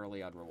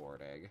generally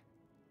unrewarding.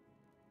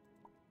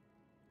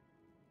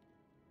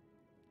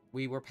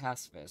 We were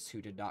pacifists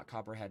who did not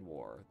comprehend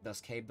war. Thus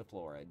came the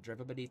Florid.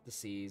 Driven beneath the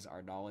seas,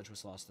 our knowledge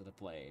was lost to the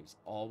flames.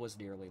 All was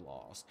nearly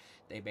lost.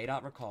 They may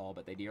not recall,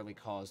 but they nearly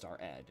caused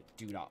our end.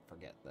 Do not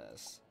forget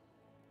this.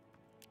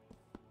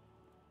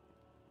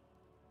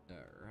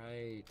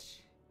 Alright.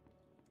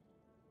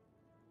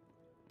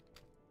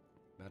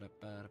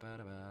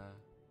 Ba-da-ba-da-ba-da-ba.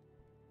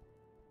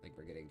 I think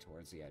we're getting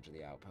towards the edge of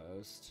the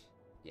outpost.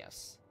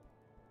 Yes.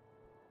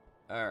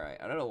 Alright,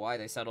 I don't know why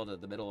they settled in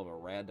the middle of a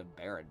random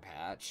barren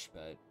patch,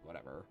 but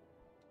whatever.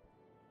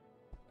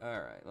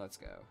 Alright, let's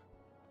go.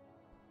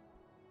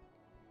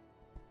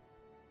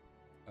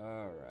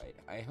 Alright,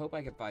 I hope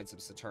I can find some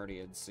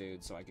Saturnians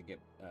soon so I can get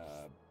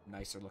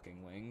nicer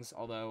looking wings.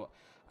 Although,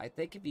 I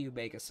think if you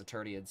make a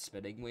Saturnian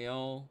spinning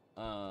wheel,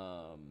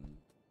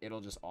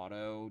 it'll just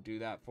auto do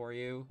that for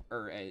you.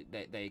 Or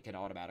they can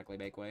automatically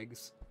make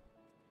wings.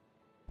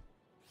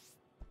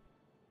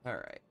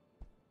 Alright.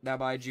 Now,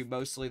 mind you,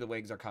 mostly the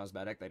wings are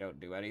cosmetic. They don't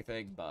do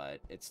anything, but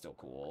it's still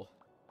cool.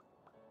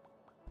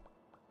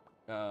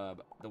 The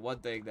one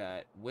thing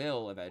that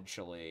will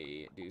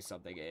eventually do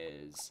something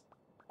is,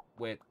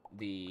 with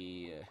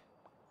the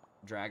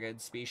dragon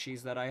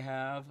species that I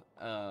have,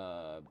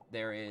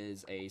 there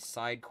is a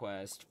side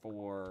quest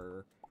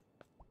for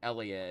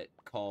Elliot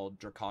called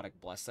Draconic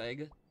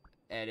Blessing.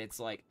 And it's,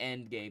 like,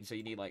 end game, so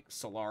you need, like,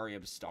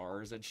 solarium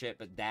stars and shit,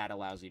 but that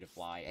allows you to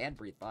fly and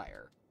breathe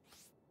fire.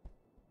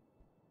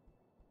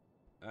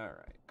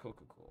 Alright, cool.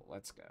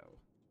 Let's go.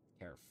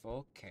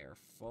 Careful.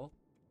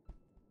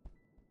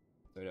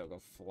 So we don't go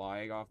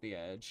flying off the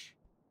edge.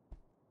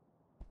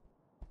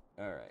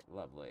 Alright,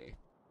 lovely.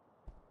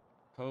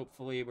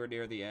 Hopefully we're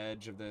near the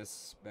edge of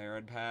this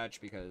barren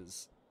patch,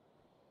 because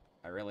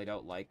I really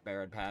don't like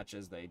barren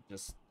patches. They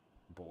just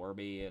bore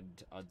me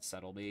and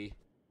unsettle me.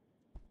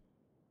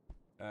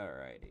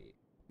 Alrighty.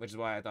 Which is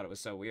why I thought it was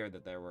so weird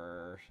that there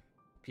were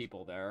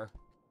people there.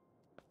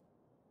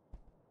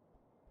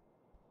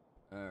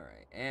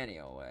 Alright,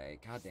 anyway.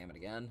 God damn it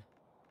again.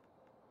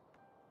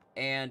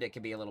 And it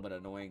can be a little bit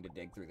annoying to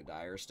dig through the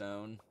dire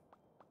stone.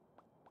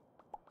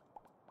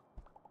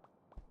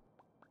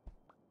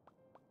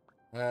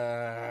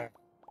 I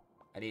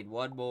need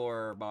one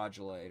more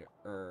module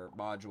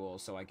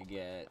so I can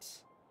get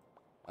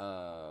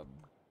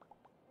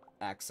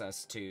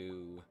access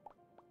to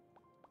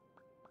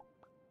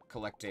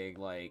collecting,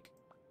 like,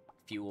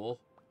 fuel.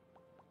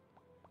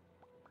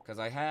 Because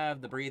I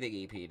have the breathing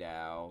EP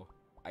now.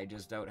 I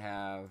just don't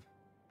have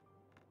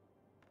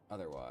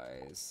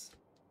otherwise.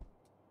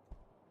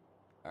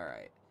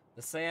 Alright.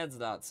 The sand's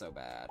not so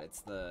bad.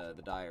 It's the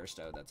dire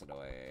stone that's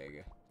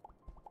annoying.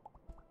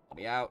 Let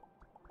me out.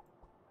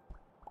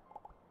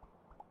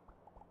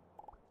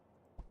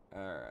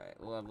 Alright,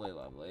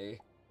 lovely.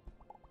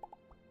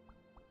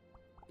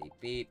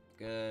 Beep,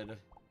 good.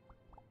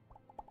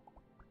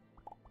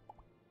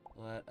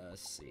 Let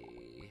us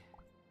see.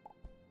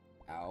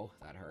 Ow,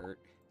 that hurt.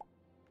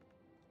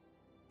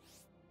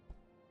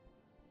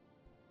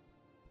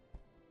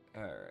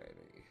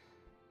 Alrighty.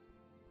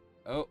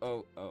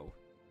 Oh.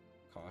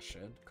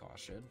 Caution.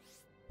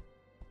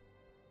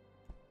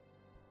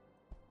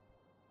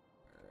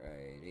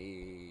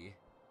 Alrighty.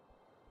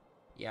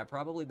 Yeah,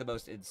 probably the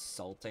most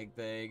insulting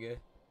thing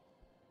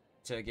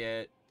to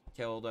get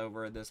killed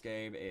over in this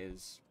game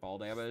is fall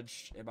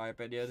damage, in my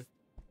opinion.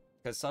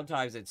 Because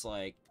sometimes it's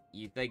like,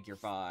 you think you're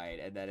fine,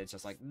 and then it's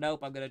just like,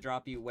 nope, I'm gonna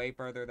drop you way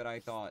further than I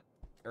thought,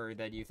 or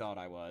than you thought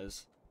I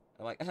was.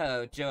 I'm like,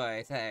 oh,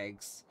 joy,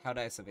 thanks. How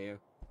nice of you.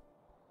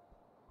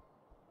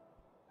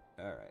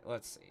 Alright,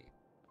 let's see.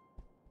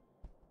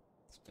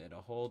 It's been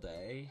a whole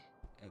day,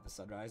 and the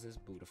sunrise is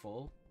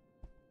beautiful.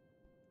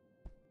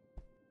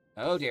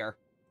 Oh dear.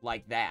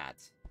 Like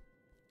that.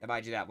 And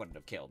mind you, that wouldn't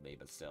have killed me,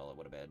 but still, it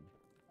would have been...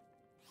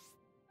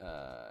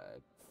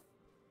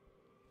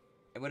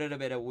 It wouldn't have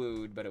been a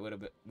wound, but it would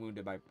have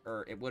wounded my...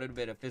 Or, it would have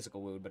been a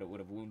physical wound, but it would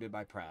have wounded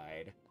my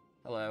pride.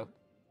 Hello.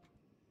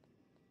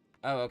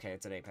 Oh, okay,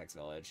 it's an Apex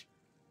village.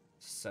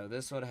 So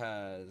this one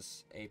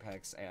has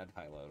Apex and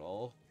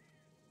Hilodal.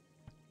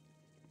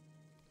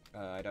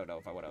 I don't know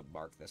if I want to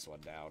mark this one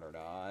down or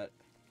not.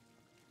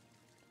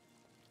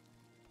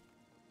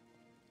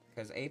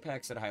 Because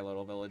Apex and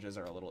Hilodal villages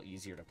are a little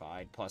easier to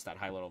find. Plus, that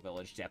Hilodal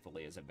village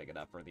definitely isn't big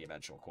enough for the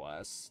eventual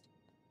quest.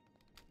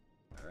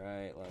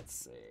 Alright, let's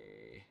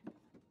see.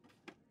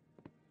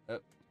 Oh,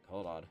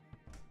 hold on.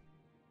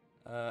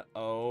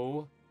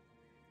 Oh.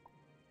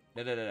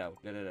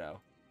 No.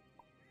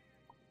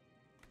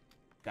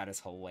 That is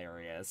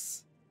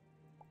hilarious.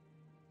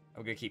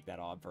 I'm gonna keep that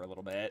on for a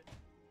little bit.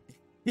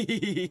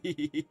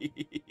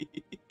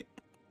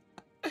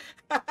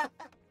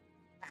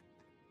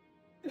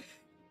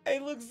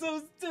 It looks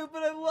so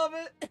stupid, I love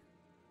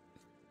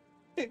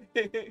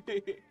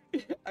it!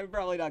 I'm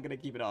probably not gonna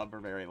keep it on for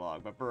very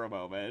long, but for a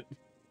moment.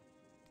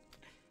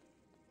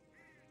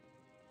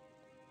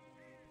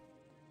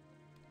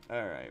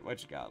 Alright,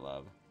 what you got,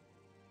 love?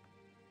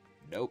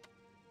 Nope.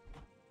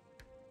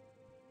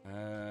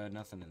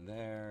 Nothing in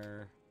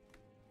there.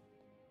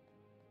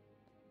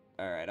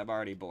 Alright, I'm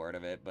already bored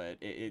of it, but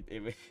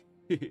it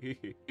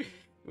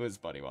was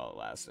funny while it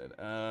lasted.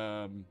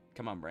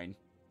 Come on, brain.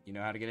 You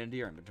know how to get into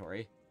your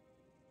inventory.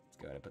 Let's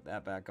go ahead and put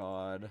that back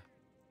on.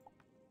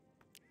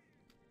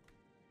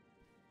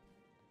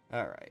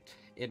 Alright,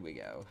 in we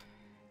go.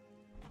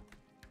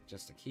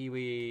 Just a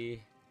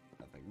kiwi.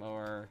 Nothing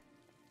more.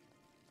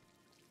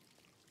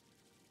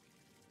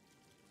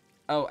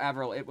 Oh,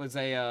 Avril, it was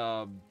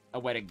a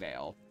wedding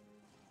veil.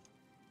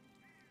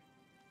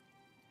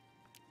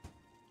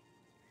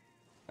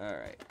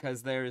 Alright,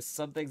 because there's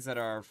some things that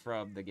are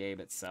from the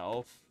game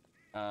itself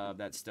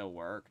that still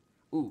work.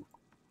 Ooh.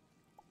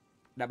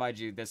 Now, mind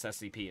you, this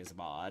SCP is a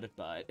mod,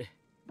 but...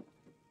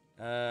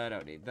 I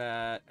don't need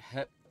that.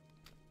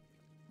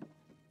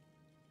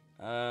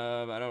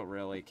 I don't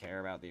really care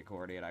about the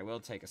accordion. I will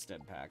take a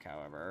stim pack,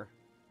 however.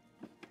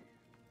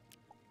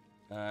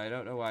 I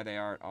don't know why they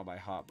aren't on my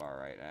hotbar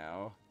right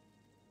now.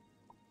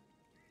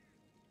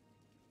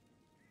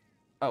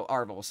 Oh,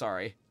 Arvel,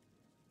 sorry.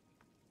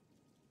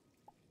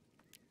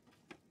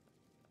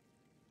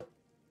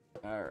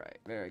 Alright,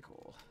 very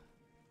cool.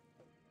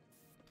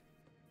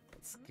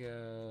 Let's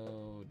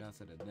go.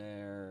 Nothing in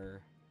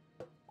there.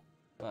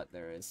 But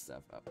there is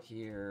stuff up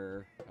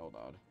here. Hold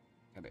on.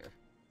 Come here.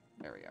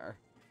 There we are.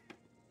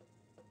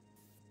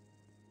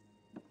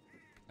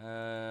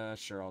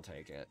 Sure, I'll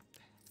take it.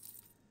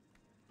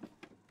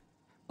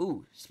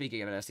 Ooh,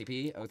 speaking of an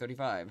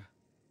SCP-035.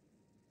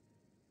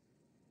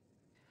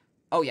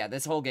 Oh yeah,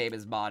 this whole game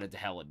is modded to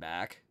hell and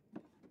back.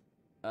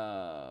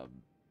 Matter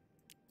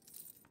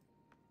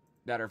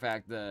of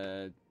fact,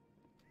 the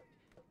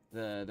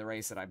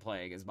race that I'm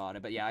playing is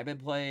modded. But yeah, I've been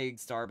playing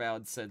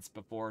Starbound since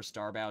before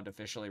Starbound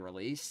officially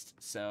released.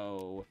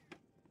 So,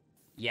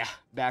 yeah,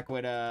 back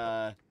when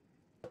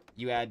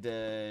you had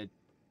to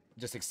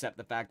just accept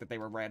the fact that they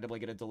were randomly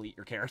going to delete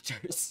your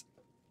characters.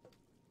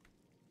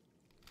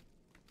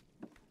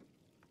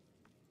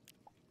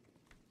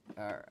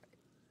 Alright.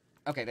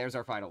 Okay, there's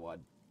our final one.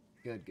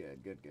 Good.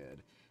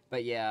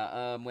 But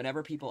yeah,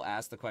 whenever people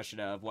ask the question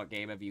of what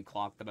game have you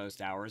clocked the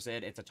most hours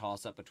in, it's a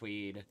toss-up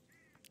between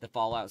the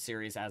Fallout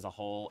series as a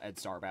whole and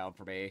Starbound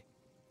for me.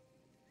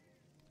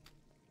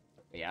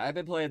 But yeah, I've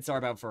been playing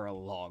Starbound for a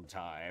long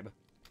time.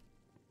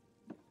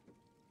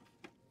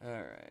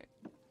 Alright.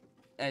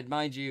 And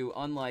mind you,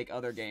 unlike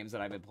other games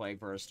that I've been playing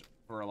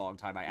for a long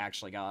time, I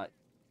actually got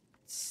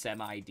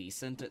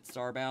semi-decent at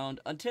Starbound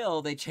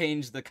until they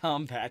changed the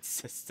combat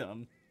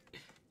system.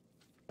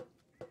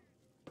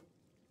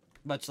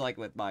 Much like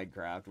with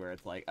Minecraft, where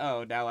it's like,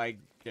 oh, now I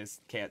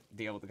just can't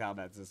deal with the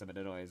combat system, it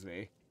annoys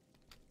me.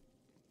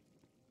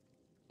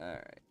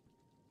 Alright.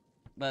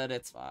 But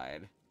it's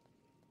fine.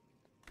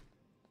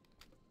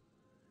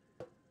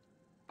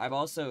 I'm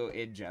also,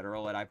 in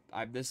general, and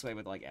I'm this way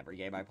with, like, every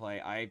game I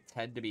play, I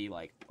tend to be,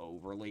 like,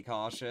 overly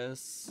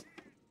cautious.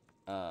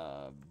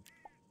 And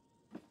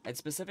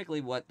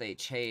specifically what they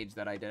changed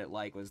that I didn't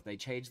like was they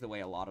changed the way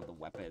a lot of the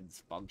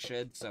weapons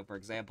functioned. So, for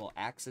example,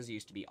 axes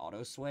used to be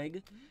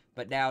auto-swing,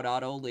 but now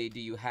not only do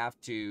you have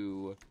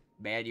to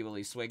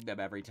manually swing them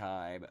every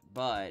time,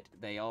 but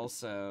they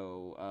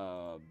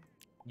also,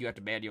 you have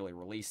to manually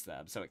release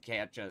them, so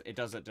it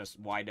doesn't just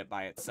wind up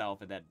by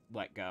itself and then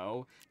let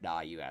go.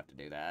 Nah, you have to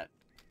do that.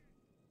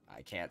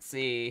 I can't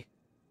see.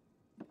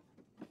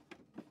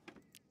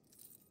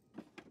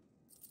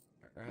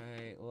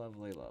 Alright,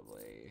 lovely.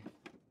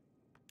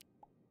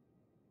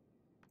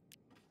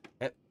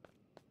 Yep.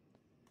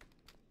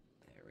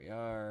 There we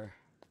are.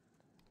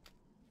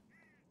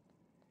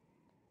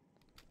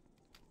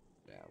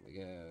 Down we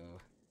go.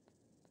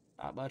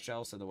 Not much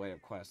else in the way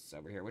of quests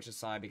over here, which is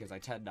fine because I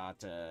tend not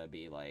to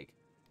be, like,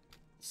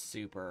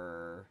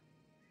 super...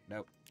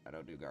 Nope, I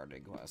don't do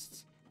gardening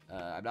quests.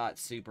 I'm not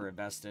super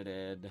invested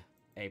in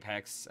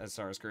Apex as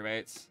far as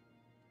crewmates.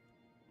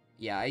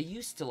 Yeah, I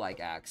used to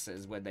like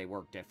axes when they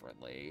worked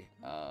differently,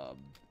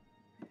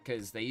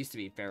 because they used to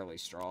be fairly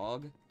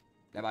strong.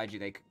 Now, mind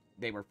you,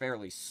 they were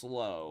fairly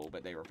slow,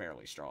 but they were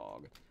fairly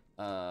strong.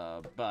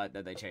 But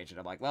then they changed it.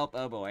 I'm like, well,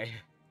 oh boy.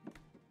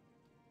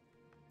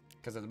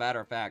 Because as a matter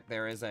of fact,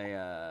 there is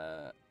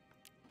a,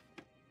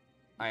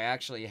 I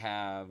actually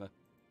have...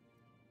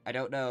 I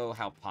don't know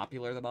how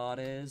popular the mod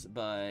is,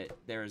 but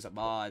there's a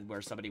mod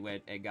where somebody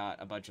went and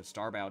got a bunch of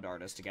Starbound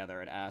artists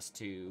together and asked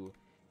to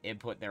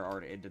input their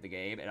art into the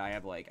game, and I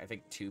have, like, I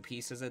think 2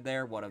 pieces in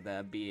there, one of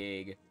them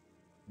being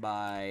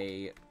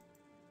the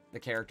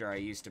character I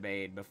used to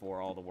main before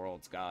all the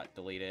worlds got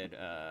deleted,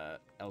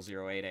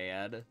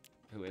 L08AN,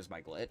 who is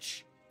my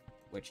glitch,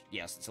 which,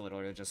 yes, it's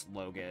literally just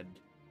Logan,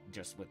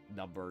 just with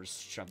numbers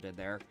shoved in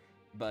there,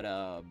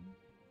 but,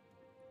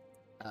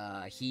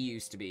 he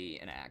used to be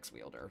an axe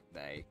wielder.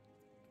 They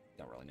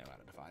don't really know how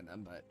to define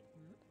them,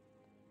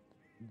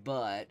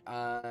 but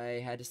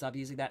I had to stop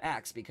using that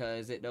axe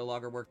because it no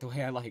longer worked the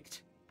way I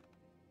liked.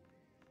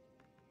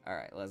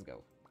 Alright, let's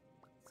go.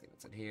 Let's see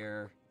what's in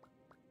here.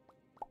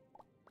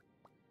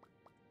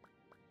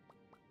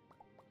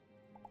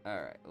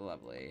 Alright,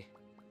 lovely.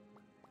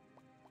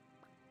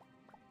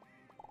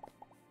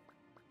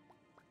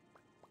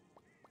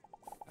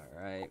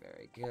 Alright,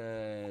 very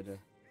good.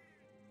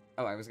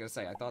 Oh, I was gonna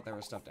say, I thought there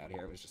was stuff down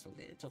here. It was just a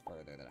little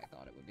further than I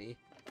thought it would be.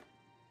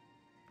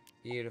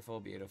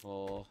 Beautiful.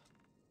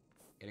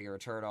 Getting a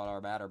return on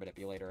our matter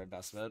manipulator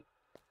investment.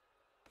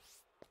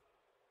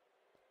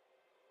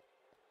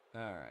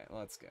 Alright,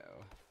 let's go.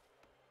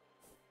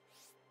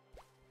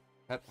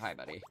 Hi,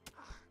 buddy.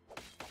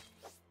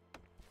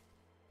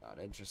 Not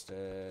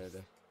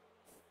interested.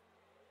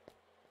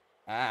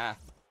 Ah!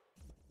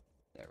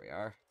 There we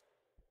are.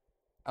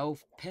 Oh,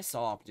 piss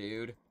off,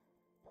 dude.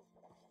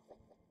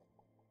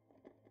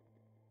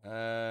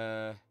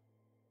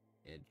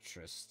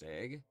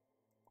 Interesting.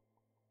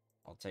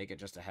 I'll take it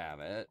just to have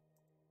it.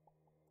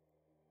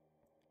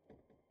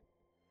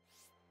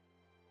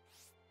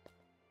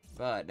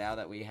 But now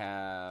that we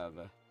have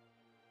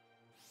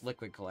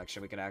liquid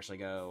collection, we can actually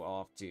go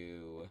off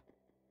to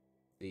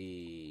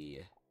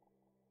the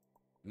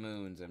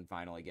moons and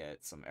finally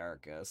get some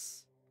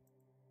Ericus.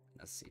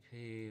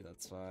 SCP,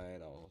 that's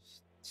fine. I'll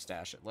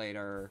stash it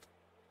later.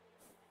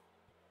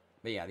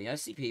 But yeah, the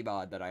SCP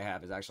mod that I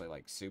have is actually,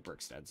 like, super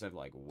extensive,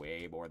 like,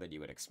 way more than you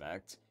would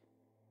expect.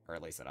 Or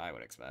at least that I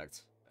would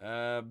expect.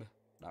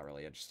 Not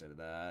really interested in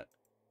that.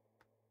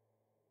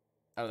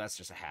 Oh, that's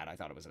just a hat. I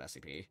thought it was an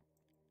SCP.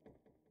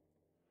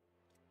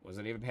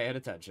 Wasn't even paying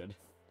attention.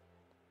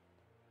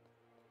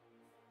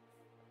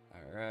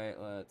 Alright,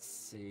 let's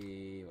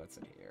see what's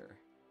in here.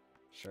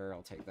 Sure,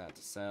 I'll take that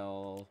to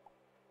sell.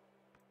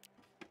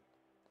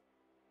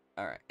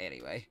 Alright,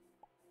 anyway.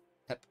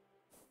 Hep.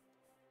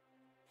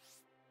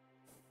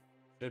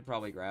 Should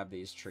probably grab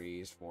these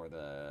trees for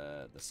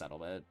the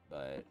settlement,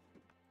 but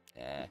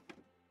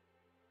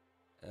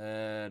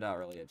not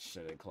really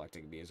interested in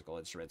collecting musical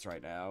instruments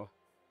right now.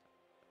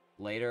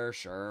 Later,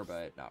 sure,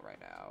 but not right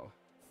now.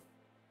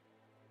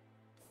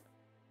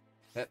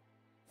 Hep.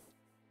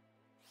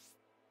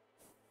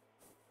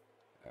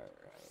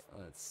 Alright,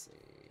 let's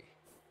see.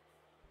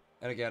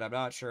 And again, I'm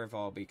not sure if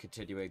I'll be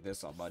continuing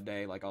this on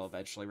Monday. Like, I'll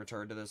eventually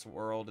return to this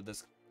world and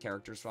this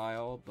character's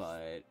file,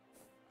 but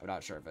I'm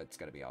not sure if it's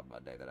going to be on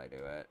Monday that I do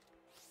it.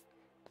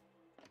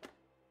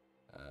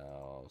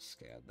 I'll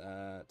scan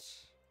that.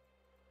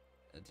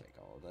 And take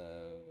all of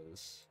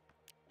those.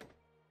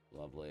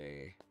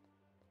 Lovely.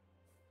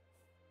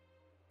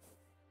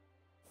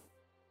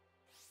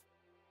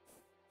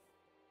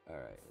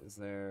 Alright, is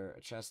there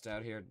a chest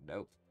out here?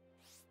 Nope.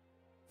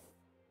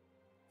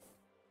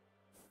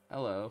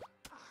 Hello.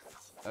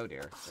 Oh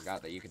dear,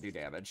 forgot that you can do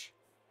damage.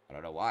 I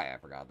don't know why I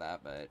forgot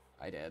that, but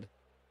I did.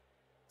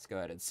 Let's go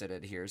ahead and sit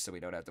in here so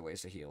we don't have to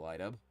waste a heal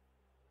item.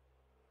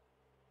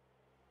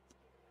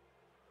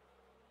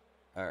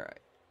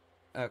 Alright.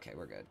 Okay,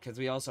 we're good. Because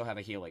we also have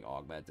a healing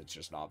augment that's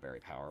just not very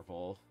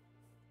powerful.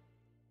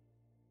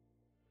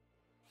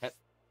 Hep.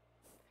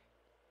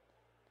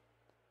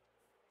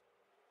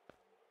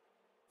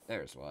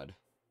 There's one.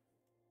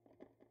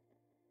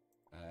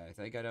 I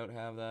think I don't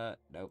have that.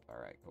 Nope.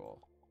 Alright,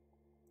 cool.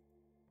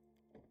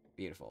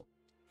 Beautiful.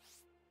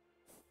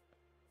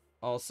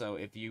 Also,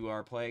 if you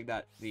are playing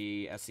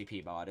the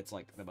SCP mod, it's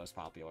like the most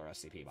popular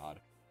SCP mod.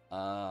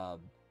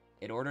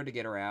 In order to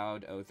get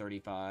around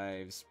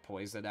 035's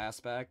poison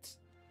aspect,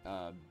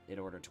 in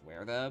order to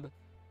wear them,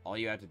 all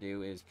you have to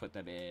do is put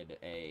them in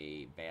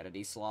a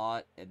vanity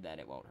slot, and then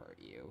it won't hurt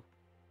you.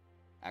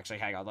 Actually,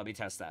 hang on, let me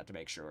test that to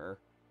make sure.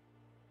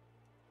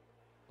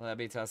 Let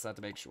me test that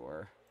to make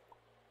sure.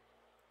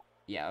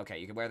 Yeah, okay,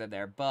 you can wear them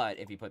there, but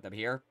if you put them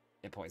here,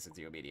 it poisons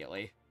you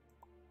immediately.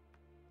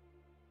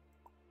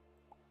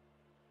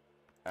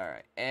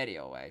 Alright,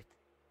 anyway.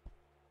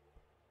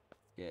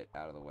 Get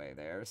out of the way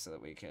there so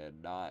that we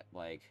can not,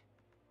 like,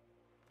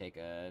 take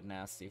a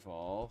nasty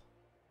fall.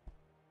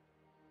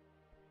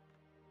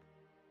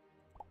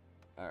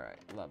 Alright,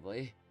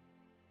 lovely.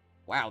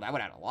 Wow, that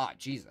would add a lot,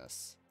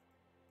 Jesus.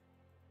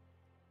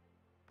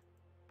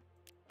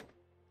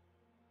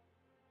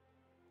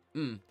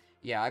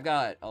 Yeah, I've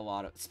got a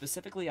lot of...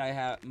 Specifically,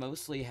 I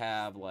mostly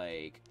have,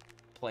 like,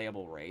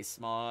 playable race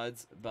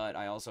mods, but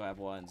I also have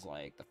ones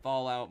like the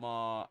Fallout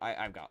mod.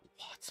 I've got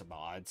lots of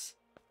mods.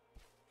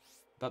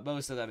 But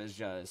most of them is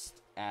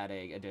just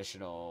adding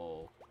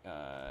additional,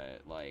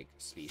 like,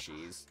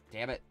 species.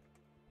 Damn it.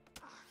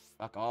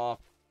 Fuck off.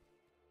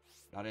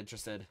 Not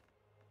interested.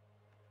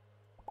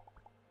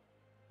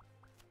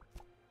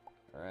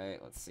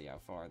 Alright, let's see how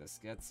far this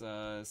gets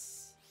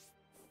us.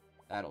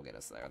 That'll get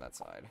us there, that's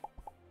fine.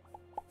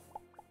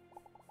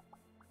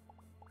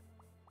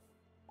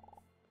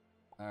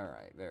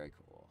 Alright, very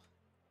cool.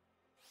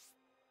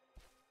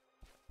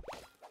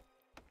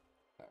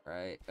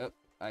 Alright. Oh,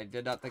 I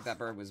did not think that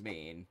bird was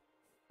mean.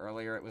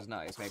 Earlier it was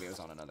nice. Maybe it was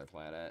on another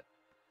planet.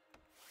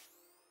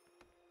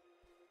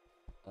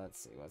 Let's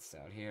see, what's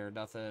down here?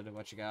 Nothing.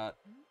 What you got?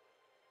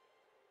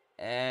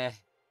 Hang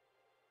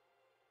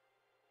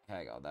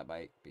on, that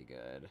might be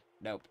good.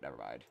 Nope, never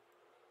mind.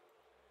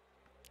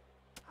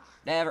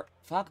 Never.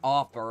 Fuck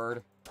off,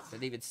 bird.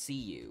 Didn't even see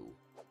you.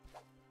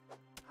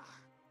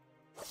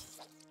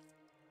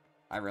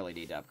 I really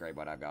need to upgrade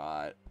what I've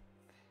got.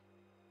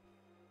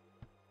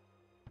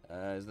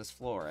 Is this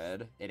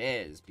florid? It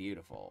is.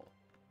 Beautiful.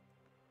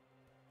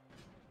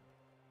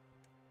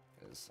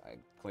 Because I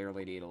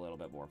clearly need a little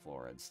bit more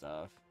florid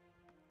stuff.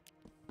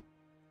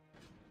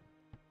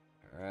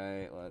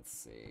 Alright, let's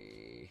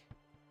see.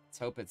 Let's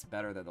hope it's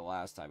better than the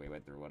last time we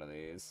went through one of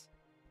these.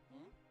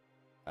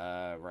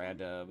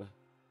 Random.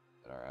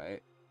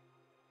 Alright.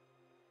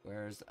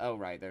 Where's... Oh,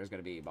 right, there's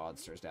gonna be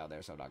monsters down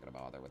there, so I'm not gonna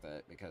bother with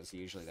it, because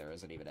usually there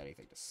isn't even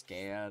anything to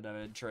scan of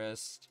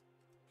interest.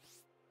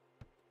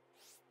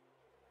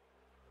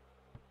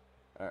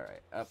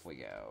 Alright, up we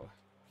go.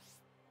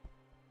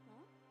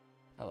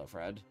 Hello,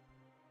 Fred.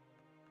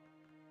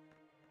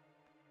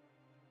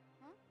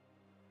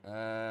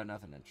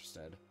 Nothing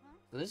interested.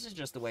 So this is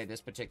just the way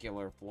this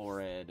particular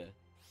florid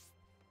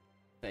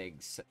thing,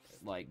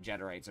 like,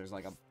 generates. There's,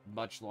 like, a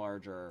much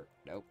larger...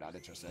 Nope, not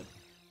interested.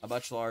 A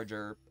much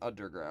larger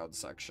underground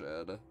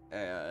section,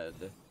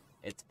 and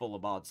it's full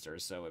of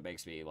monsters, so it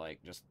makes me,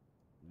 like, just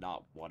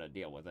not want to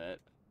deal with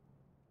it.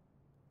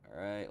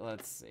 Alright,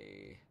 let's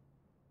see.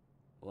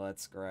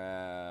 Let's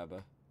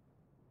grab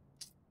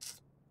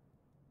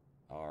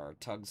our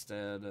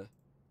tungsten.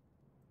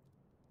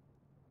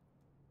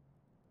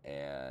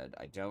 And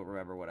I don't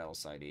remember what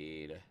else I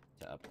need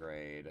to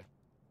upgrade.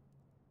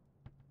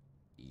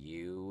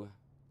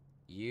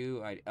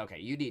 Okay,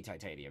 you need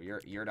titanium.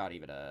 You're not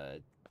even a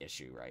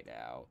issue right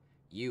now.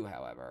 You,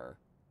 however,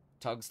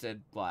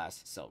 tungsten,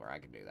 glass, silver. I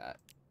can do that.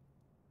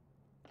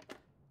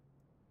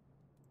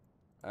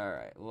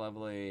 Alright,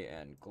 lovely,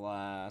 and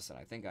glass, and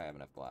I think I have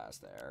enough glass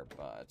there,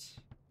 but...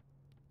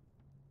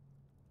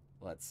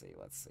 Let's see.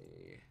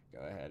 Go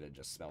ahead and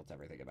just smelt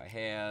everything in my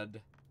hand.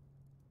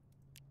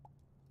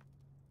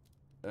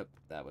 Oop,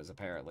 that was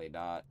apparently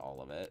not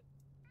all of it.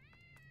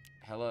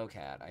 Hello,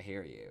 cat, I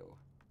hear you.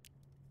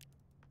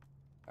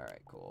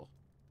 Alright, cool.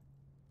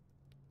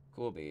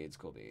 Cool beads.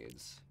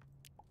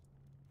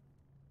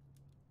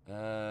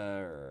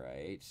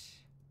 Alright.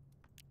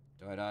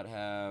 Do I not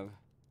have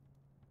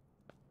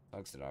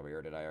tungsten armor,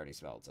 or did I already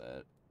smelt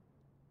it?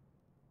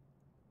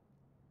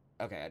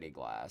 Okay, I need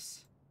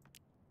glass.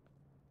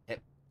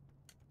 Hip.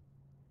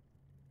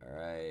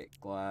 Alright,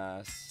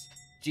 glass.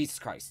 Jesus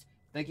Christ.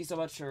 Thank you so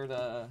much for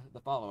the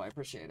follow. I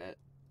appreciate it.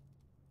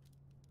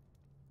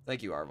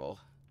 Thank you, Arvel.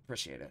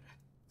 Appreciate it.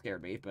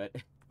 Scared me, but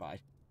fine.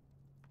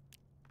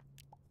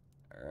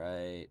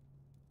 Alright.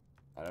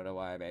 I don't know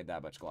why I made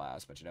that much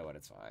glass, but you know what?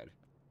 It's fine.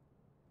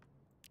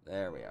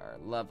 There we are.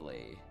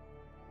 Lovely.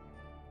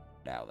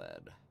 Now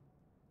then.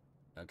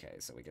 Okay,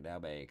 so we can now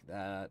make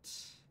that.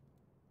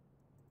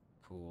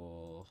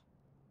 Cool.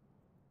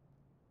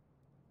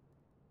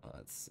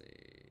 Let's see.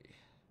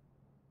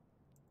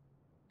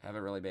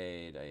 Haven't really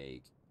made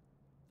a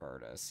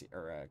furnace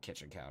or a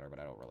kitchen counter, but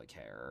I don't really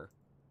care.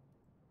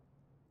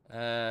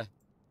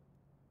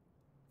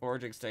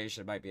 Foraging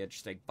station might be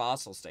interesting.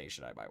 Fossil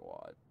station I might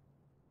want.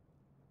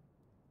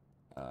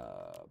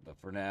 But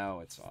for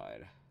now, it's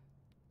fine.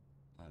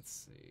 Let's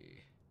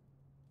see.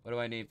 What do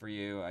I need for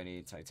you? I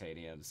need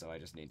titanium, so I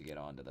just need to get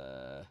on to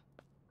the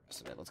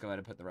rest of it. Let's go ahead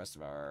and put the rest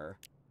of our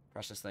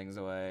precious things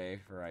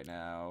away for right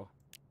now.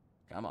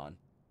 Come on.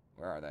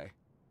 Where are they?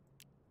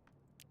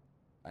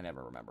 I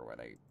never remember where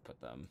they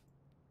put them.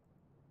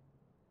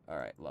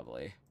 Alright,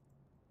 lovely.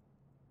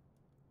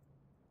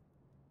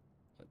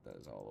 Put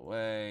those all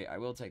away. I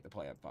will take the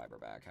plant fiber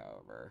back,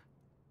 however.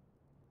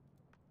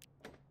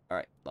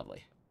 Alright,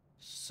 lovely.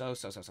 So.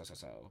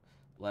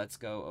 Let's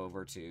go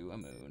over to a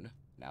moon,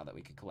 now that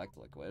we can collect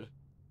liquid.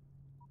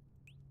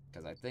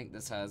 Because I think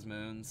this has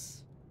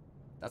moons.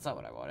 That's not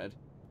what I wanted.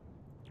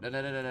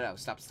 No.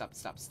 Stop. Stop.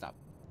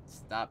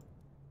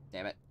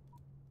 Damn it.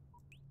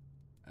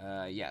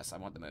 Yes, I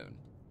want the moon.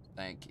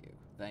 Thank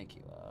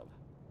you, love.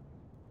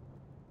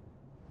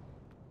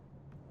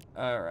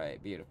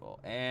 Alright, beautiful.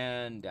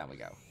 And down we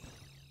go.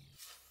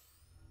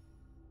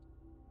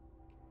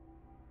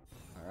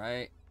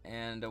 Alright,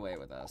 and away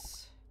with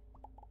us.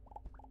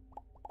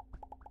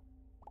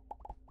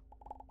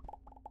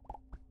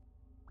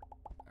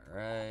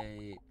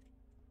 Alright.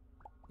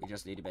 We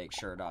just need to make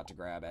sure not to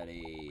grab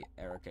any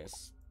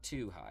Ericus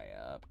too high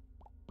up.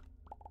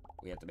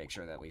 We have to make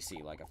sure that we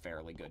see, like, a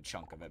fairly good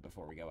chunk of it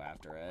before we go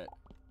after it.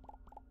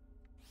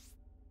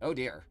 Oh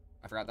dear.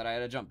 I forgot that I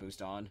had a jump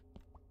boost on.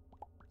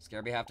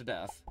 Scared me half to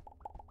death.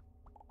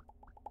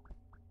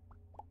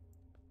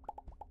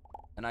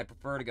 And I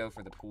prefer to go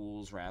for the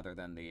pools rather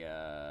than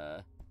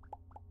the,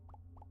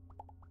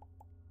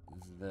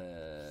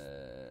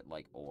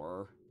 like,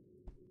 ore.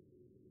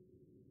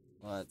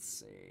 Let's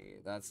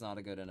see. That's not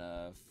a good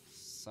enough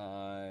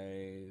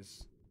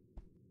size.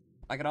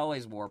 I could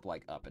always warp,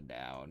 like, up and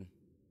down.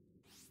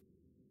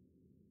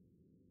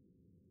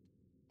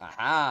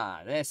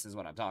 Aha! This is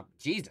what I'm talking...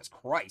 Jesus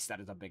Christ,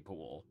 that is a big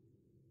pool.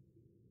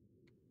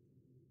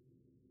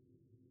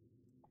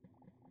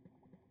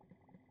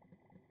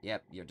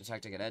 Yep, you're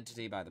detecting an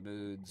entity by the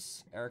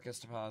moods. Ericus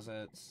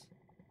deposits.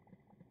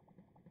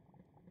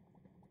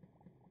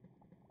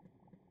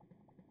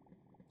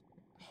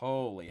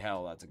 Holy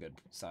hell, that's a good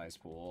size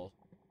pool.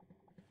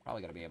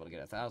 Probably gonna be able to get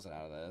 1,000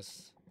 out of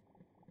this.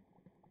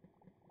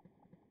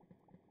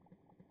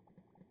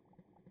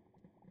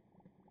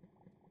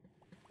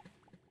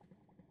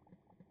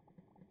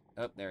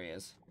 Oh, there he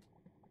is.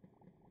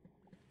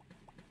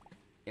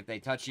 If they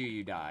touch you,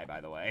 you die, by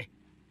the way.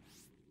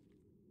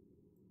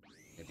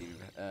 If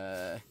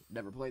you've,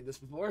 never played this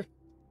before.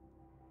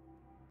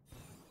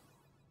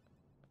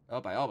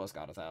 Oh, I almost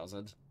got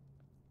 1,000.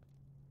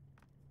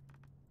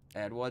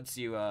 And once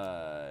you,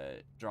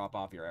 drop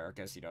off your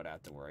Ericus, you don't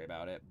have to worry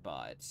about it,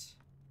 but...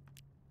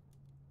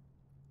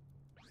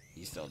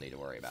 you still need to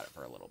worry about it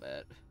for a little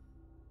bit.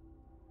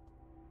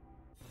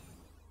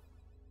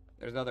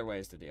 There's other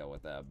ways to deal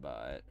with them,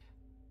 but...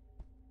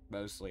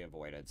 Mostly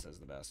avoidance is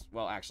the best.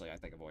 Well, actually, I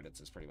think avoidance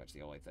is pretty much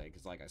the only thing,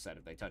 because like I said,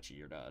 if they touch you,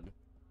 you're done.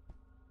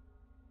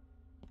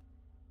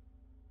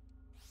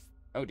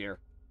 Oh dear.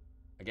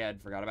 Again,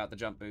 forgot about the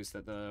jump boost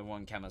that the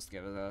one chemist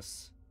gives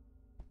us.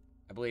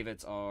 I believe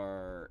it's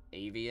our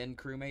avian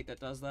crewmate that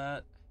does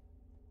that.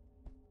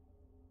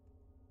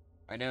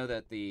 I know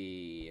that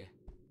the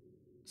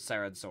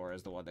Saransaur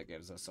is the one that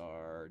gives us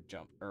our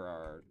jump, or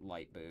our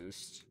light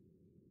boost.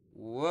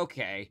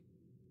 Okay.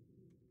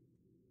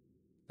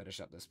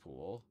 Finish up this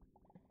pool.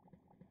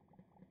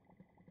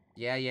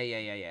 Yeah.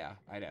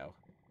 I know.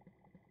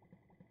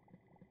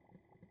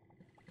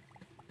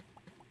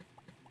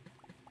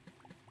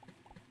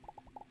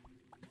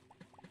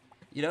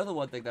 You know the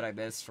one thing that I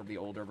miss from the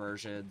older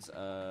versions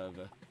of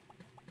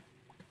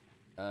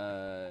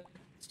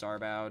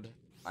Starbound?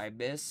 I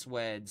miss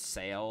when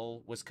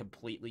Sail was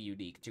completely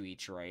unique to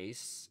each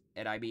race.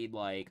 And I mean,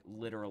 like,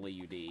 literally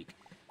unique.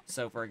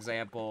 So, for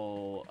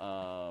example,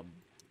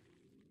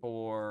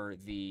 for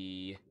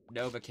the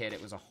Nova Kid,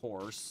 it was a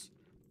horse.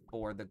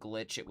 For the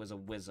Glitch, it was a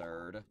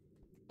wizard.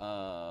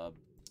 Try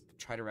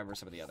to remember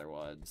some of the other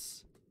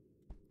ones.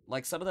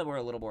 Like, some of them were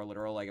a little more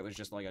literal, like, it was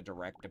just, like, a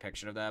direct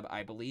depiction of them.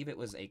 I believe it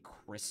was a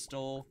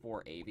crystal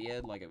for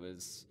Avian, like, it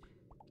was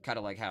kind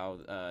of like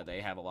how, they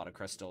have a lot of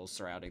crystals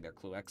surrounding their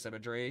Cluex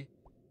imagery.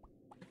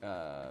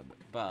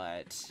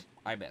 But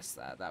I missed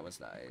that. That was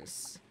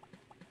nice.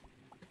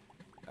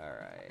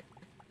 Alright.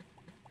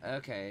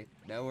 Okay,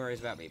 no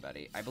worries about me,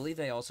 buddy. I believe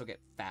they also get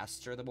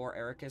faster the more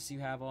Ericus you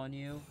have on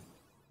you.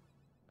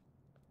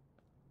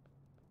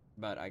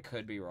 But I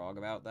could be wrong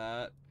about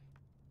that.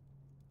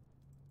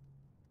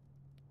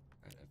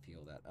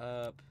 Fuel that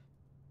up.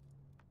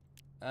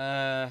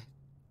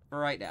 For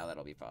right now,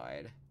 that'll be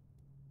fine.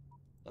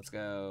 Let's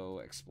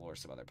go explore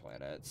some other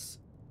planets.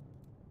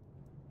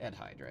 And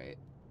hydrate.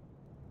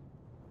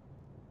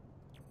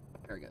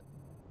 Very good.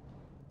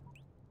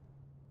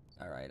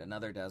 Alright,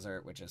 another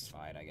desert, which is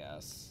fine, I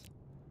guess.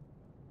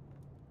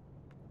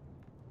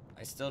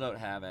 I still don't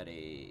have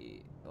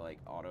any, like,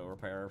 auto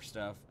repair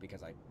stuff,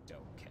 because I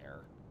don't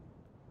care.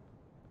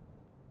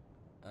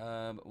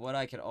 What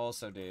I can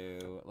also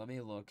do, let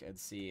me look and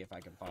see if I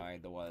can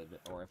find the one,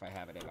 or if I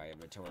have it in my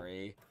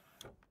inventory.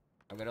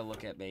 I'm gonna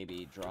look at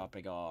maybe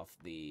dropping off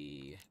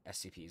the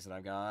SCPs that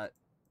I've got,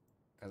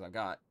 because I've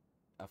got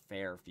a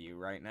fair few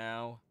right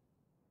now.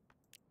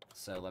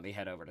 So let me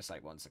head over to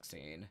Site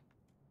 116.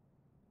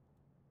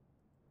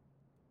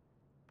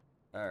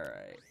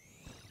 Alright.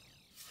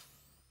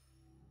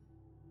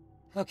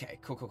 Okay,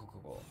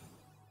 cool.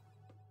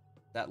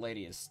 That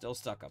lady is still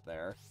stuck up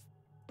there.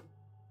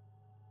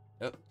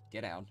 Oh,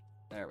 get down.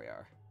 There we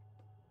are.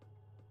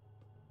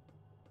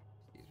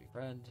 Excuse me,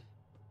 friend.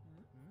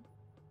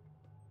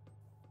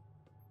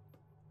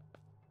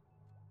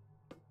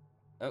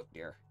 Oh,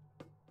 dear.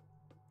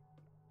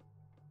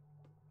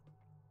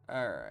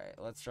 Alright,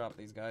 let's drop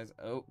these guys.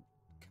 Oh,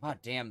 god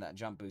damn, that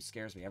jump boost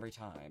scares me every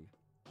time.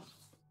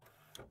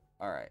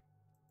 Alright.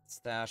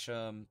 Stash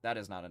them. That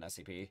is not an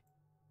SCP.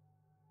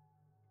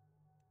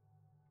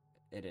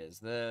 It is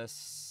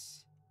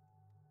this.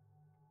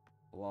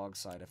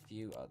 Alongside a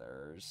few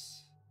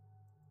others.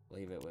 I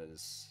believe it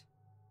was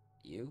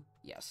you?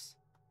 Yes.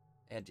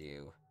 And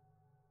you.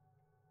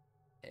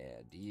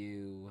 And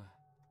you.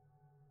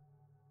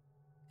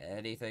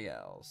 Anything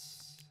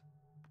else?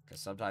 Because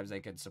sometimes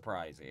they can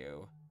surprise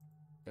you.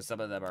 Because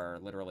some of them are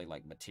literally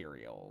like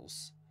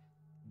materials.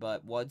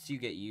 But once you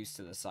get used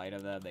to the sight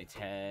of them, they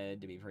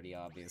tend to be pretty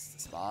obvious to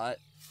spot.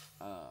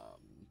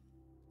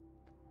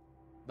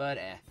 But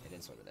it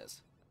is what it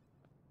is.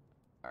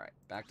 Alright,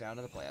 back down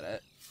to the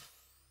planet.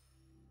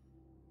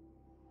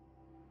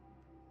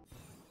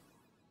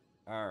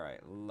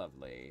 Alright,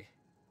 lovely.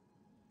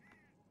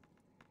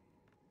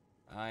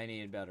 I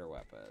need better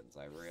weapons.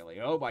 I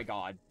really... Oh my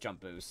god, jump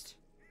boost.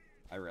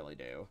 I really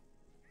do.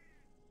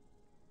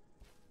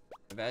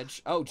 Veg?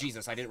 Oh,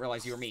 Jesus, I didn't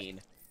realize you were mean.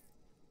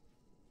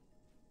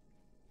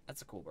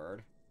 That's a cool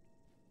bird.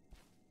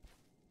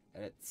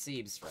 And it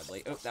seems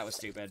friendly. Oh, that was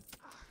stupid.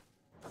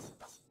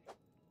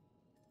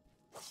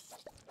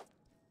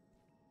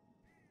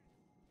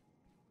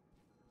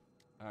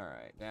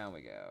 Alright, down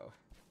we go.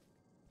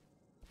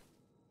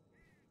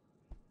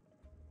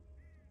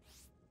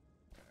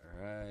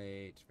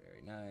 Alright,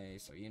 very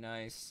nice. Are you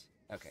nice?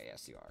 Okay,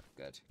 yes, you are.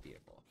 Good.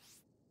 Beautiful.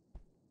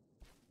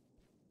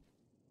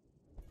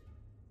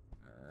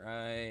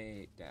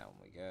 Alright, down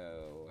we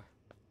go.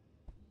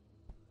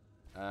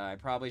 I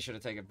probably should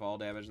have taken fall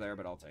damage there,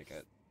 but I'll take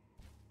it.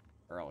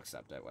 Or I'll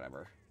accept it,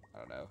 whatever. I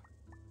don't know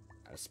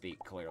how to speak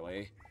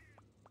clearly.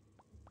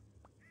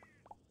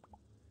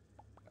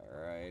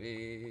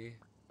 Alrighty.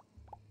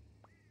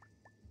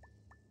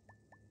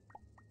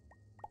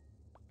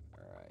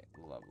 Alright,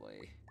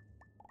 lovely.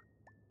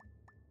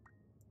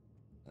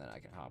 And then I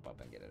can hop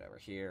up and get it over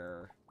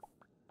here.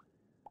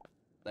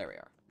 There we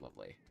are.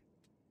 Lovely.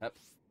 Up.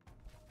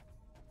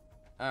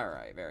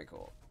 Alright, very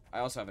cool. I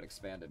also have an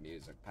expanded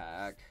music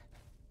pack.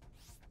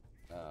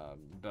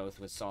 Both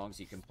with songs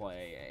you can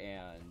play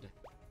and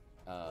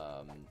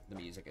the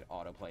music it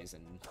auto-plays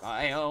in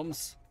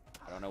biomes.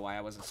 I don't know why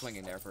I wasn't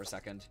swinging there for a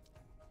second.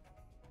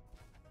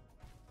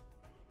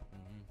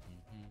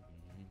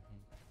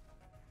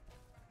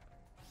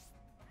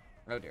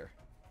 Oh dear.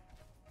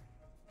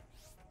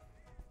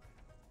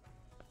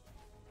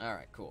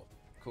 Alright, cool.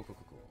 Cool.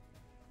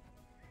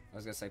 I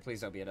was gonna say,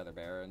 please don't be another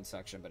barren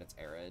section, but it's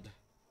arid.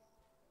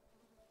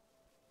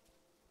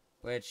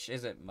 Which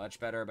isn't much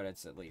better, but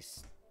it's at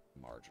least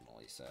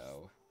marginally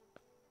so.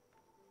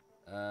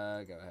 Go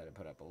ahead and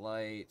put up a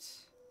light.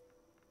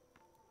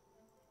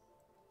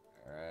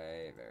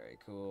 Alright, very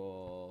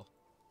cool.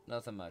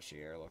 Nothing much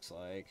here, looks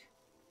like.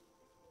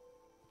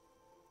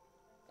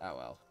 Oh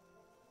well.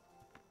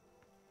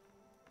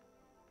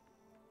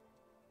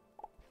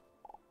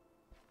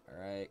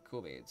 Alright,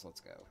 cool beans,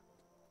 let's go.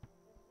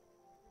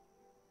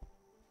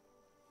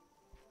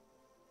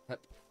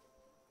 Hup.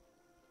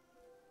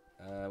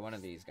 One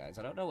of these guys.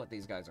 I don't know what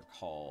these guys are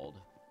called.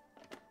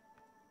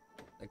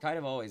 They've kind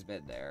of always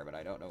been there, but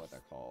I don't know what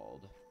they're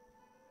called.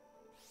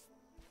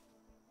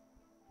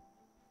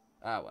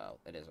 Ah, well,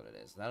 it is what it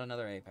is. Not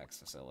another Apex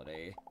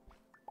facility.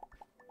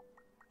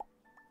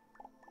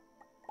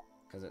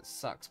 Because it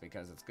sucks,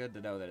 because it's good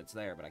to know that it's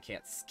there, but I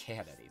can't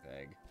scan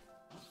anything.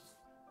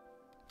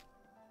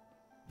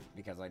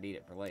 Because I need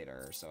it for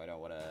later, so I don't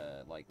want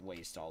to, like,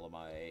 waste all of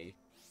my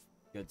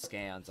good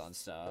scans on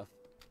stuff.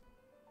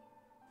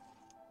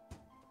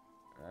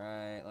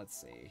 Alright, let's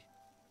see.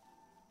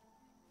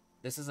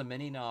 This is a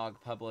mini-nog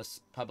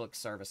public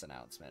service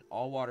announcement.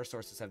 All water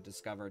sources have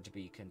discovered to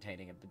be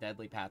containing a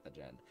deadly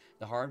pathogen.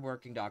 The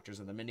hard-working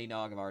doctors of the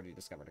mini-nog have already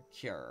discovered a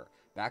cure.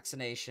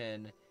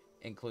 Vaccination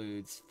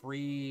includes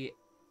free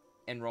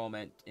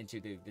enrollment into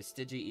the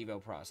Vestigi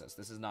Evo process.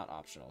 This is not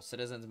optional.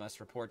 Citizens must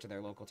report to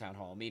their local town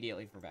hall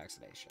immediately for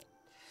vaccination.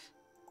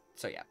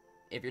 So yeah,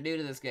 if you're new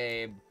to this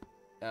game,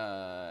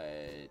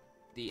 the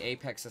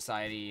Apex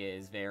Society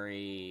is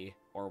very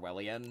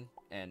Orwellian,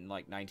 and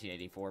like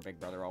 1984, Big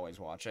Brother always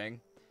watching.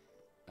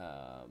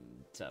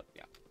 So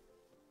yeah,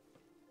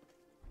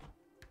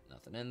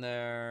 nothing in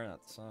there.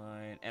 That's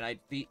fine. And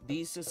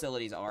these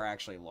facilities are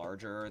actually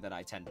larger than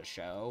I tend to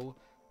show.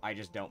 I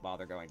just don't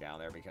bother going down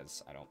there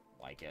because I don't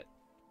like it.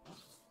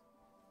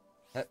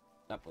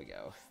 Up we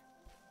go.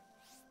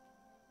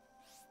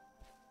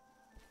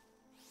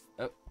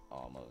 Oh,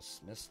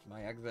 almost missed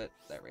my exit.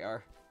 There we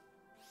are.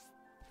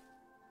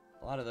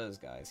 A lot of those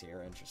guys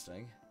here,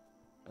 interesting.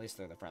 At least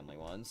they're the friendly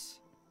ones.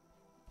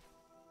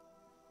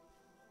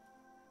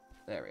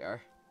 There we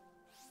are.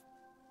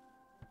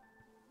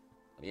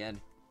 Let me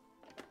in.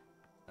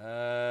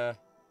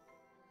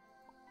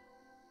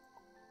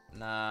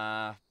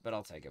 Nah, but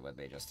I'll take it with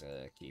me just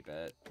to keep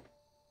it.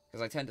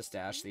 Because I tend to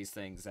stash these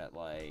things at,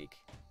 like,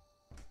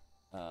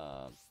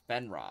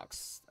 Ben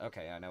Rocks.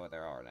 Okay, I know what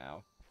there are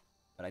now.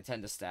 But I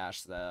tend to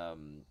stash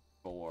them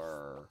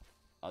for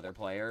other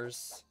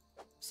players.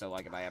 So,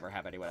 like, if I ever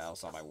have anyone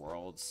else on my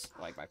worlds,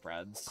 like my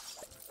friends,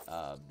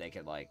 they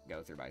can, like,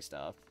 go through my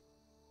stuff.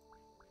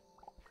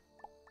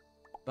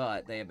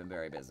 But they have been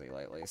very busy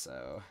lately,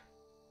 so...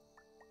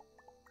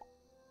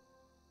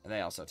 And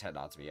they also tend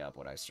not to be up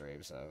when I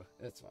stream, so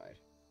it's fine.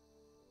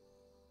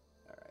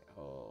 Alright,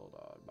 hold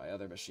on. My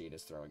other machine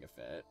is throwing a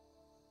fit.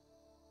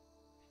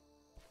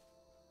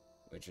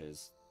 Which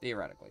is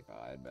theoretically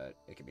fine, but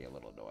it can be a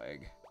little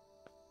annoying.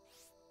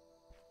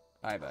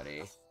 Hi,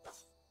 buddy.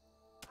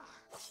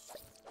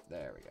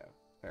 There we go.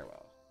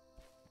 Farewell.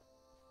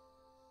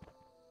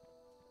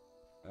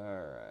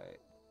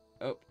 Alright.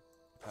 Oh,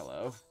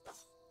 hello.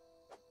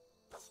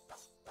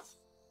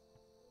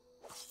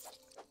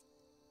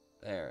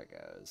 There it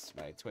goes.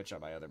 My Twitch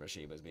on my other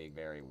machine was being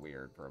very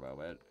weird for a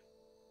moment.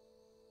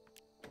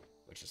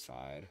 Which is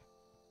fine.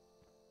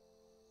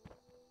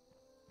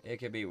 It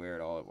can be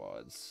weird all at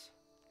once.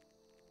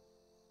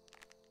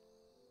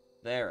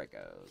 There it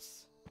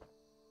goes.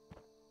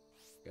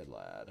 Good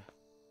lad.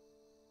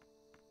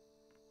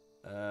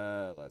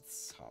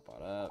 Let's hop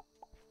on up.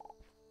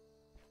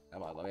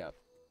 Come on, let me up.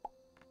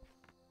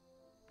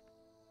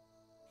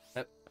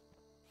 Yep.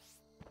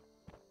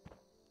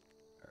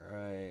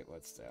 Alright,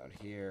 what's down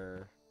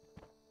here?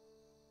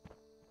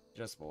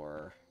 Just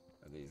more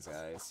of these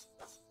guys.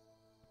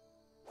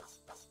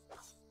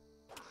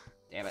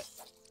 Damn it.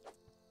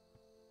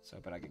 So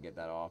hoping I could get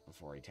that off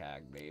before he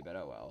tagged me, but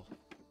oh well.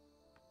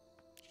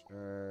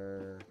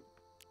 Sure.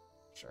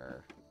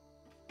 Sure.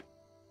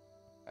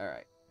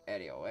 Alright,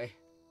 anyway.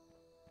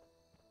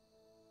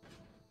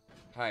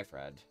 Hi,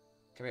 Fred.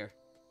 Come here.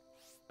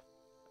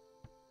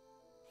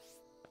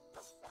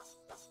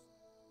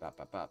 Bop,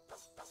 bop, bop.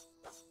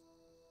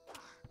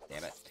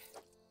 Damn it.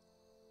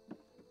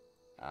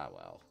 Ah,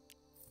 well.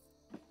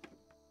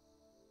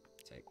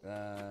 Take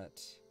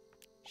that.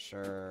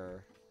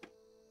 Sure.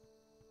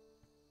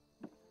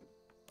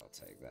 I'll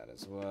take that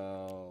as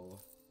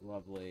well.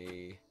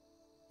 Lovely.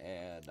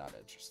 And not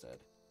interested.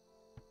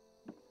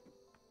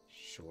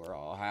 Sure,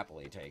 I'll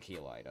happily take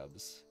heal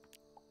items.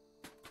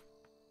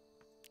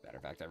 Matter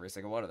of fact, every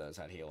single one of those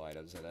had heal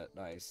items in it.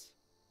 Nice.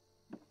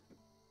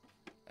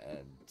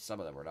 And some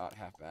of them were not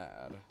half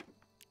bad.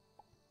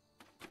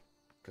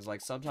 Because,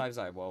 like, sometimes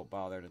I won't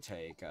bother to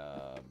take,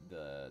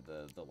 the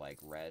like,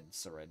 red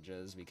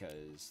syringes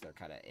because they're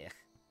kind of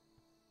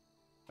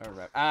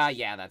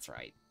yeah, that's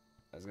right.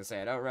 I was gonna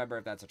say, I don't remember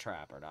if that's a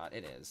trap or not.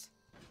 It is.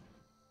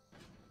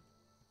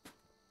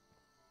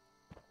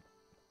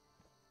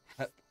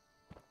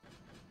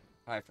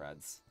 Hi,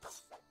 friends.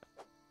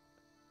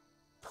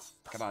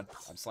 Come on,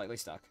 I'm slightly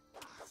stuck.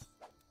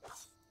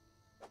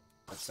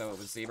 So it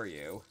was Zebra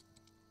you.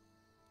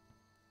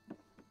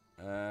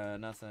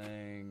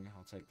 Nothing.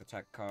 I'll take the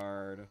tech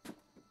card.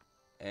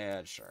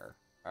 And sure.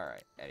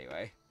 Alright,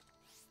 anyway.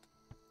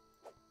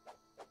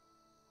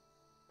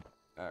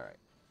 Alright.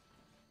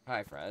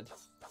 Hi, Fred.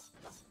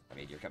 I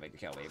mean, you're coming to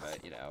kill me,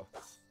 but, you know,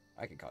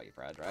 I can call you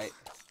Fred, right?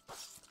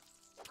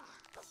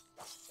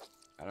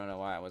 I don't know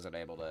why I wasn't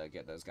able to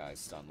get those guys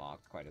stun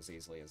locked quite as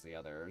easily as the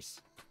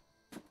others.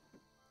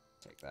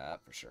 Take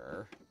that, for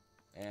sure.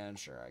 And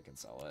sure, I can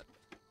sell it.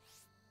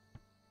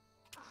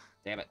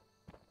 Damn it.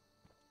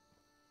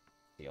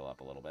 Heal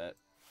up a little bit.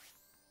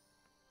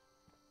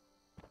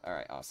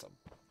 Alright, awesome.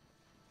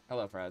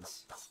 Hello,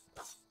 friends.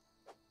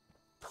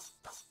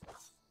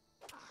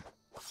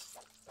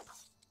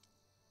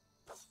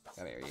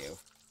 Come here, you.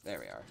 There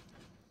we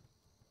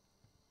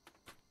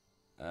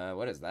are.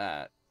 What is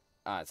that?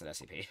 Ah, it's an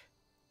SCP.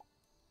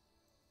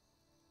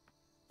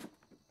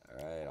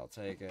 Alright, I'll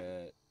take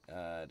it.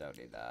 Don't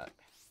need that.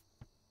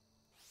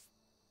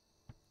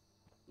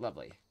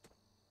 Lovely.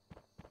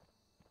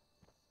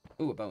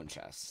 Ooh, a bone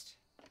chest.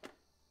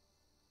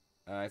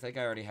 I think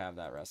I already have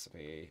that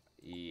recipe.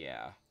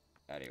 Yeah.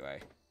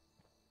 Anyway.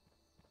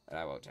 And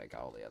I won't take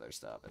all the other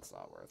stuff. It's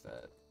not worth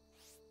it.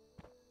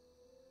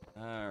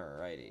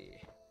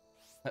 Alrighty.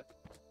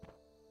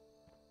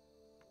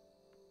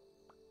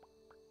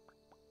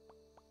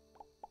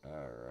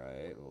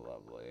 Alright,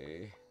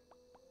 lovely.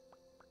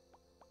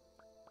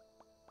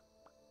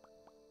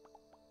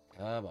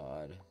 Come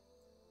on.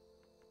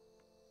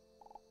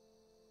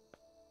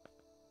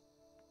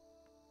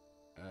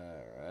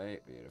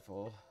 Alright,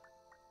 beautiful.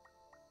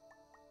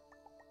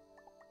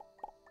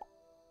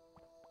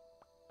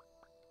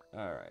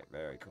 Alright,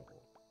 very cool.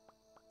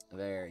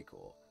 Very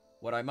cool.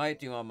 What I might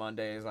do on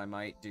Monday is I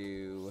might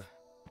do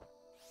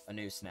a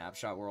new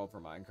snapshot world for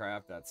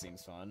Minecraft. That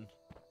seems fun.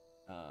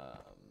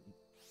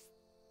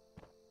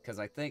 Because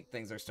I think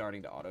things are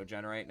starting to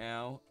auto-generate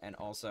now, and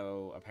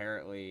also,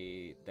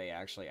 apparently, they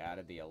actually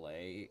added the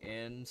allay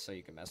in, so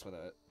you can mess with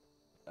it.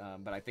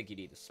 But I think you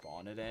need to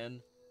spawn it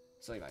in,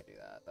 so you might do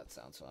that. That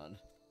sounds fun.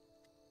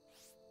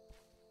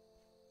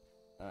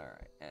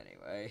 Alright,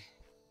 anyway.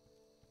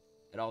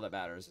 And all that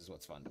matters is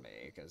what's fun to me,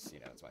 because,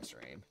 you know, it's my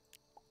stream.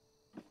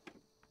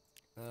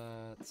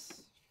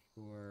 That's...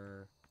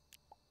 sure...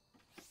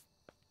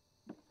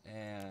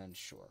 and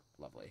sure.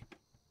 Lovely.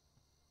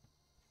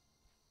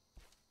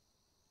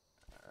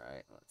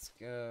 Alright, let's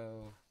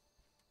go.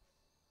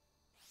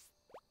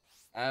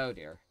 Oh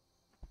dear.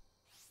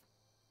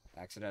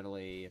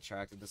 Accidentally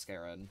attracted the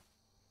Scarin.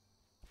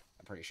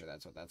 I'm pretty sure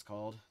that's what that's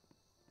called.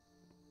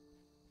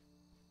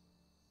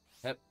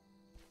 Yep.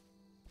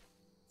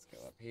 Let's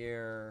go up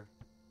here.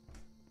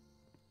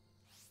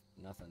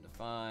 Nothing to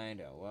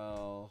find. Oh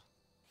well.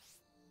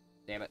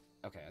 Damn it.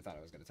 Okay, I thought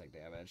I was going to take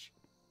damage.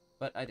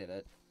 But I did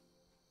it.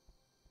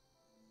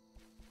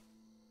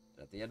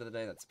 But at the end of the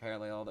day, that's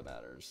apparently all that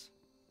matters.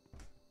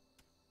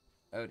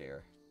 Oh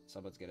dear.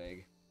 Someone's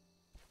getting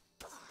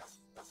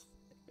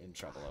in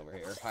trouble over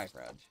here. Hi,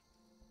 Fred.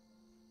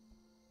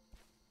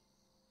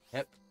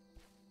 Yep.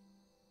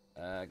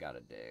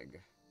 Gotta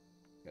dig.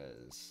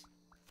 Because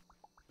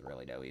there's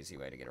really no easy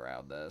way to get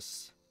around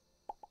this.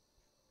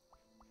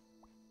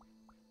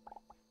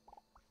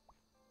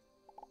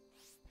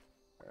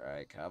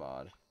 Alright, come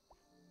on.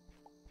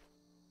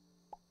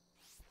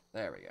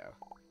 There we go.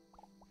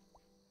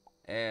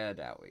 And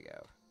out we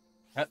go.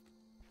 Yep.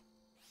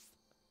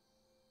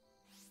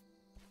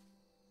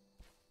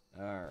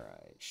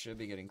 Alright, should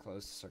be getting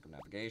close to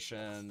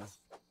circumnavigation.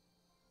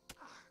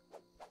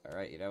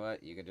 Alright, you know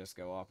what? You can just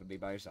go off and be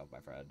by yourself,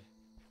 my friend.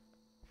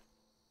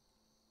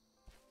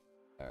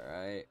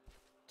 Alright.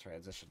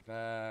 Transition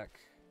back.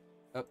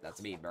 Oh, that's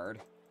a mean bird.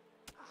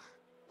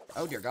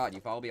 Oh dear god, you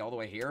follow me all the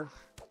way here?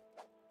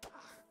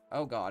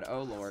 Oh god,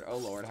 oh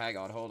lord, hang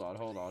on, hold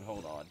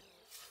on.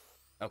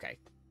 Okay.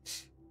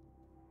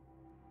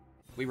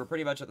 We were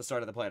pretty much at the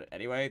start of the planet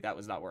anyway, that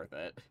was not worth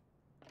it.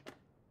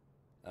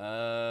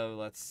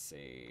 Let's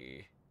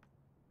see.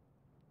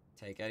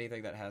 Take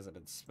anything that hasn't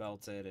been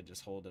smelted and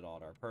just hold it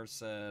on our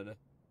person.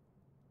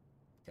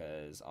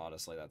 Because,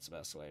 honestly, that's the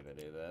best way to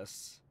do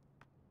this.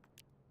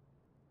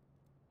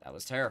 That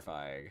was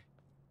terrifying.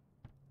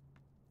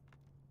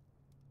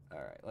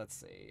 Alright, let's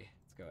see.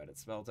 Let's go ahead and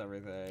smelt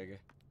everything.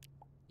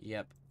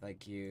 Yep,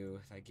 thank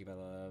you. Thank you, my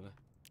love.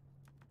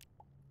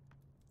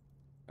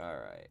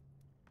 Alright.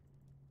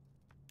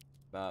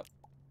 Bop.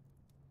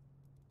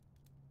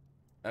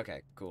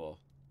 Okay, cool.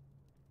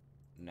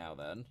 Now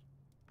then.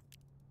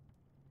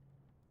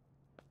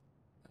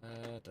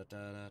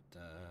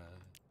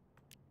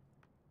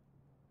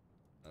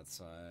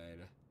 Outside.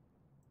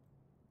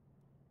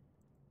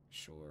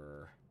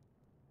 Sure.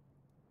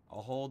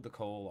 I'll hold the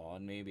coal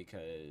on me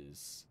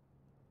because...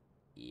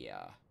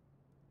 yeah.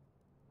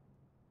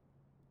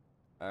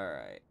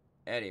 Alright.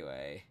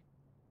 Anyway.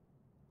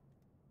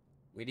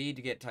 We need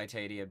to get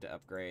titanium to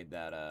upgrade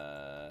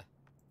that,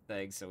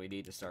 thing, so we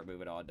need to start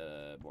moving on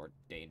to more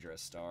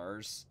dangerous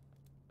stars.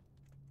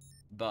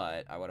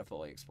 But I want to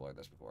fully explore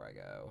this before I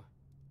go.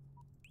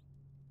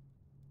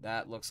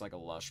 That looks like a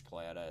lush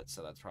planet,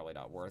 so that's probably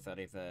not worth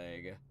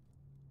anything.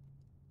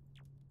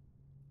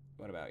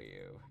 What about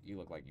you? You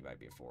look like you might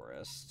be a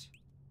forest.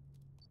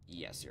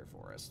 Yes, you're a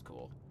forest.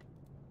 Cool.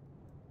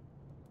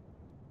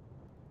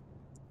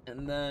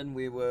 And then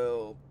we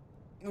will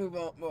move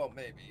on. Well,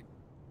 maybe.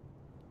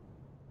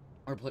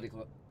 We're pretty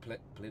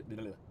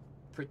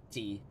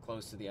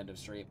close to the end of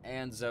stream.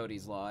 And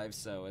Zodi's live,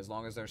 so as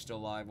long as they're still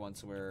live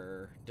once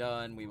we're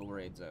done, we will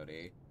raid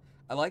Zodi.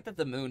 I like that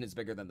the moon is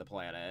bigger than the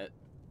planet,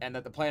 and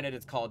that the planet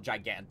is called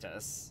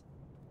Gigantus.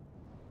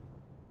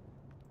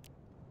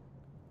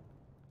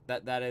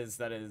 That is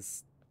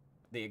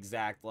the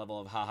exact level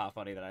of haha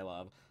funny that I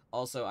love.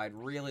 Also, I'd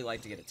really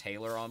like to get a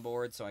tailor on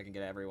board so I can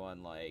get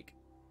everyone, like,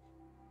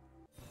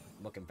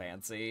 looking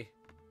fancy.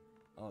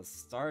 Well, it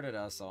started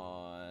us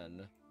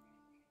on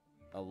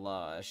a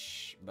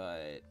lush,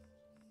 but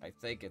I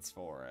think it's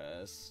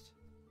forest.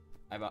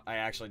 I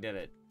actually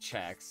didn't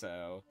check,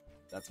 so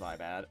that's my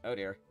bad. Oh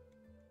dear.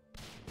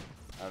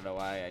 I don't know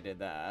why I did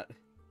that.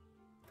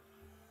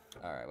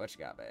 Alright, what you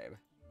got, babe?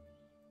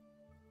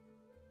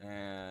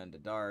 And a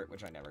dart,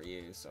 which I never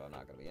use, so I'm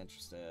not going to be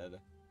interested.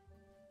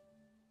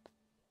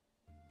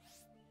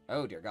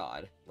 Oh, dear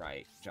God.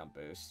 Right, jump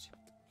boost.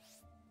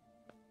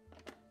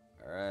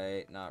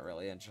 Alright, not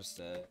really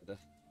interested.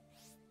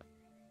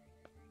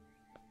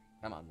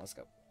 Come on, let's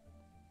go.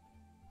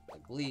 A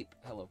Gleep.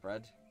 Hello,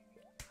 Fred.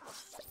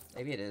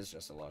 Maybe it is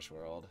just a lush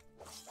world.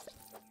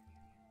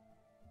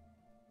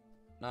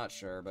 Not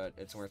sure, but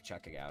it's worth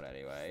checking out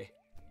anyway.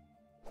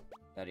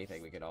 If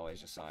anything, we could always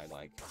just find,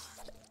 like,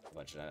 a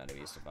bunch of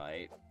enemies to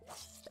fight.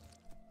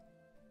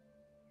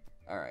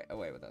 Alright,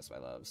 away with us, my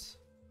loves.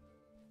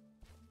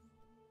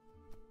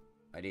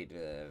 I need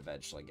to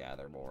eventually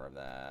gather more of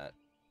that,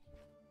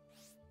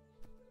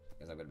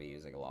 because I'm going to be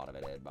using a lot of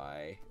it in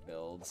my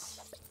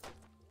builds.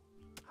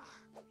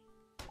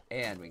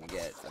 And we can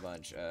get a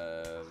bunch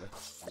of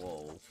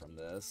wool from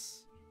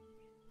this,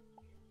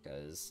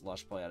 because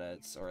lush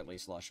planets, or at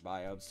least lush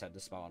biomes, tend to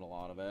spawn a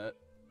lot of it.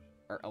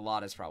 Or, a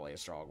lot is probably a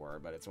strong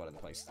word, but it's one of the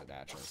places that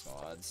naturally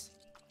spawns.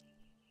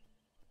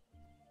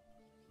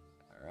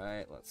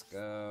 Alright, let's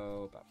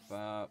go. Bop,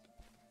 bop.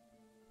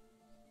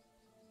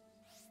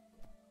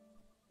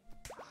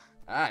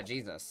 Ah,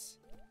 Jesus.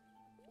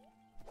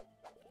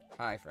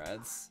 Hi,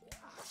 Freds.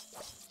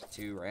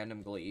 2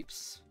 random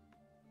gleeps.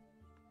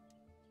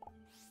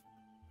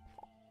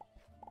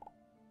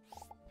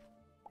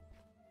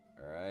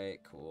 Alright,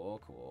 cool,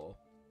 cool.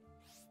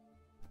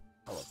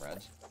 Hello,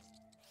 Fred.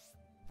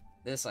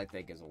 This, I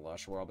think, is a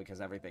lush world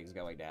because everything's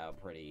going down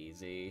pretty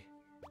easy.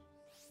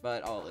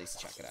 But I'll at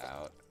least check it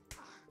out.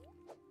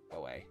 Go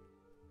away.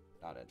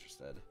 Not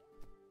interested.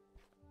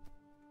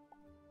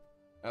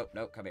 Oh,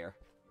 no, come here.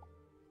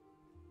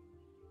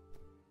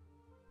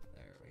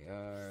 There we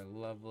are.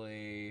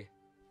 Lovely.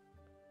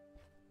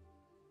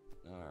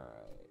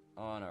 Alright.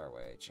 On our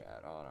way,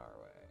 chat. On our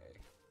way.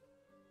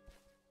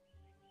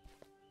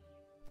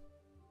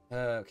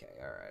 Okay,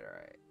 alright,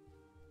 alright.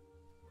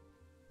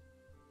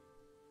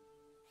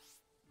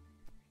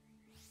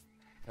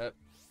 Hup.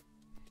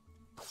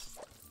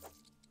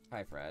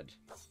 Hi, Fred.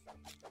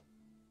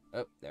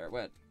 Oh, there it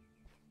went.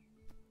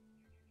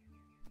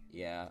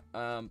 Yeah,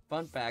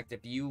 fun fact,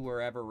 if you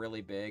were ever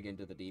really big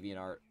into the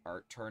DeviantArt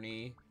art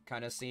tourney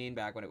kind of scene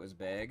back when it was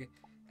big,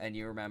 and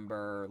you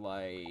remember,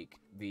 like,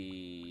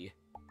 the,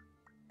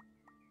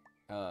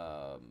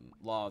 Law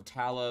of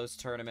Talos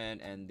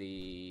tournament and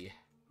the,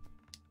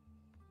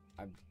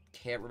 I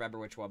can't remember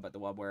which one, but the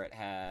one where it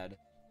had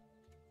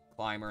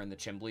Climber and the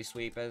Chimbley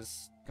Sweep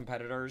as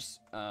competitors,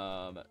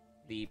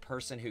 the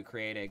person who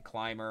created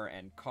Climber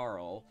and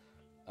Carl,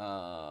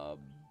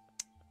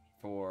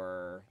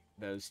 for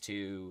those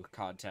 2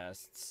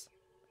 contests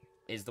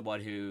is the one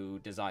who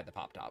designed the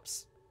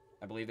pop-tops.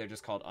 I believe they're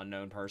just called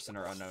Unknown Person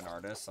or Unknown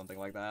Artist, something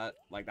like that.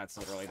 Like, that's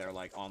literally their,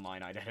 like,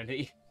 online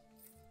identity.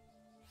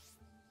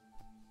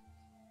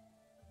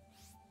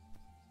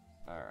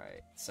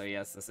 Alright, so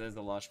yes, this is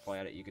the lush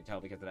planet. You can tell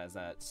because it has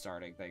that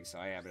starting thing, so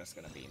I am just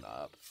gonna beam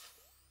up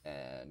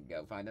and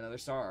go find another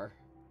star.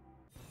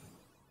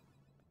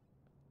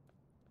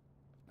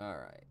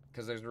 Alright,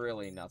 because there's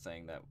really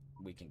nothing that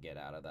we can get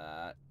out of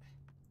that.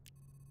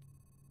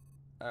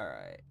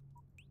 Alright.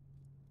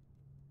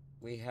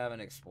 We haven't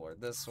explored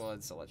this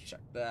one, so let's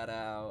check that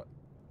out.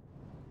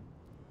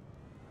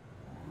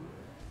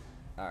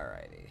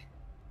 Alrighty.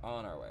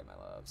 On our way, my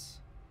loves.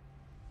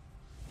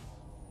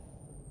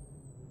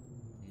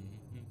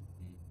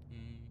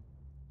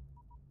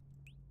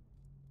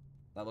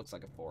 That looks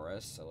like a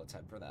forest, so let's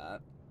head for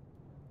that.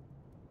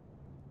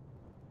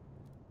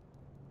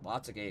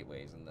 Lots of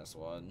gateways in this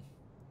one.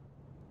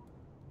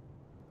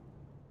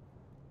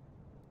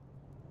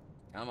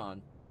 Come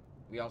on.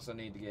 We also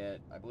need to get,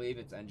 I believe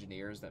it's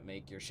engineers that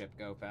make your ship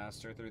go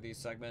faster through these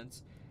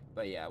segments.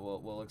 But yeah,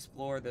 we'll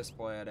explore this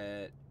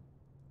planet,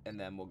 and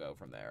then we'll go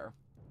from there.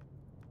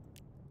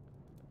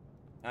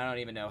 I don't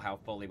even know how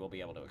fully we'll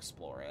be able to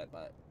explore it,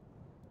 but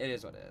it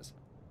is what it is.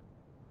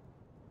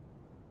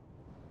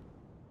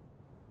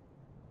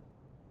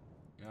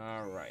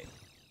 Alright.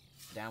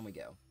 Down we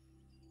go.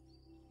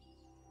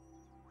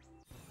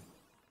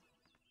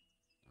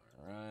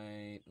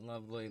 Alright.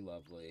 Lovely,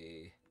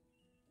 lovely.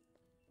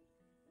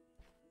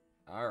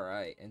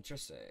 Alright,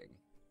 interesting.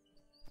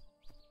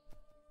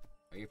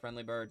 Are you a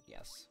friendly bird?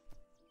 Yes.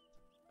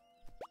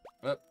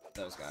 Oh,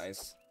 those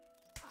guys.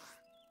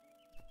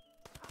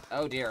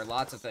 Oh dear,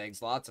 lots of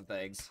things, lots of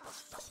things.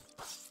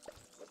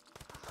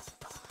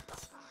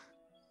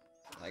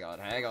 Hang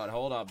on,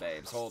 hold on,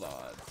 babes, hold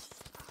on.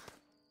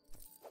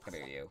 Come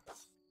here, you.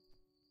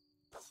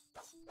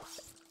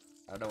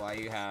 I don't know why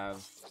you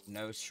have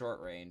no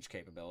short-range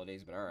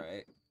capabilities, but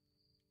alright.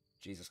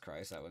 Jesus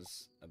Christ, that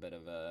was a bit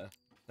of a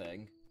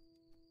thing.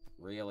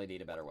 Really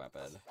need a better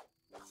weapon.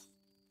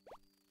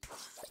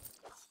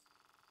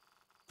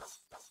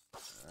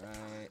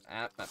 Alright.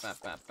 App.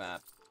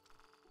 Are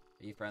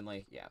you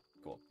friendly? Yeah,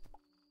 cool.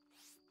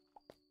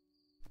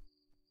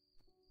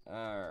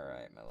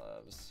 Alright, my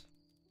loves.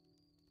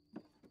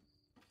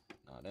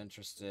 Not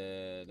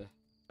interested.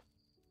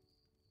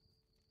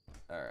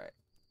 Alright,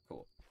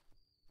 cool.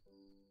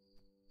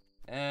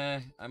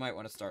 I might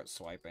want to start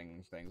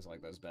swiping things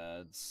like those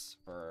beds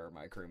for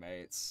my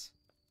crewmates.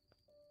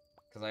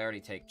 Because I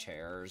already take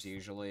chairs,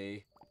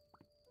 usually.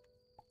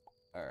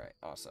 Alright,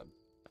 awesome.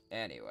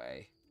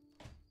 Anyway.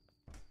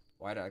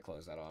 Why did I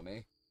close that on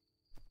me?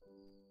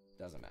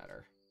 Doesn't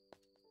matter.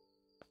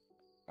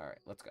 Alright,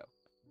 let's go.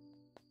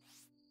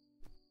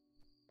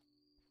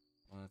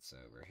 What's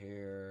over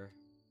here?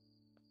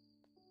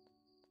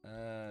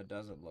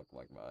 Doesn't look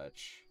like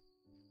much.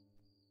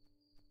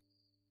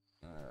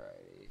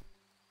 Alrighty.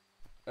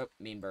 Oh,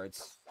 mean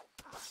birds.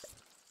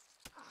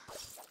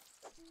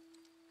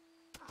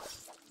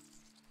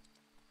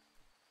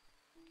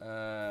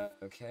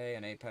 Okay,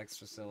 an Apex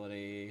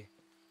facility.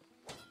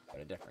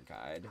 But a different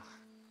kind.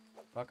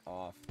 Fuck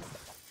off.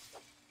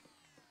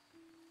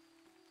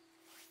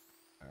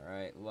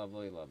 Alright,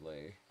 lovely,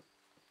 lovely.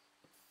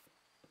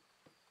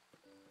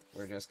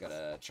 We're just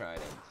gonna try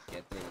to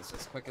get through this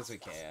as quick as we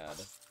can.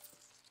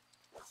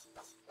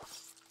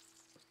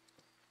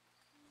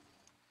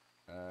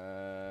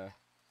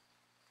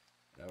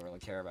 Don't really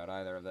care about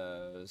either of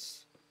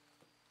those.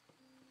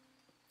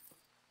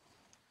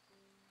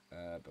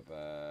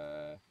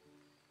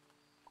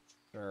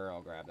 Sure,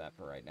 I'll grab that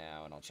for right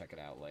now, and I'll check it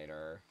out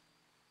later.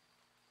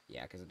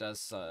 Yeah, because it does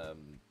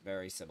some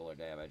very similar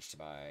damage to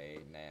my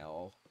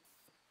nail.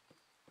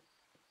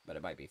 But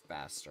it might be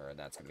faster, and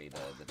that's going to be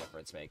the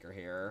difference maker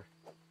here.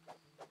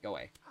 Go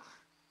away.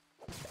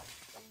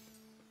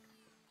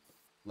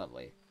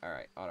 Lovely.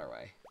 Alright, on our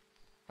way.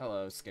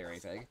 Hello, scary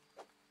thing.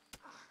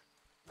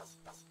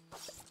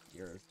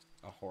 You're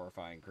a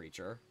horrifying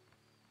creature.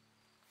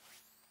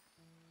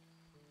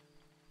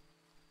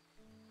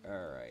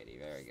 Alrighty,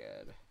 very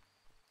good.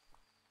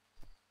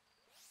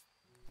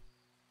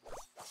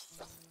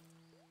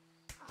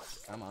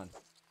 Come on.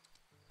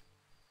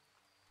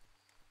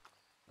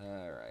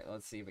 Alright,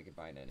 let's see if we can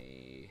find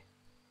any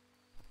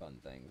fun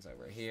things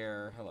over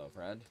here. Hello,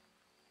 Fred.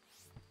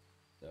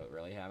 Don't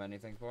really have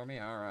anything for me?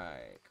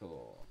 Alright,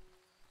 cool.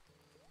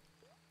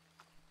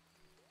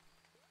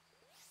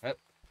 Yep.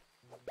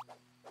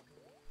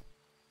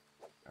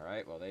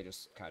 Alright, well, they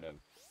just kind of...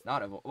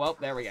 Well,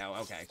 there we go,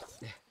 okay.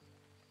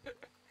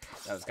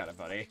 That was kind of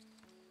funny.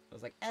 I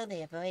was like, oh,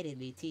 they avoided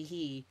me,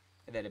 tee-hee.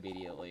 And then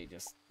immediately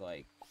just,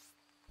 like...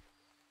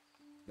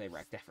 They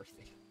wrecked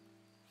everything.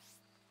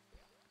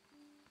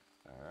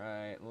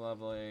 Alright,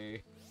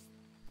 lovely.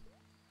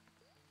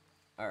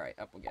 Alright,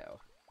 up we go.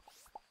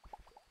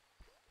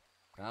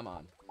 Come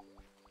on.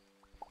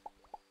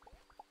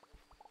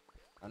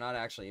 I'm not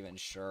actually even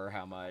sure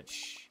how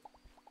much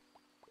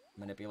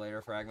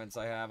manipulator fragments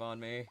I have on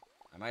me.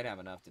 I might have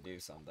enough to do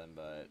something,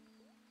 but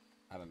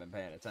I haven't been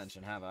paying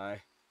attention, have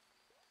I?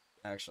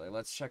 Actually,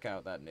 let's check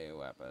out that new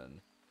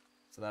weapon.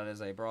 So that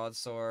is a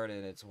broadsword,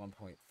 and it's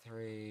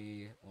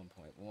 1.3,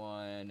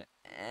 1.1,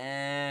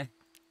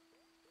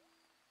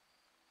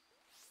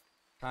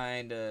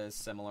 kinda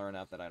similar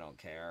enough that I don't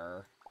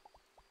care.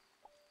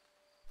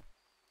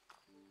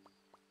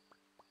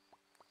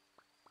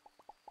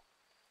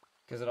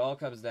 Because it all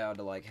comes down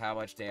to, like, how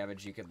much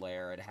damage you can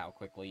layer and how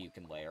quickly you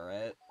can layer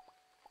it.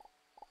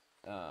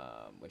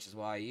 Which is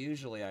why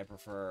usually I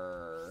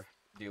prefer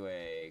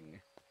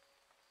doing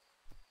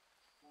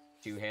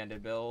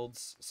two-handed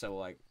builds. So,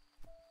 like,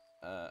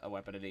 a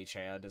weapon in each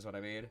hand is what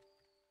I mean.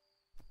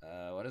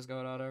 What is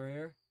going on over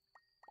here?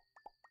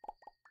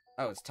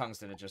 Oh, it's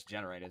tungsten. It just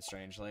generated,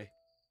 strangely.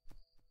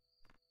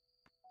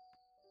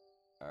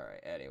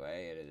 Alright,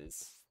 anyway, it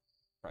is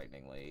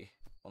frighteningly...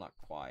 Well, not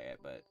quiet,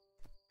 but...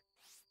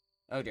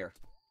 Oh, dear.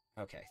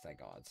 Okay, thank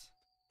gods.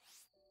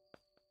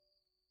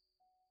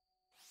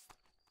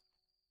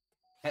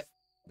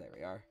 There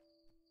we are.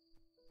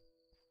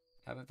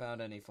 Haven't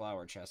found any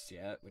flower chests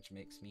yet, which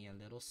makes me a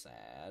little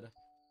sad.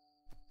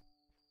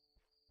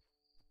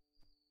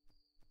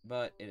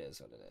 But it is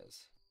what it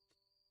is.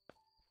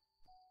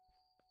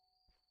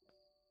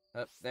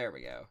 Oh, there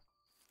we go.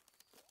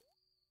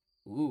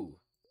 Ooh,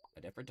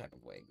 a different type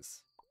of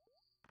wings.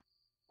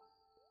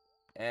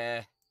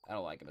 I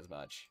don't like them as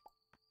much.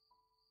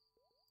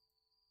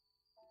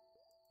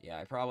 Yeah,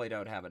 I probably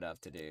don't have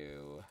enough to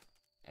do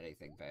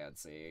anything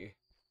fancy.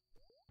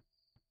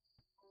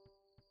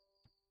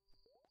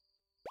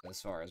 As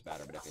far as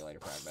matter manipulator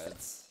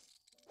fragments.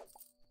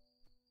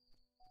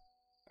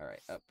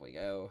 Alright, up we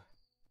go.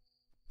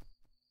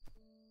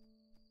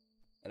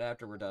 And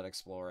after we're done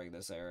exploring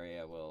this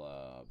area,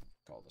 we'll,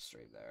 call the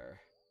stream there.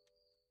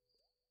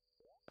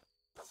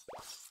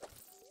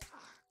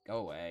 Go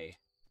away.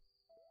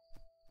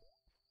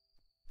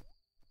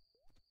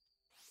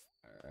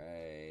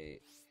 Alright.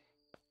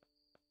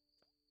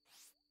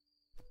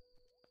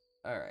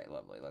 Alright,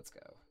 lovely, let's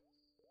go.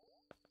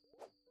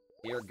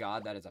 Dear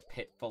God, that is a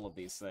pit full of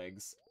these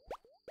things.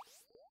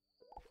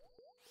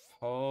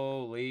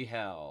 Holy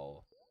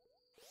hell.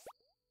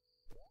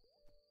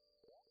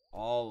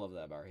 All of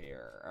them are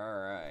here.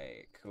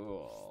 Alright,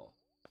 cool.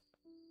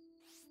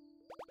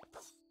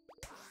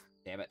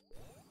 Damn it.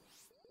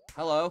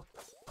 Hello.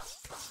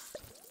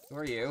 Who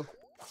are you?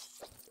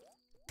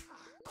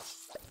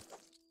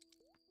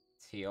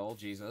 Teal,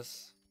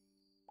 Jesus.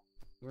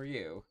 Who are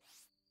you?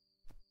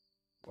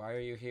 Why are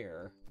you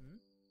here? Hmm?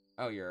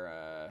 Oh, you're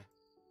a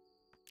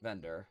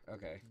vendor.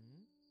 Okay.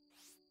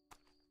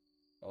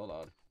 Hold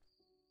on.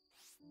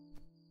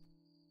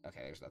 Okay,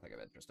 there's nothing of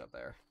interest up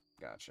there.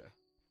 Gotcha.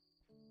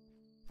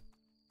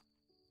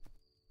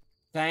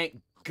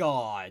 Thank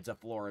God it's a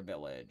Flora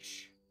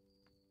village.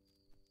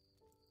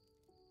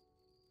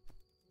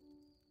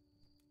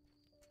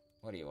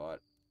 What do you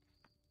want?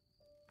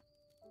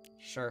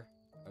 Sure.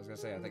 I was gonna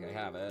say, I think I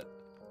have it.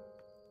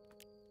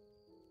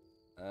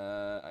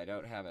 I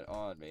don't have it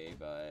on me,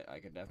 but I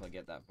could definitely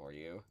get that for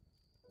you.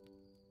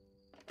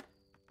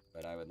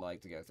 But I would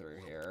like to go through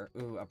here.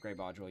 Ooh, upgrade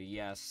module,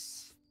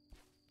 yes.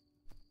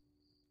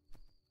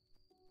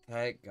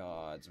 Thank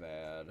gods,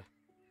 man.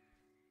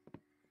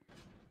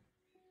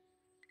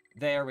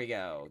 There we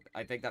go.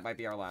 I think that might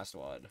be our last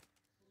one.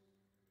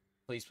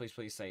 Please, please,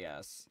 please say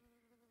yes.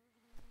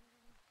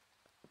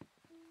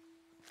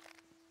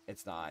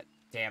 It's not.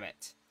 Damn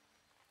it.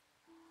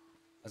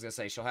 I was gonna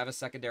say, she'll have a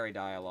secondary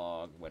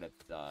dialogue when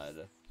it's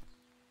done.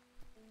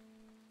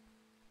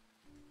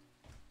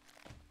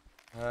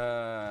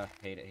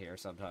 Hate it here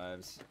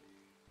sometimes.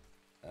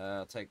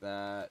 I'll take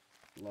that.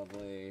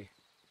 Lovely.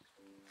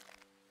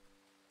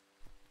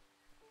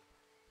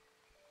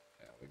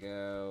 There we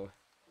go.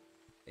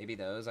 Maybe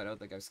those? I don't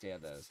think I've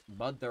scanned those.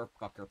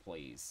 Motherfucker,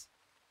 please.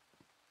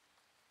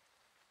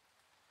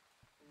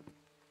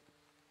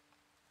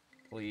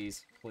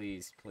 Please,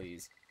 please,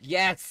 please.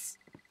 Yes!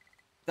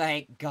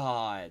 Thank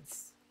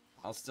gods!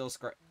 I'll still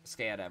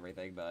scan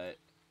everything, but...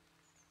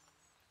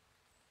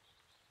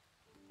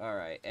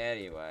 Alright,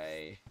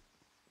 anyway.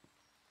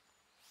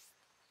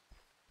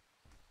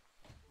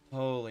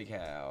 Holy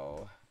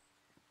cow.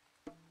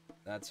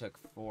 That took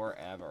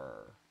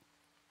forever.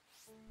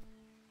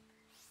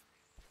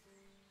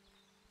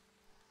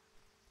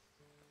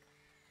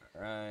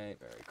 Alright,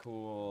 very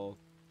cool.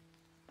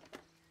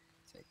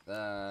 Take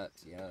that,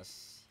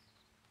 yes.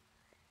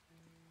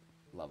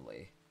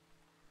 Lovely.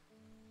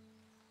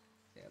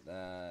 Yeah,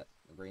 that.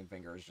 The green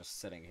finger is just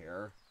sitting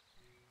here.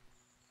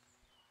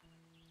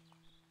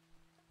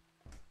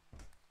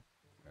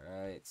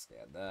 Alright,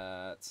 scan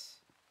that.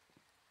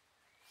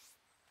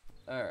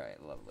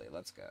 Alright, lovely,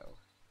 let's go.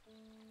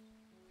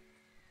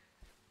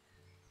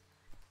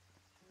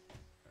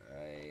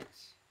 Alright.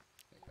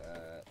 Take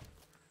that.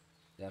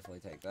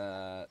 Definitely take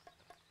that.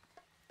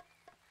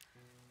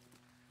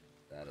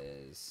 That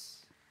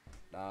is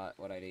not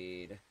what I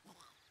need.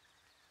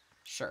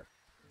 Sure,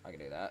 I can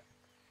do that.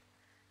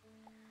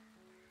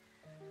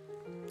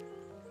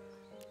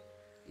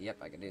 Yep,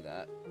 I can do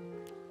that.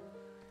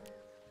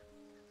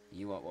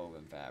 You want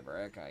woven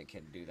fabric, I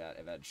can do that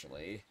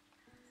eventually.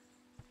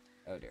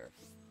 Oh dear.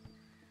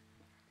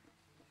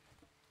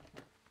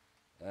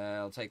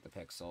 I'll take the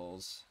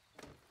pixels.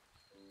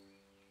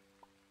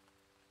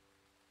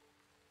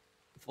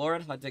 Flora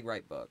and Hunting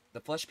Right book. The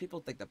flesh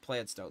people think that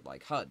plants don't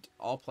like hunt.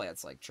 All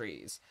plants like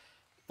trees.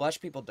 Flesh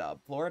people dumb.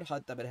 Flora and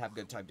hunt them and have a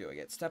good time doing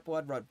it. Step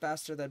 1, run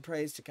faster than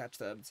praise to catch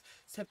them.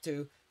 Step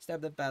 2,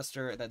 stab them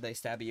faster and then they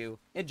stab you.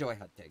 Enjoy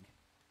hunting.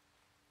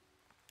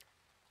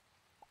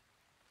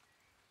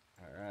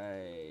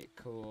 Alright,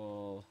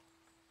 cool.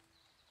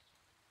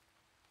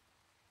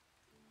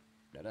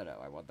 No,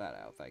 I want that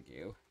out, thank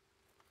you.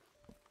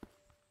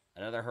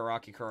 Another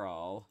Hiraki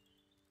Corral,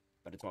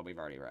 but it's one we've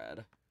already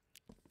read.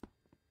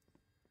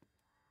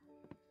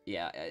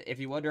 Yeah, if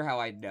you wonder how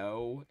I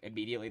know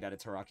immediately that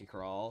it's Hiraki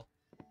Corral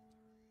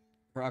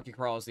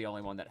is the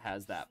only one that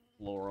has that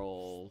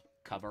floral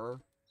cover.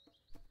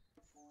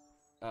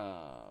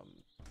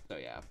 So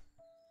yeah.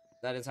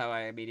 That is how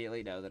I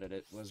immediately know that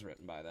it was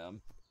written by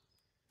them.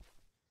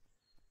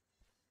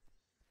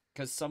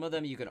 Because some of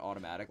them you can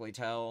automatically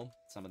tell,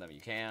 some of them you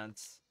can't.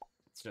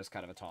 It's just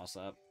kind of a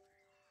toss-up.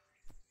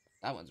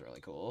 That one's really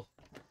cool.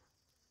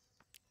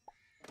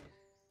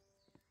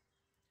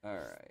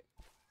 Alright.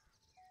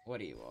 What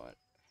do you want?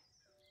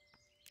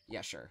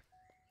 Yeah, sure.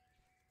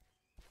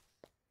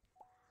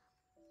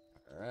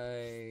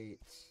 Alright.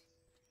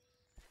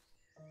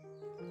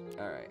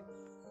 Alright.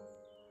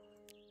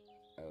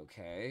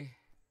 Okay.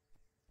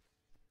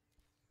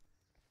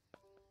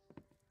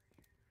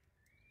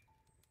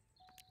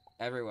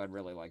 Everyone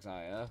really likes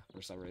Aya,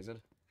 for some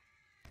reason.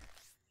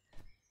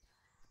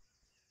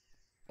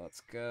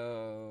 Let's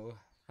go.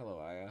 Hello,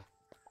 Aya.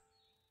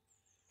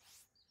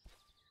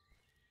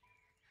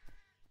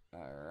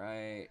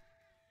 Alright.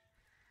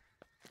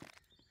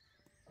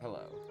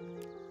 Hello.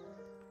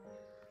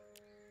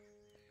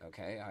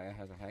 Okay, Aya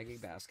has a hanging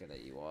basket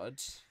that you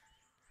want.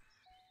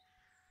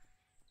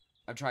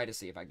 I'm trying to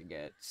see if I can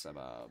get some,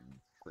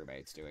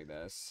 roommates doing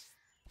this.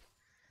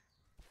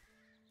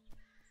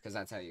 Because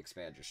that's how you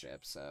expand your ship,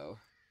 so...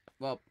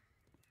 Well,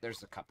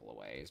 there's a couple of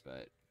ways,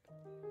 but...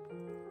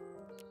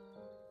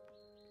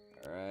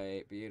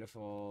 Alright,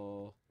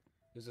 beautiful.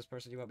 Who's this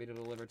person you want me to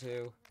deliver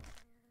to?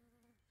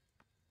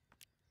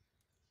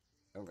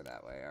 Over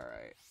that way,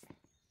 alright.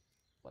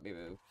 Let me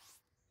move.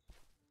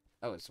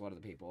 Oh, it's one of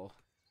the people.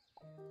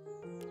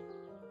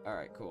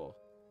 Alright, cool.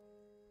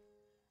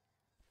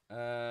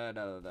 None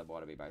of them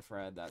want to be my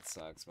friend, that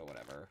sucks, but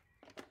whatever.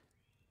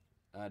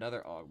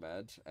 Another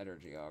augment,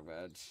 energy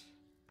augment.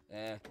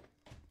 Eh.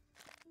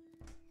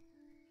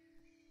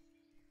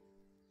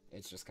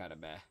 It's just kind of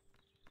meh.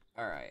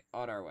 Alright,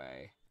 on our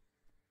way.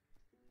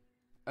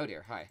 Oh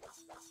dear, hi.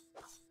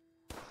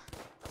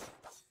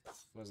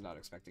 Was not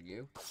expecting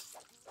you.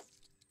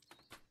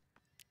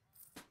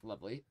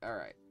 Lovely,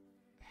 alright.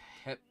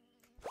 Hip.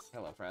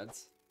 Hello,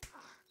 friends.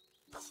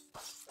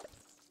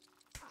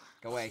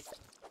 Go away.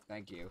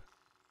 Thank you.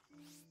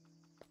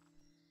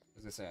 I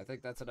was gonna say, I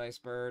think that's a nice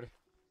bird.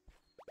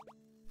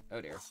 Oh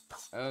dear.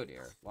 Oh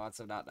dear. Lots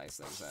of not nice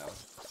things, though.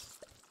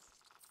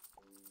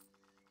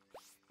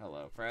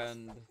 Hello,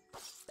 friend.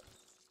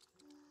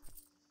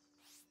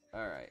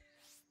 Alright.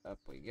 Up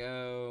we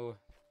go.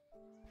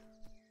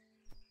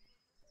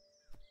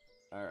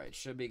 Alright,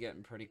 should be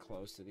getting pretty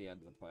close to the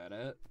end of the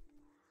planet.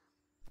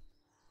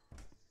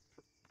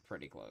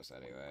 Pretty close,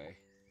 anyway.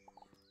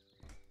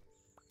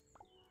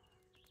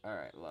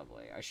 Alright,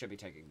 lovely. I should be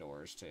taking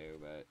doors, too,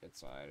 but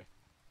it's fine.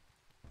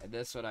 And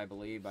this one, I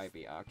believe, might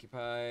be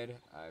occupied.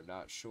 I'm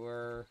not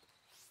sure.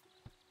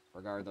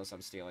 Regardless,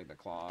 I'm stealing the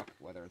clock,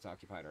 whether it's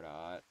occupied or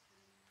not.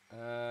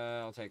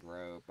 I'll take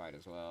rope, might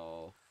as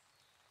well.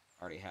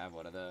 Already have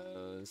one of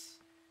those.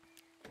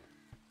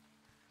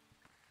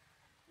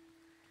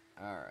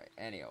 Alright,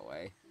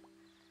 anyway.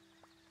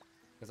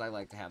 Because I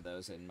like to have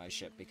those in my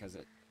ship because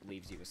it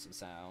leaves you with some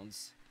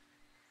sounds.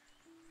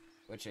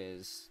 Which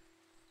is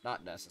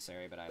not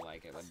necessary, but I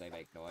like it when they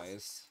make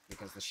noise.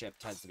 Because the ship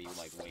tends to be,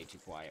 like, way too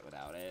quiet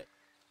without it.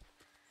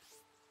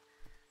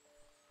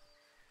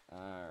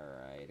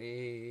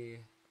 Alrighty.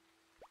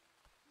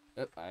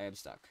 Oh, I am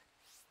stuck.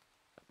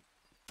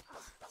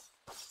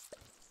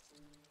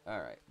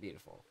 Alright,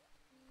 beautiful.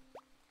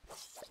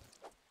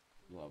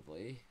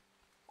 Lovely.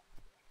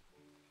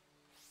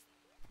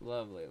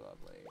 Lovely,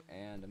 lovely.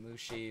 And a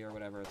Mushi, or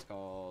whatever it's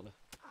called.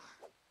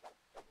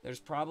 There's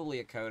probably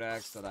a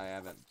codex that I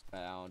haven't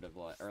found of,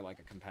 like, or like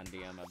a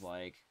compendium of,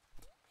 like,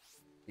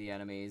 the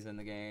enemies in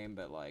the game,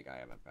 but, like, I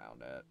haven't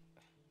found it.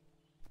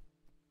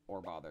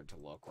 Or bothered to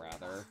look,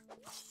 rather.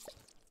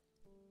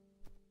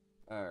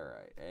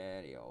 Alright,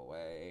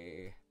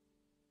 anyway.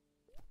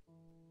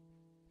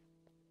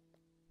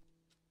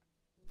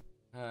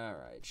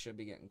 Alright, should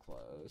be getting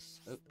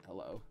close. Oh,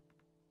 hello.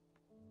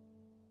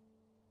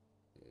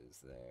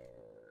 Is there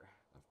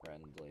a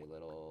friendly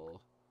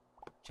little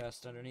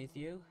chest underneath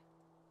you?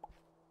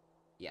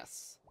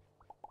 Yes.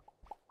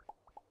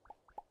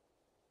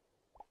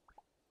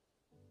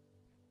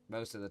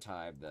 Most of the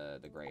time,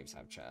 the graves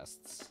have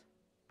chests.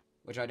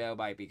 Which I know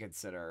might be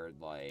considered,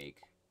 like,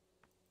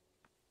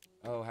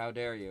 oh, how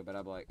dare you, but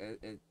I'm like,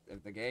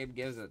 if the game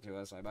gives it to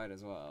us, I might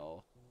as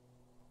well.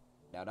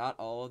 Now, not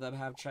all of them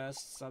have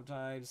chests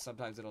sometimes.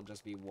 Sometimes it'll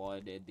just be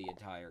one in the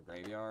entire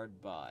graveyard,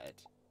 but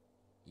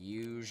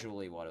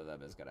usually one of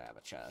them is gonna have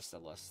a chest,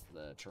 unless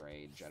the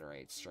terrain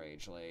generates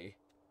strangely.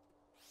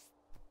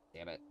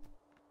 Damn it.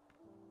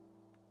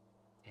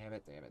 Damn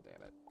it, damn it,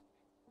 damn it.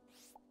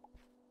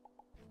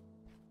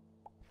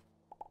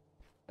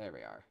 There we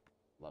are.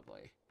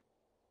 Lovely.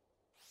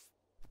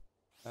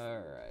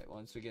 Alright,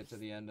 once we get to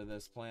the end of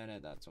this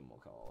planet, that's when we'll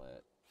call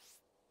it.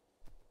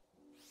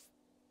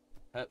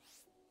 Hup.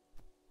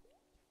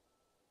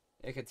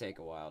 It could take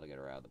a while to get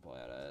around the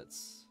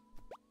planets.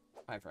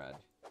 Hi, Fred.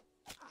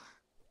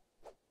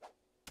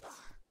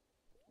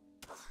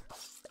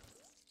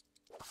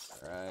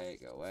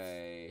 Alright, go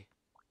away.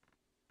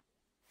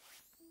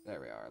 There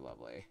we are,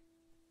 lovely.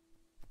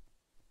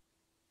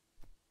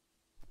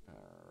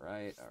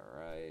 Alright,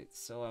 alright.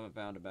 Still haven't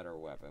found a better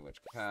weapon,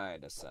 which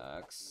kinda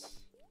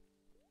sucks.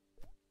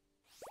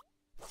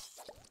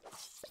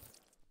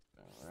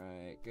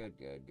 Alright, good,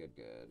 good, good,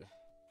 good.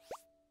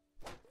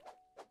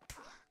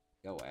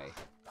 Go away.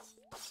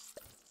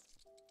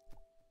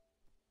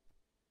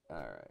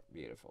 Alright,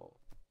 beautiful.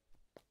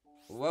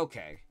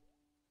 Okay.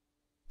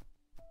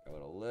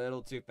 Going a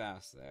little too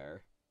fast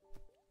there.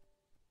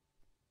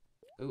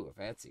 Ooh, a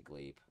fancy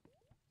gleep.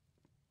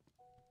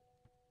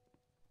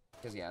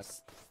 Because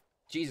yes.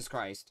 Jesus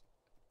Christ.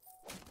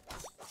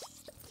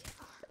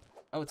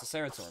 Oh, it's a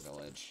Saransaur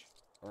village.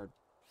 Or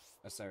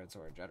a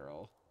Saransaur in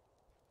general.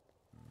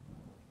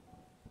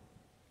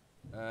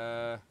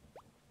 I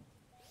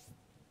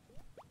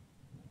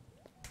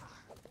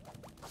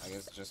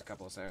guess it's just a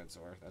couple of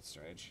Saransaur. That's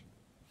strange.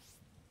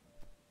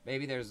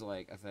 Maybe there's,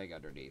 like, a thing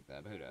underneath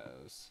them. Who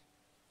knows?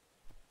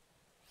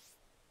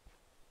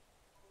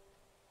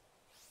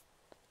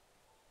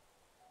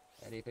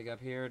 Anything up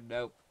here?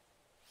 Nope.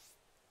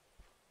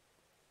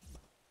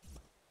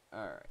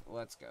 Alright,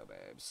 let's go,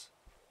 babes.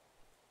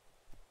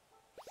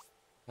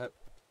 Hup.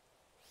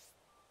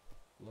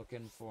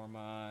 Looking for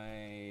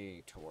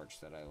my torch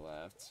that I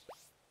left.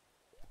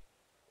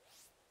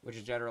 Which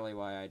is generally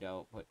why I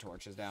don't put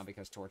torches down,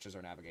 because torches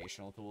are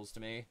navigational tools to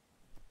me.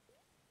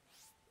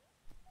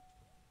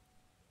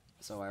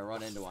 So I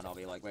run into one, I'll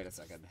be like, wait a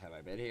second, have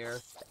I been here?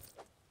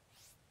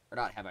 Or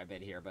not have I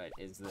been here, but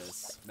is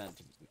this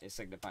meant to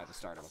signify the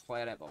start of a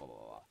planet? Blah, blah, blah,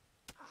 blah.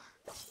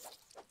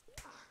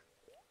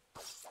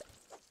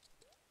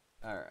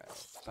 Alright.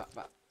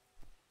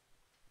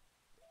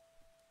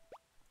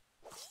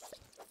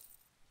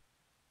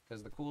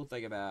 Because the cool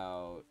thing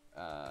about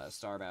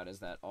Starbound is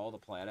that all the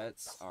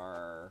planets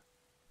are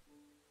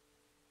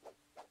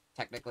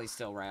technically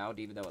still round,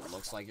 even though it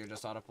looks like you're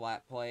just on a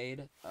flat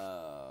plane.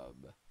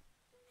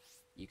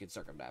 You can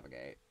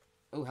circumnavigate.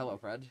 Oh, hello,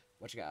 friend.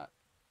 What you got?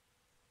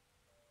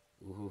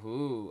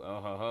 Ooh,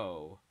 oh ho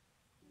ho.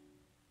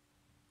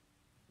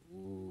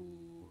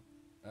 Ooh.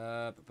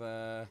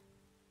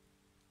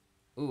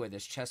 Ooh, and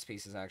this chest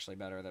piece is actually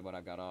better than what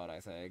I've got on, I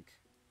think.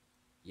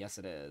 Yes,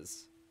 it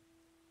is.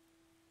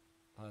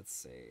 Let's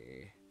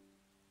see.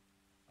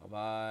 I'll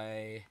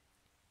buy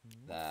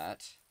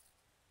that.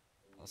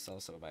 I'll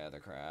sell some of my other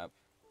crap.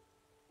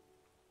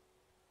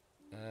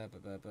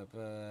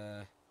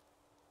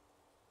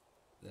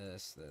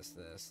 This,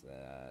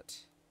 that.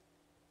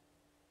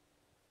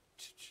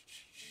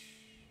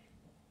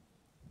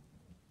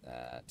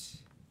 That.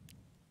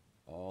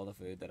 All the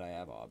food that I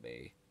have on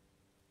me.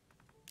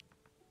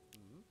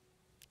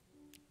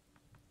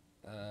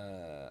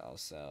 I'll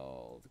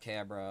sell the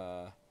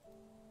camera,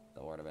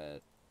 the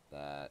ornament,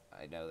 that.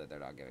 I know that they're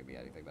not giving me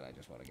anything, but I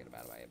just want to get them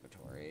out of my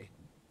inventory.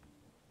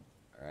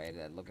 Alright,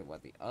 then look at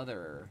what the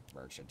other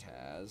merchant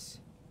has.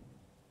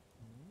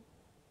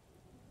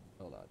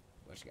 Hold on.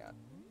 What you got?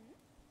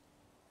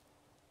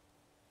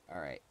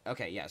 Alright.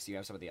 Okay, yes, you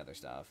have some of the other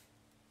stuff.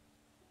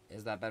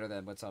 Is that better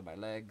than what's on my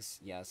legs?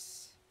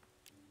 Yes.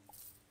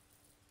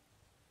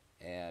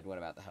 And what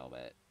about the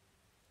helmet?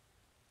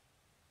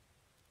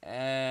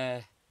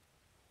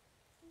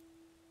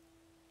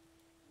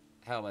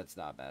 Helmet's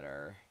not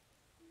better.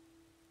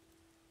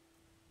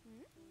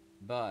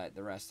 But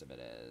the rest of it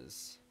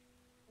is.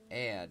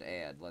 And,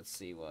 let's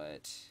see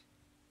what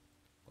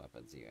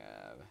weapons you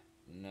have.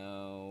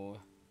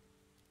 No.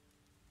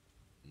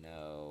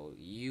 No.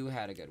 You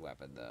had a good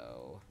weapon,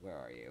 though. Where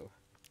are you?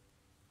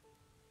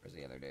 Where's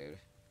the other dude?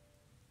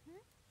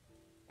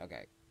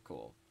 Okay,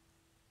 cool.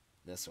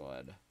 This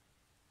one.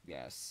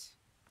 Yes.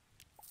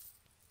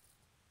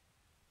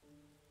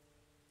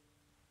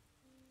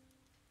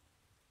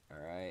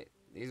 Alright.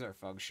 These are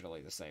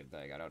functionally the same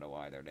thing. I don't know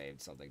why they're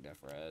named something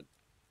different.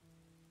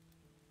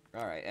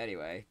 Alright,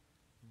 anyway.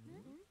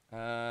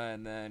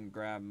 And then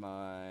grab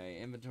my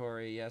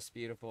inventory. Yes,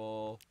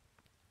 beautiful.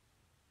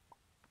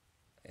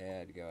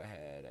 And go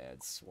ahead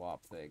and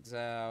swap things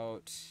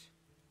out.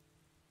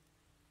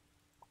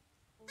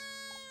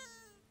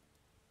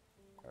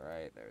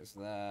 Alright, there's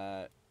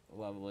that.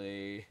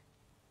 Lovely.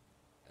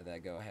 And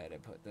then go ahead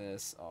and put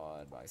this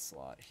on my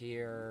slot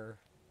here.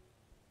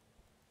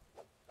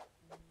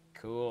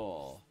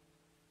 Cool.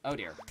 Oh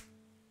dear.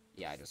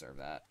 Yeah, I deserve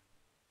that.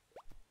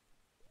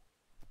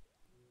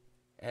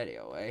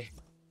 Anyway.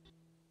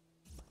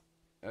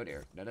 Oh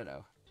dear. No, no,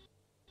 no.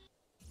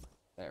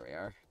 There we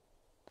are.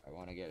 I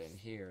want to get in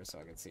here so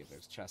I can see if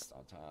there's chest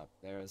on top.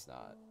 There is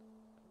not.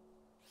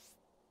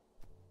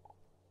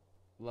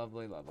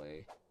 Lovely,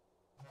 lovely.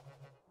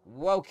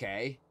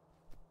 Okay.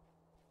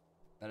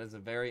 That is a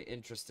very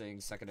interesting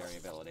secondary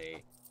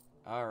ability.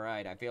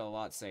 Alright, I feel a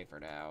lot safer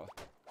now.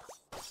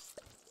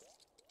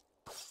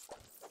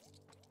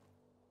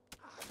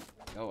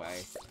 Go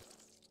away.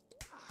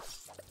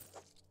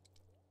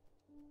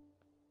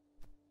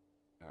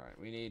 Alright,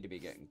 we need to be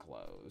getting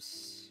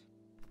close.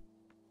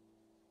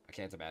 I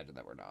can't imagine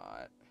that we're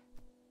not.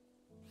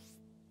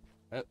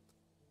 Oh.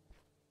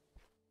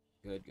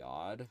 Good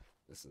God.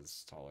 This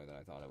is taller than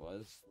I thought it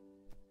was.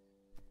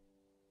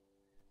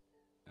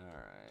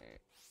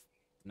 Alright.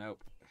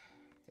 Nope.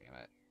 Damn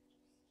it.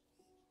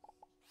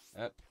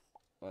 Up.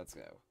 Let's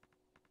go.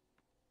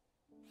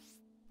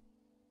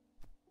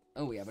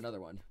 Oh, we have another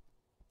one.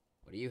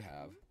 What do you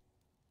have?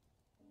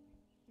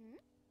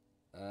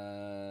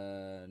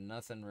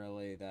 Nothing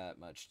really that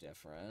much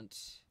different.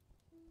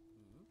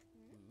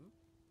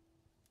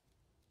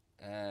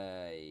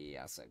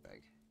 Yeah, same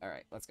thing.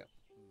 Alright, let's go.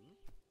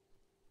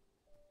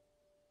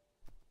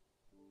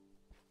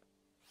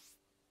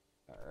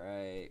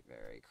 Alright,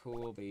 very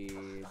cool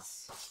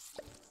beads.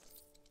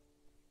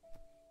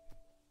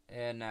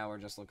 And now we're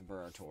just looking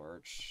for our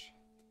torch.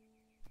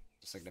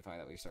 To signify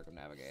that we've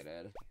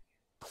circumnavigated.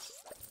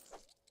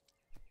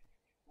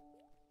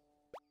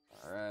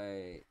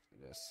 Alright,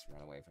 just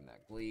run away from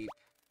that bleep.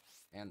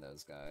 And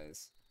those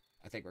guys.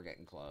 I think we're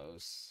getting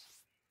close.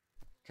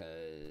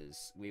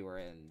 Because we were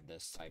in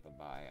this type of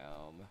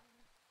biome.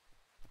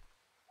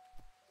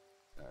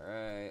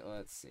 Alright,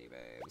 let's see,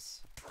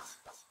 babes.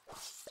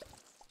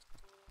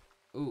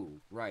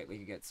 Ooh, right, we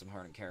could get some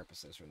hardened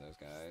carapaces from those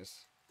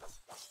guys.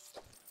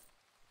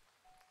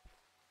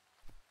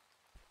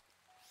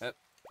 Yep.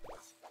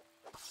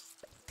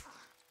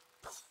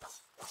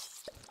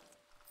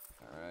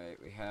 Alright,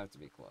 we have to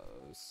be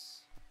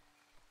close.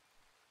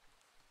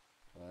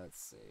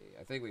 Let's see.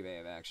 I think we may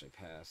have actually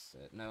passed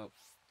it. Nope,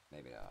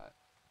 maybe not.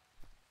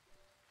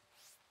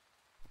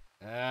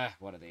 Ah,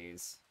 one of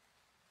these.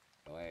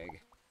 No egg.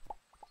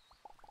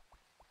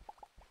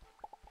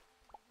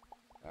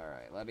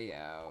 Alright, let me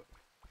out.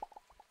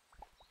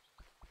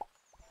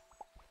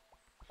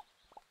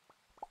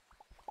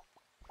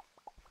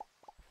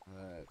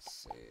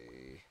 Let's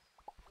see.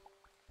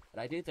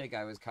 But I do think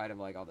I was kind of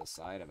like on the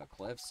side of a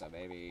cliff, so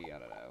maybe, I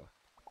don't know.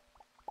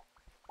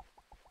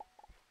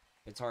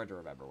 It's hard to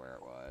remember where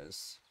it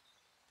was.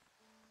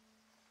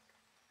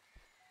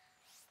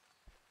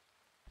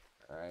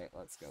 Alright,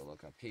 let's go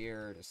look up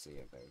here to see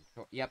if there's...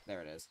 Oh, yep,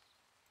 there it is.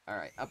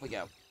 Alright, up we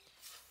go.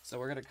 So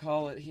we're gonna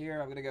call it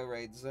here. I'm gonna go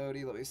raid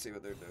Zodi. Let me see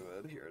what they're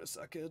doing here in a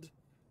second.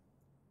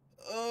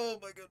 Oh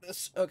my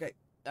goodness. Okay,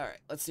 alright,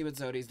 let's see what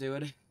Zodi's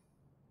doing.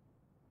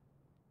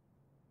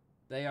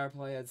 They are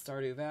playing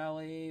Stardew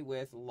Valley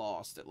with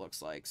Lost, it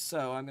looks like.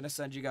 So I'm gonna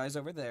send you guys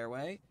over their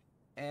way.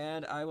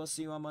 And I will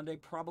see you on Monday,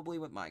 probably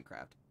with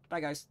Minecraft. Bye,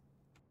 guys.